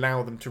to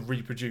allow them to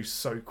reproduce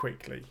so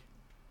quickly?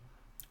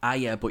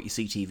 Yeah, but you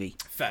see TV.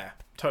 Fair.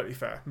 Totally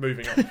fair.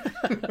 Moving on.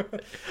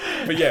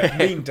 But yeah,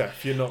 mean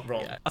death, you're not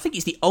wrong. Yeah. I think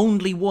he's the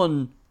only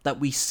one that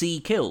we see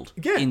killed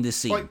in this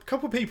scene. Like, a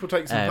couple of people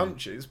take some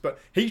punches, but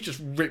he's just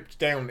ripped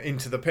down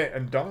into the pit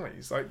and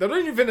dies. Like, they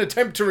don't even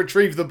attempt to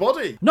retrieve the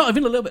body. Not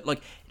even a little bit.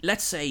 Like,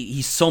 let's say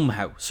he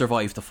somehow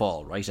survived the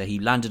fall, right? He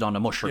landed on a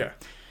mushroom.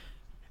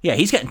 Yeah,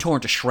 he's getting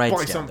torn to shreds by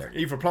down something.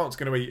 there. Either a plant's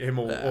going to eat him,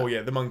 or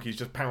the monkeys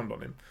just pound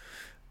on him.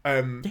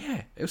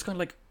 It was kind of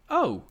like,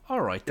 oh,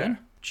 all right then.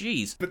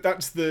 Jeez. But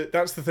that's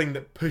the thing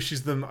that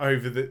pushes them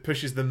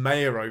pushes the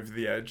mayor over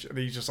the edge, and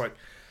he's just like,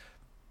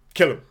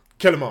 kill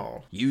them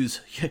all. Use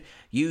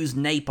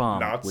napalm,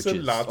 lots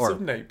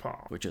of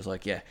napalm, which is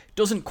like,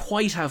 doesn't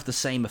quite have the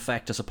same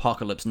effect as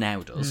Apocalypse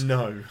Now does.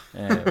 No.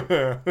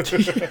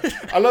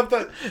 I love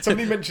that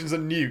somebody mentions a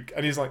nuke,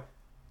 and he's like,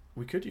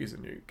 we could use a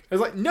nuke. I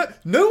was like,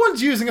 no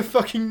one's using a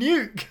fucking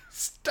nuke.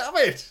 Stop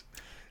it.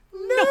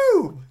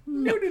 No.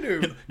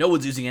 No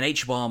one's using an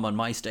H-bomb on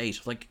my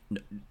state. Like,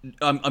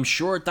 I'm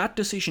sure that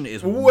decision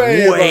is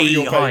way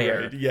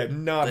higher. Yeah,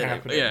 not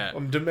happening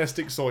on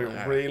domestic soil,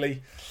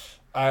 really.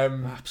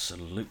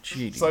 Absolute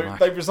cheating. So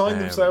they resign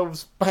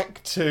themselves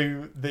back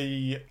to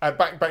the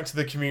back to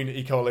the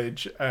community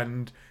college,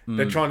 and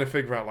they're trying to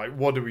figure out, like,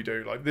 what do we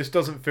do? Like, this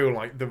doesn't feel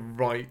like the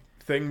right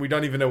thing. We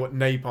don't even know what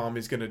napalm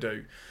is going to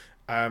do.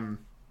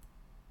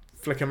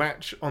 flick a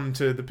match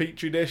onto the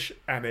petri dish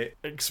and it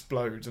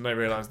explodes, and they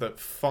realise that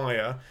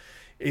fire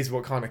is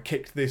what kind of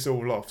kicked this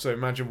all off. So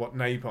imagine what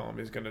napalm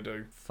is going to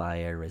do.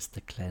 Fire is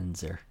the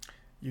cleanser.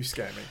 You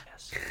scare me.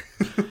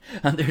 Yes.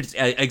 And there's,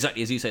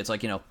 exactly as you say, it's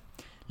like,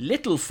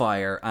 little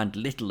fire and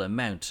little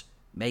amount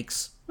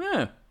makes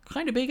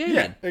kind of big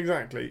alien. Yeah,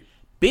 exactly.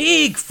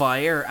 Big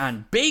fire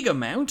and big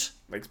amount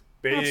Makes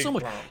not big so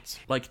much. plants.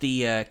 Like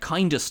the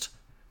kindest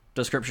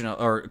description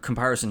or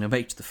comparison to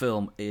make to the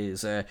film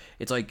is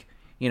it's like,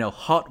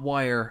 hot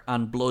wire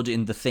and blood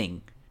in The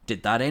Thing.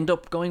 Did that end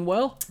up going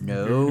well?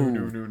 No,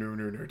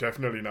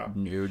 Definitely not.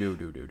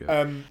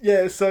 No.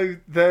 Yeah, so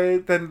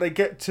then they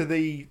get to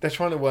they're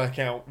trying to work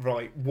out,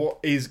 right, what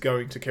is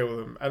going to kill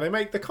them. And they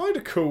make the kind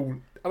of cool,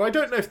 and I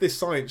don't know if this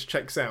science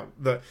checks out,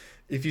 that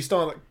if you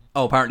start...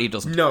 Oh, apparently it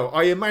doesn't. No,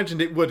 I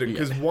imagined it wouldn't,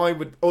 because why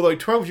would... Although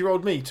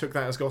 12-year-old me took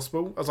that as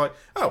gospel, I was like,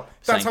 oh,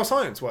 that's Same. how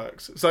science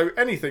works. So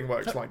anything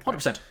works like that.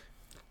 100%.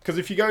 Because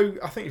if you go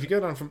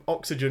down from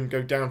oxygen,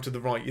 go down to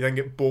the right, you then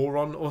get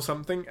boron or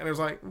something. And it was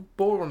like,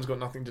 boron's got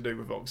nothing to do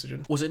with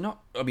oxygen. Was it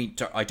not? I mean,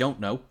 I don't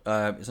know.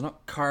 Is it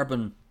not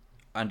carbon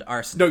and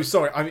arsenic? No,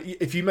 sorry. I mean,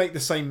 if you make the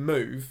same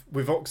move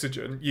with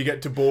oxygen, you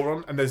get to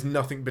boron, and there's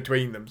nothing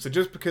between them. So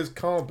just because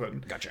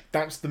carbon, Gotcha.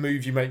 that's the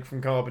move you make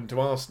from carbon to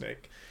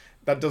arsenic,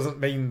 that doesn't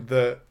mean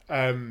that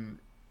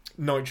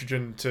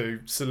nitrogen to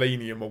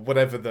selenium or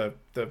whatever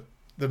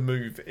the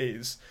move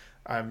is.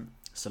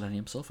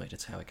 Selenium sulfate.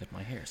 It's how I get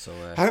my hair. So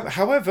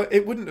However,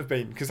 it wouldn't have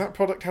been, because that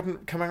product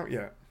hadn't come out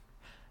yet.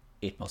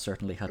 it most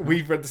certainly had.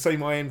 We've read the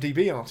same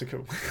IMDb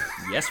article.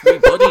 Yes, we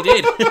bloody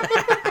did.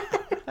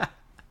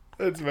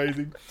 That's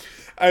amazing.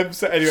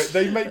 So anyway,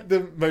 they make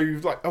the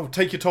move like, oh,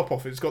 take your top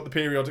off. It's got the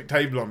periodic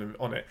table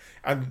on it.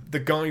 And the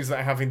guys that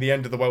are having the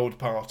end of the world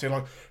party are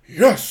like,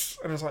 yes!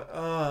 And I was like,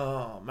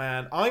 oh,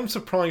 man. I'm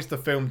surprised the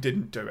film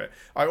didn't do it.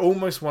 I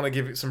almost want to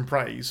give it some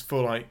praise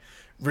for, like,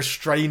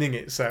 restraining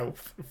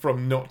itself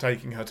from not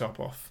taking her top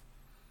off.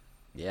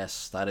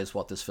 Yes, that is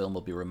what this film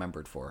will be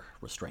remembered for.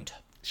 Restraint.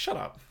 Shut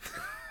up.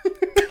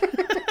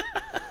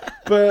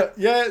 But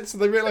yeah, so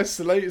they realise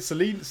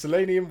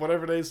selenium,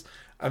 whatever it is,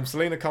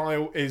 Selena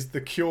Kyle is the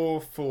cure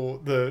for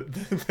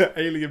the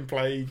alien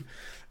plague.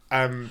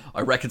 I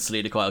reckon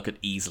Selena Kyle could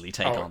easily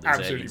take on these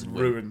absolutely aliens and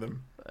ruin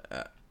them.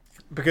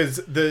 Because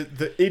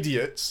the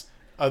idiots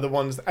are the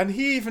ones, and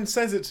he even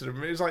says it to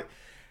them. It was like,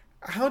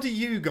 how do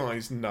you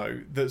guys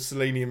know that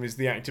selenium is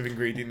the active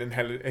ingredient in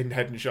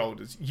Head and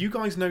Shoulders? You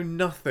guys know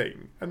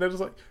nothing. And they're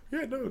just like,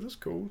 yeah, no, that's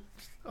cool.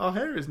 Our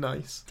hair is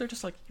nice. They're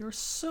just like,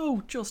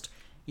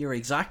 you're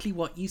exactly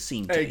what you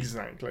seem to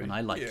Exactly. be. And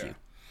I like Yeah. you.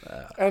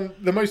 And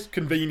the most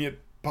convenient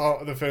part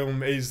of the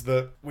film is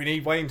that we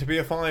need Wayne to be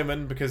a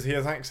fireman because he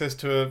has access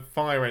to a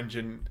fire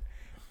engine.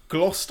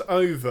 Glossed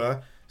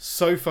over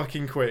so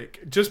fucking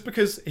quick. Just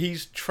because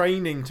he's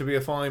training to be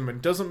a fireman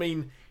doesn't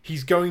mean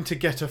he's going to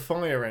get a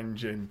fire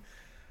engine.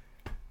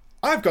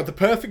 I've got the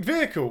perfect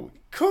vehicle.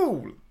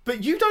 Cool.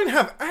 But you don't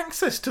have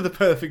access to the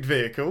perfect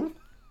vehicle.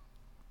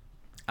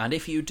 And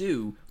if you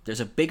do, there's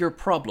a bigger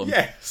problem.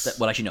 Yes.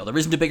 Well, actually, no, there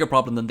isn't a bigger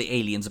problem than the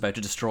aliens about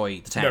to destroy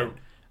the town.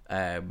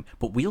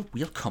 But we'll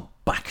come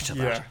back to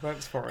that. Yeah,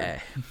 that's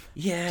fine.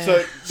 Yeah.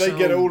 So they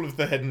get all of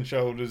the Head and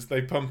Shoulders,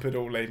 they pump it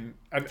all in.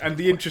 And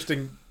the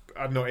interesting,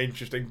 not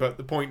interesting, but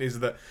the point is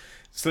that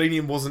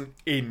selenium wasn't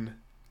in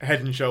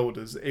Head and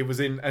Shoulders. It was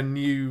in a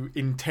new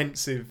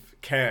intensive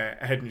care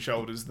Head and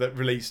Shoulders that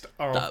released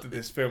after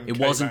this film It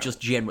came wasn't out.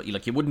 just generally,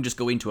 like, you wouldn't just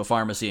go into a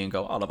pharmacy and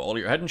go, I'll have all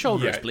your Head and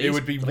Shoulders, please. It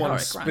would be Like, one all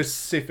right, grand.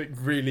 specific,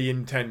 really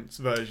intense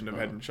version of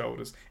Head and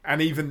Shoulders.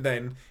 And even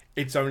then,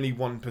 it's only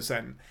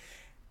 1%.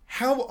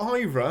 How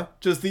Ira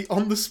does the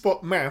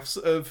on-the-spot maths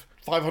of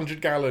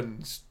 500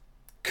 gallons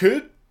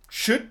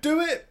should do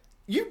it?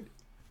 You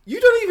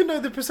don't even know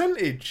the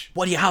percentage.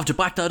 What do you have to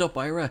back that up,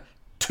 Ira?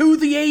 To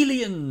the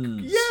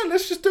aliens! Yeah,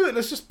 let's just do it.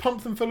 Let's just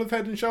pump them full of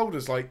Head and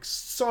Shoulders. Like,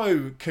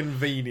 so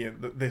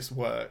convenient that this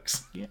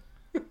works. Yeah.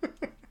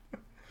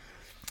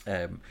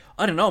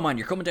 I don't know, man.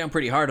 You're coming down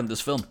pretty hard on this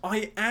film.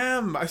 I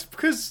am. It's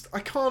because I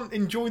can't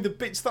enjoy the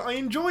bits that I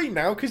enjoy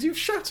now because you've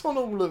shat on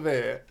all of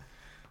it.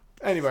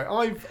 Anyway,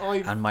 I've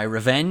And my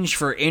revenge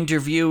for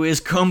Interview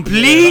is Yeah,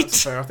 complete!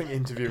 that's fair. I think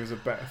Interview is a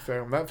better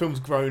film. That film's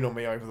grown on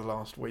me over the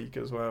last week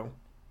as well.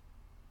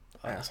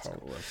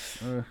 Asshole.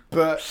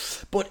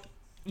 But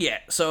yeah,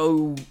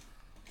 so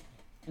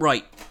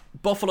right,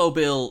 Buffalo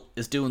Bill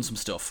is doing some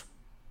stuff,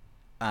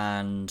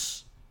 and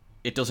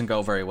it doesn't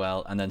go very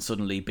well. And then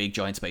suddenly, big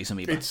giant space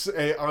amoeba.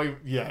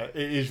 it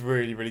is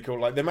really, really cool.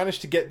 Like, they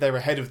managed to get there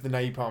ahead of the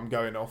napalm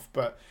going off,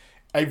 but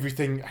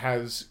everything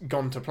has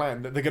gone to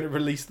plan. That they're going to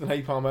release the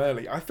napalm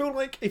early. I feel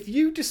like if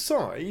you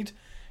decide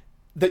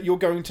that you're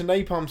going to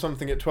napalm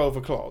something at 12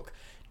 o'clock,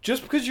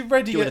 just because you're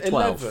ready Do it at at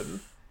 12. 11.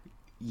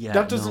 Yeah,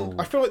 That doesn't.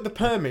 no. I feel like the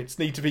permits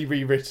need to be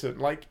rewritten.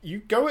 Like, you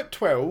go at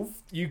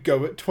 12, you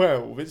go at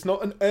 12. It's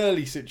not an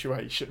early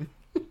situation.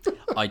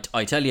 I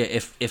tell you,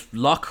 if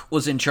Locke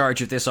was in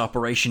charge of this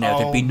operation now,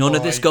 there'd be Oh none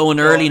of this my going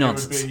God, early it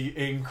nonsense. would be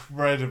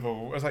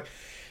incredible. I was like,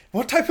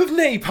 what type of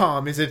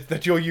napalm is it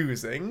that you're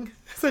using?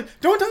 So,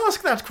 don't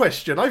ask that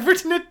question. I've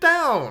written it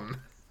down.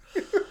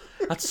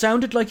 That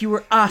sounded like you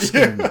were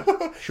asking me.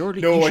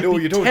 Surely No, you I should know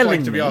be you don't telling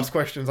like to be me. asked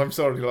questions. I'm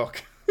sorry,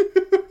 Locke.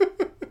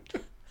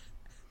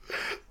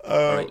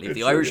 All right, leave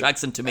the Irish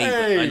accent to me.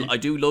 Hey. But I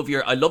do love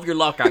your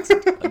Lock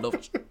accent. I love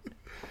it.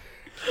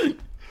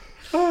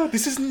 Oh,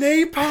 this is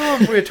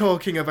napalm we're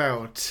talking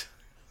about.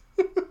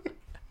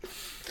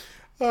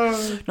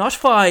 Not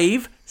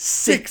 5,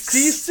 6.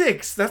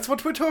 66. That's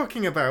what we're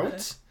talking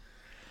about.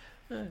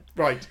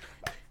 Right.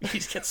 You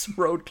need to get some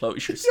road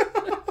closures.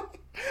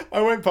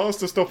 I went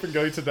past a stop and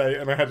go today,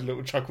 and I had a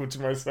little chuckle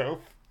to myself.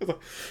 I was like,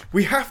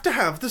 we have to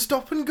have the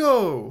stop and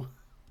go.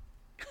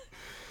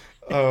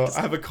 I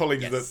have a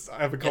colleague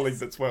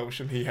that's Welsh,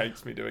 and he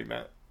hates me doing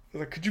that. I was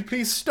like, could you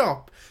please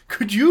stop?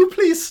 Could you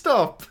please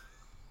stop?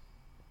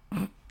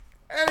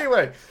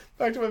 Anyway,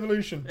 back to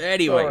evolution.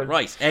 Anyway, Sorry.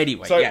 right.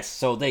 Anyway, So, yes.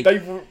 So they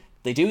do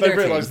They've their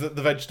realised thing. that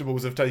the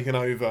vegetables have taken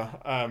over.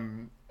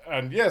 And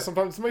yeah,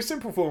 sometimes the most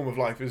simple form of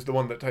life is the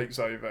one that takes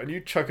over. And you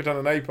chuck a ton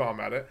of napalm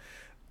at it.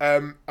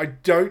 I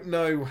don't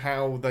know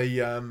how they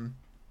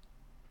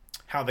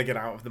get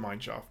out of the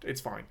mineshaft.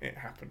 It's fine. It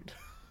happened.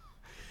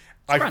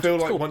 I grand, feel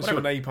it's like cool, once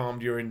whatever. you're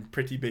napalmed, you're in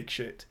pretty big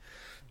shit.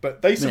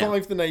 But they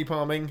survived the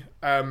napalming.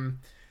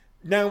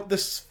 Now, the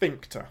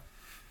sphincter.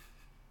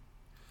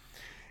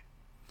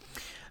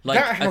 Like,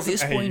 That at hasn't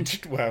this point,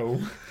 aged well.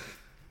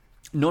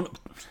 none.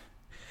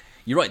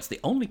 You're right. It's the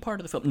only part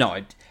of the film.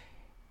 No,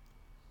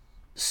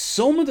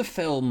 some of the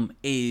film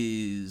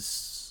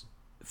is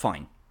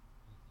fine.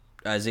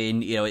 As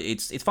in,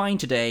 it's fine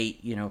today.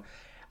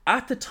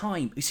 At the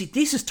time, you see,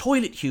 this is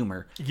toilet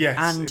humor. Yes,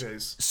 and it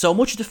is. so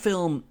much of the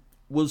film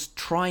was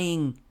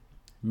trying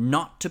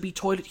not to be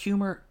toilet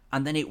humor,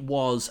 and then it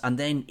was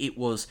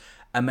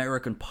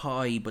American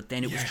Pie, but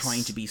then it was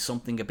trying to be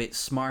something a bit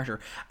smarter,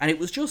 and it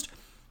was just.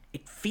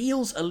 It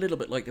feels a little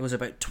bit like there was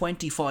about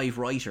 25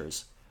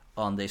 writers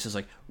on this. It's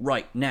like,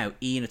 right, now,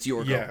 Ian, it's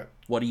your go. Yeah.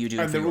 What are you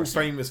doing And for they're your all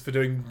scene? famous for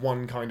doing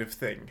one kind of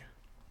thing.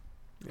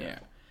 Yeah.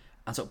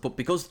 And so, but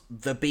because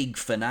the big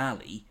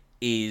finale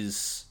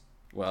is,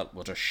 well,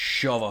 we'll just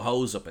shove a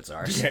hose up its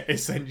arse. Yeah,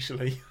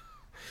 essentially.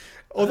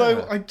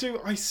 Although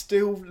I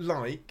still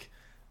like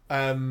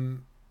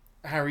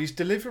Harry's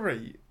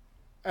delivery,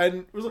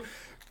 and was like,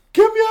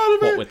 "Get me out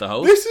of What, it! with the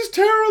hose? This is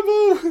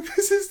terrible.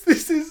 This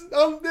is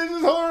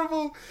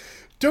horrible.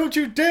 Don't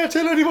you dare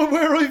tell anyone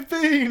where I've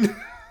been.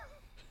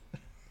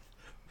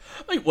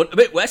 He went a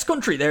bit West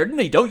Country there, didn't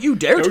he? Don't you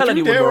dare tell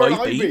anyone where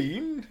I've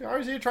been. I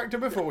was the attractor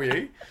before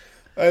you."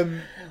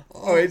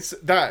 It's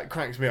that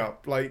cracks me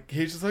up. Like,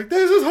 he's just like,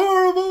 "This is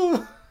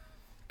horrible,"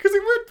 because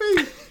it would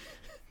be.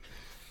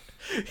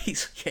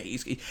 He's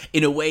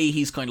in a way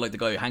he's kind of like the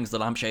guy who hangs the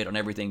lampshade on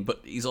everything,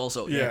 but he's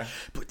also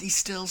but he's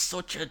still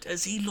such a.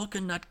 Is he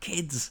looking at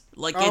kids?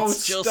 Like,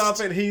 it's just stop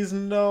it! He's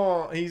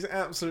not. He's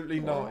absolutely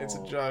not. It's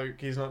a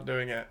joke. He's not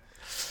doing it.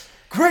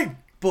 Great,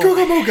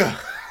 Googa Mooga.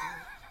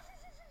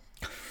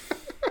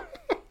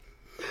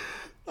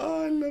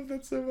 Oh, I love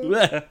that so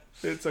much.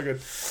 It's so good.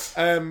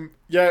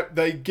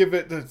 They give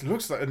it. It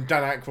looks like, and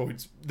Dan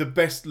Aykroyd's the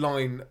best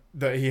line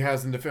that he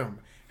has in the film.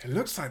 It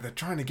looks like they're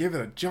trying to give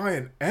it a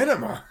giant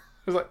enema.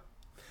 I was like,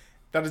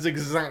 that is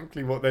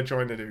exactly what they're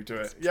trying to do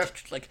to it. Yep.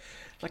 like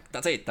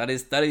that's it. That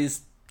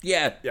is.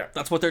 Yeah.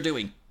 That's what they're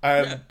doing.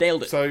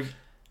 Nailed it. So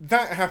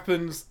that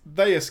happens.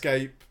 They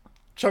escape.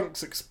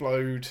 Chunks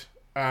explode.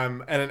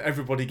 And then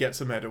everybody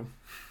gets a medal.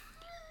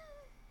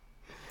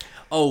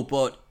 Oh,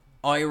 but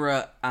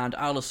Ira and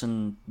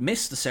Alison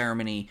miss the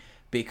ceremony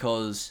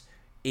because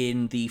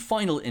in the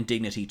final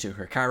indignity to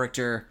her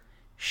character,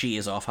 she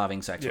is off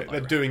having sex with They're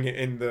Ira. doing it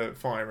in the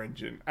fire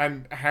engine.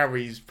 And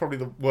Harry's probably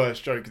the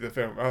worst joke of the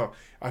film. Oh,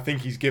 I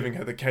think he's giving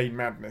her the cane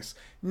madness.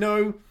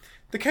 No,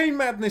 the cane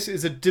madness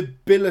is a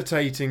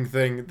debilitating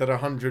thing that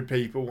 100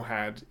 people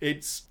had.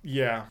 It's,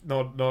 not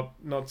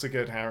so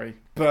good, Harry.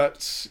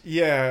 But,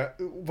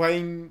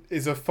 Wayne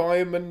is a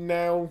fireman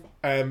now.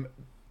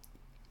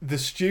 The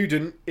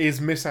student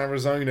is Miss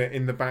Arizona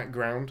in the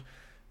background.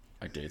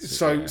 I did.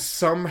 So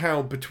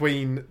somehow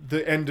between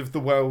the end of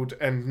the world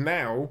and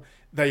now,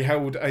 they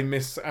held a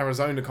Miss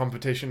Arizona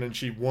competition and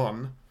she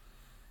won.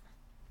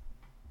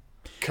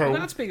 Cool. Well,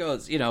 that's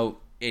because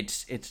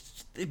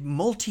it's a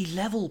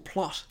multi-level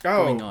plot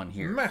going on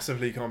here.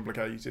 Massively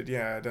complicated.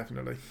 Yeah,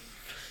 definitely.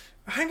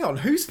 Hang on,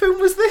 whose film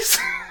was this?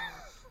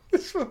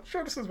 Sure,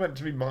 this was meant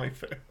to be my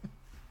film.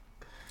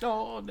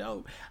 Oh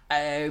no.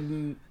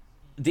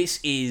 This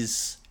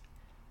is.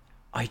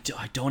 I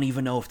don't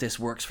even know if this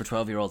works for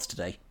 12-year-olds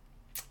today.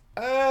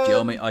 Do you know what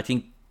I mean? I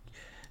think.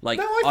 Like,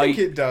 No, I think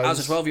it does.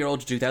 As a 12-year-old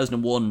in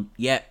 2001,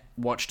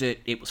 watched it.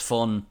 It was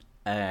fun.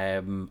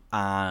 And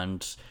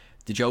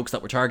the jokes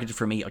that were targeted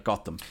for me, I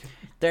got them.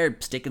 They're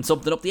sticking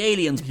something up the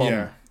aliens'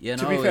 bum. Yeah.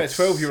 To be fair, it's,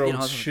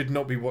 12-year-olds should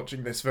not be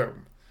watching this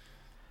film.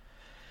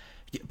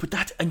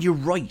 Yeah, and you're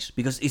right,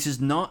 because this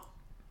is not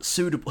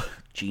suitable.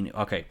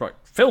 Okay, right.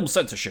 Film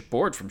censorship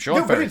board from Sean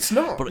No, but Ferry. it's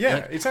not. But,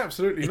 it's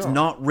absolutely it's not. It's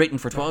not written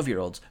for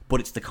 12-year-olds, but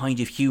it's the kind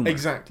of humour.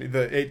 Exactly.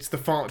 It's the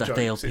fart that jokes.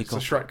 they'll It's pick the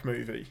up. Shrek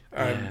movie.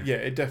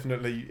 It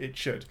definitely, it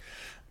should.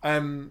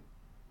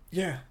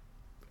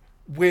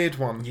 weird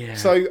one. Yeah.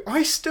 So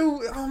I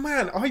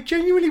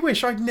genuinely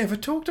wish I'd never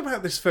talked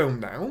about this film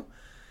now.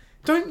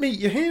 Don't meet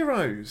your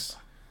heroes.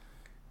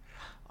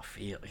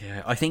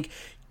 I think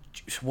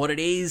what it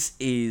is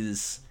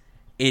it's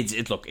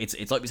like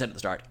we said at the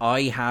start.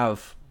 I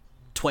have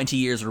 20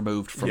 years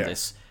removed from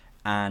this,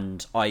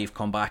 and I've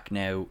come back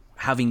now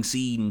having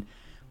seen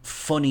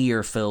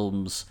funnier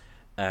films.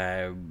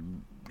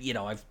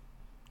 I've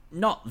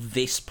not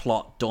this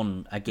plot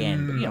done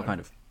again, but kind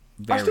of.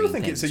 I still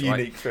think things, it's a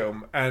unique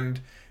film,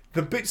 and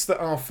the bits that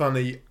are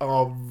funny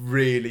are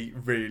really,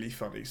 really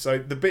funny. So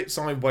the bits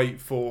I wait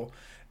for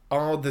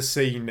are the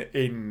scene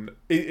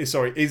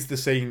is the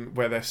scene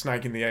where they're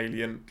snagging the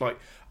alien. Like,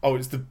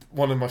 it's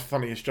one of my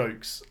funniest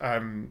jokes.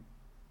 One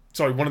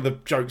of the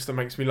jokes that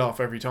makes me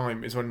laugh every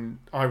time is when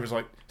I was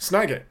like,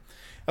 snag it.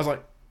 I was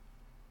like,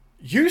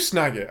 you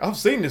snag it. I've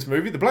seen this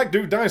movie. The black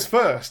dude dies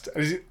first.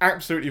 And he's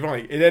absolutely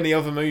right. In any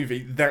other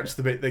movie, that's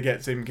the bit that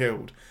gets him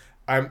killed.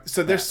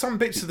 So there's some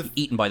bits of the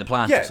eaten by the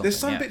plant. Yeah, there's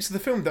some bits of the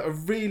film that are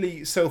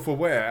really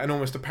self-aware and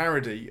almost a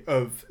parody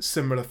of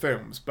similar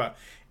films, but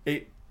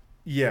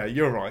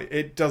you're right.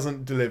 It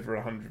doesn't deliver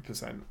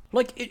 100%.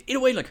 Like in a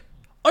way, like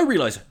I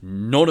realise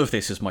none of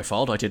this is my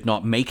fault. I did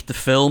not make the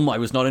film. I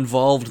was not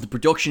involved in the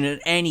production in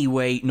any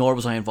way, nor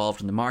was I involved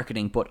in the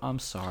marketing. But I'm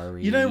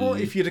sorry. You know what?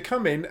 If you'd have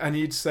come in and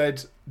you'd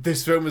said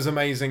this film was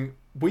amazing,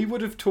 we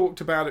would have talked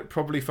about it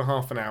probably for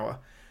half an hour.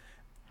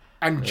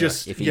 And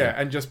just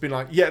been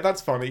like, yeah,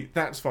 that's funny.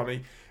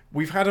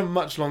 We've had a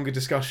much longer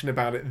discussion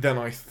about it than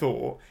I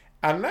thought,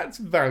 and that's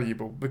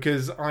valuable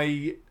because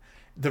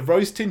the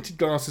rose-tinted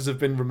glasses have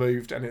been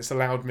removed, and it's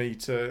allowed me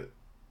to.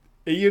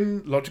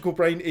 Logical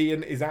brain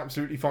Ian is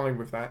absolutely fine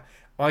with that.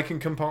 I can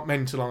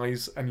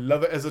compartmentalise and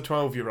love it as a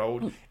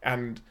 12-year-old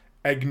and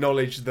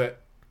acknowledge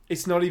that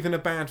it's not even a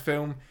bad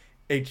film.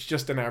 It's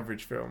just an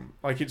average film.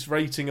 Like, its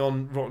rating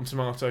on Rotten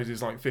Tomatoes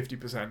is like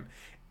 50%.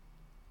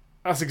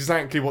 That's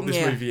exactly what this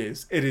movie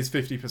is. It is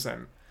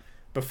 50%.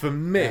 But for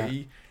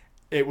me,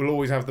 it will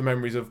always have the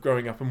memories of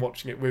growing up and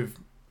watching it with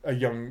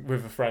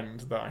a friend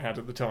that I had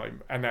at the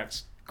time, and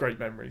that's great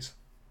memories.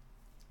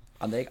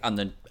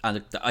 And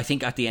I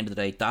think at the end of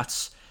the day,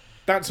 that's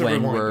a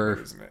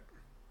rewindable, isn't it?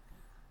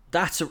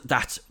 That's a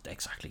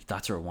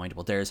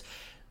rewindable.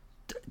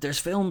 There's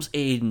films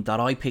in that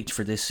I picked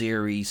for this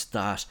series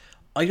that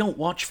I don't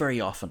watch very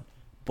often,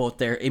 but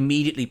they're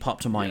immediately pop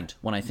to mind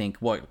when I think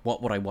what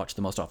would I watch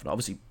the most often.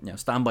 Obviously,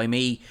 Stand By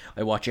Me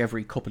I watch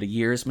every couple of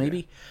years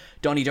maybe.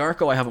 Donnie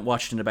Darko I haven't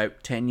watched in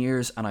about 10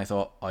 years, and I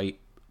thought I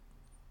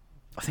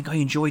think I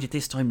enjoyed it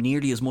this time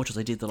nearly as much as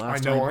I did the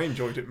last time. I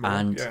enjoyed it more.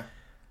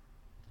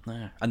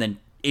 And then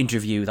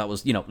Interview, that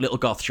was little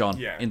goth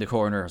Sean in the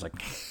corner. I was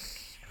like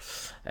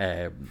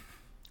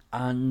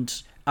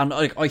and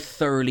I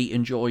thoroughly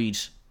enjoyed.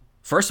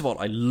 First of all,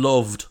 I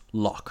loved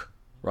Locke.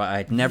 Right, I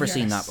had never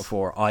seen that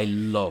before. I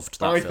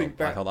loved that film.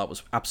 I thought that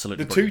was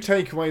absolutely brilliant. Two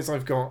takeaways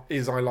I've got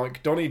is I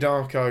like Donnie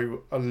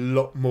Darko a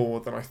lot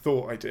more than I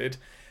thought I did.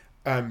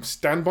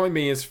 Stand By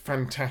Me is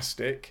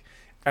fantastic,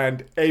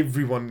 and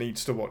everyone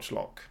needs to watch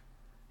Locke.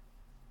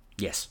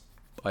 Yes,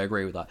 I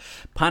agree with that.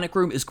 Panic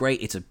Room is great.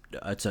 It's a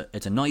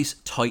nice,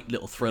 tight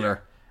little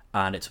thriller,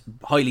 and it's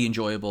highly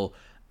enjoyable.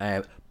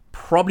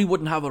 Probably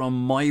wouldn't have it on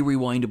my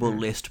rewindable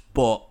list,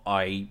 but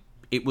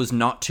it was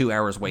not 2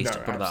 hours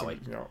wasted. Put it that way.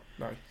 No.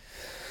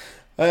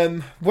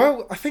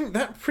 Well, I think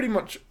that pretty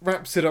much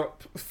wraps it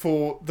up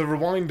for the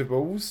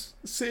Rewindables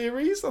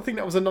series. I think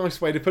that was a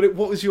nice way to put it.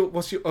 What's your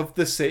of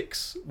the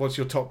 6? What's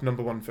your top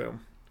number 1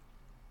 film?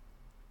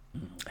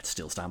 It's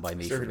still Stand By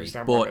Me for me,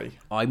 but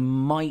I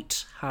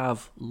might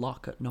have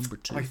Locke at number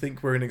 2. I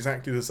think we're in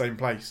exactly the same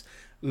place.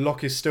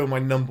 Locke is still my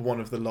number 1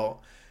 of the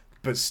lot,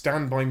 but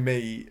Stand By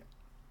Me,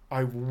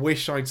 I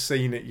wish I'd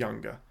seen it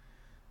younger,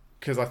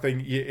 because I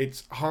think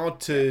it's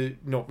hard to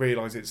not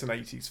realise it's an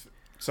 90s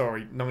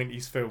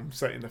film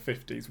set in the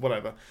 50s,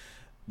 whatever.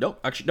 No,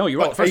 actually, no,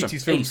 you're right.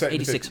 80s film set in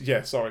the 86. 50s.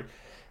 Yeah, sorry.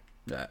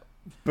 Yeah.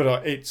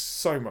 But it's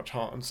so much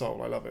heart and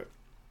soul. I love it.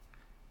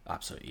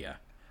 Absolutely, yeah.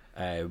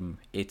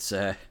 It's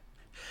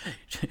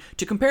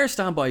to compare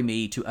Stand By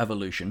Me to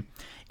Evolution,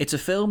 it's a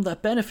film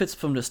that benefits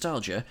from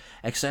nostalgia,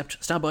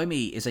 except Stand By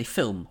Me is a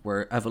film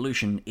where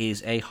Evolution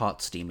is a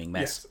hot steaming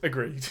mess. Yes,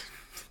 agreed.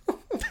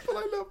 But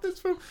I love this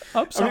film.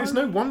 I'm sorry. I mean, it's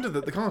no wonder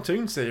that the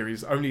cartoon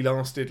series only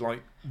lasted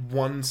like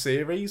one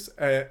series.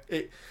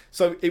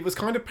 So it was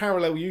kind of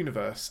parallel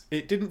universe.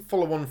 It didn't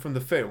follow on from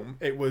the film.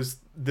 It was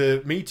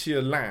the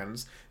meteor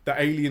lands, the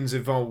aliens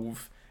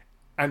evolve,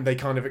 and they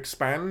kind of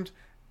expand.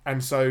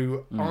 And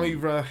so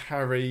Ira,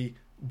 Harry,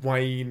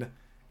 Wayne,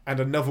 and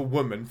another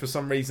woman, for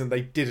some reason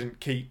they didn't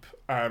keep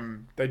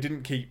Alison.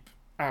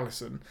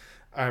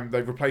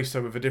 They replaced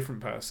her with a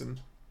different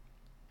person.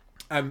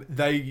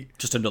 They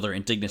just another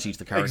indignity to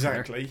the character.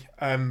 Exactly.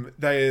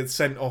 They are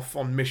sent off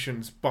on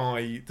missions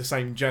by the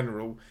same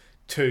general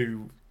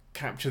to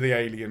capture the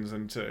aliens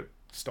and to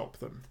stop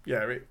them.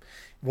 Yeah, it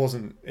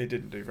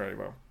didn't do very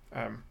well.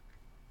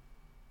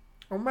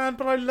 Oh man,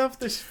 but I love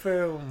this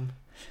film.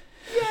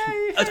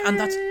 Yay! And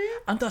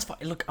that's fine.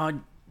 Look,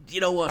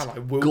 you know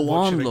what? Go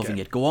on loving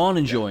it. Go on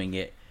enjoying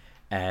it.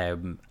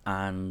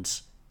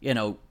 and, you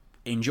know,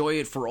 enjoy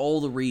it for all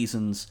the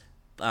reasons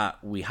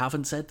that we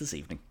haven't said this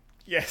evening.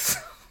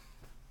 Yes.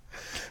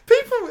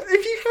 People,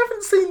 if you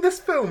haven't seen this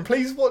film,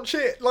 please watch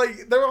it.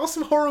 Like, there are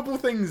some horrible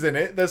things in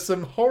it. There's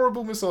some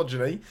horrible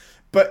misogyny,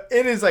 but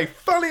it is a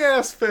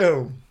funny-ass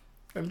film.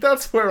 And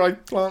that's where I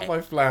plant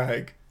my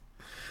flag.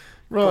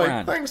 Right,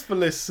 Grand. Thanks for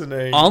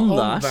listening. On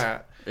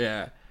that.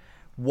 Yeah.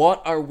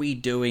 What are we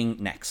doing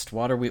next?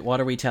 What are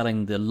we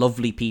telling the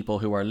lovely people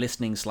who are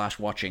listening /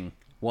 watching?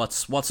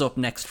 What's up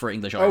next for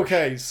English Irish?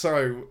 Okay,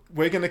 so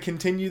we're going to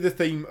continue the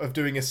theme of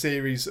doing a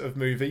series of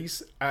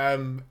movies.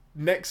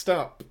 Next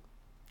up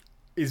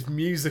is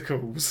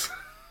musicals.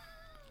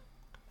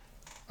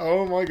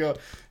 Oh my god.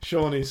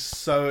 Sean is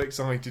so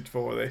excited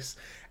for this.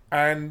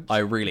 And I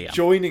really am.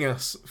 Joining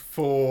us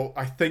for,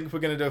 I think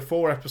we're going to do a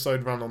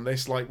 4-episode run on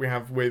this, like we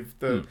have with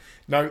the...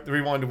 No, the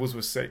Rewindables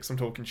was 6, I'm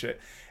talking shit.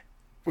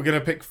 We're going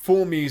to pick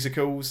 4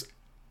 musicals.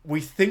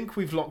 We think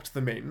we've locked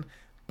them in,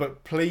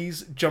 but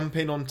please jump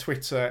in on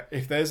Twitter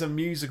if there's a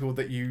musical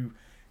that you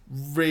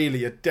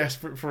really are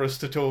desperate for us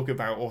to talk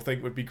about or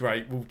think would be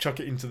great. We'll chuck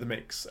it into the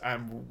mix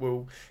and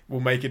we'll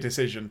make a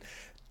decision.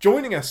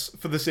 Joining us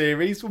for the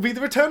series will be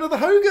the return of the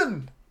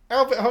Hogan.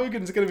 Albert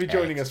Hogan's going to be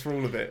joining us for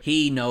all of it.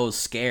 He knows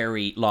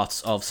scary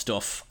lots of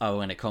stuff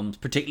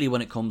particularly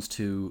when it comes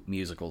to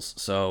musicals.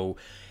 So,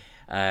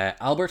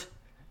 Albert,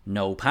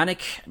 no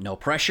panic, no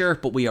pressure,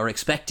 but we are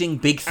expecting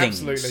big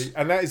things. Absolutely,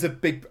 and that is a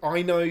big...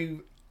 I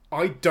know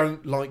I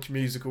don't like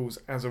musicals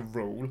as a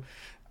rule.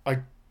 I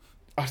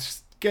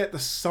just get the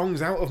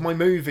songs out of my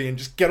movie and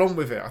just get on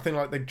with it. I think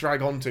like they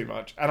drag on too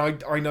much,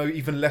 and I know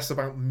even less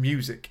about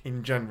music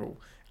in general,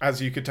 as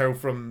you could tell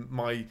from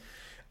my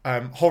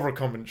horror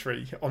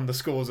commentary on the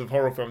scores of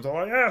horror films. I'm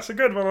like, yeah, it's a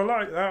good one. I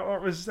like that.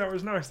 That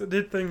was nice. That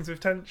did things with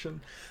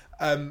tension.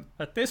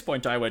 At this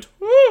point, I went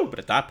woo, but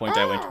at that point,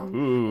 I went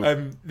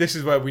ooh. This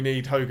is where we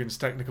need Hogan's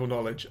technical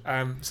knowledge.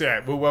 So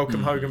yeah, we'll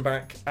welcome Hogan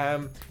back.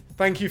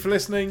 Thank you for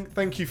listening.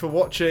 Thank you for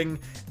watching,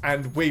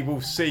 and we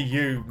will see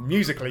you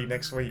musically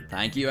next week.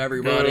 Thank you,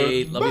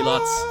 everybody. Love you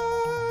lots.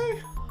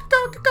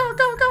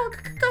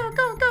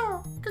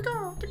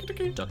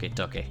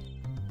 Ducky.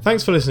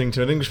 Thanks for listening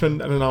to An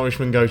Englishman and an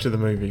Irishman Go to the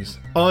Movies.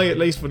 I, at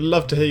least, would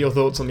love to hear your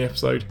thoughts on the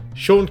episode.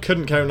 Sean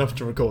couldn't care enough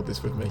to record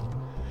this with me.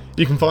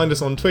 You can find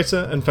us on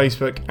Twitter and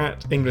Facebook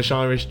at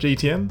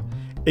EnglishIrishGTM,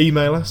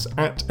 email us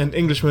at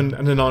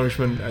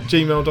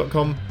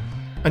anenglishmanandanirishman@gmail.com,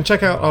 and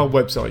check out our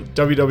website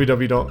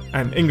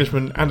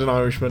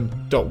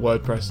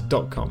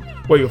www.anenglishmanandanirishman.wordpress.com,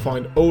 where you'll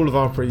find all of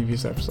our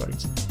previous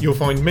episodes. You'll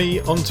find me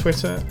on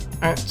Twitter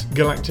at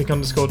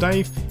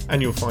galactic_Dave,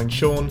 and you'll find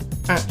Sean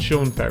at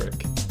Sean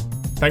Ferrick.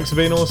 Thanks for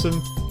being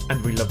awesome,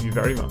 and we love you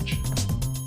very much.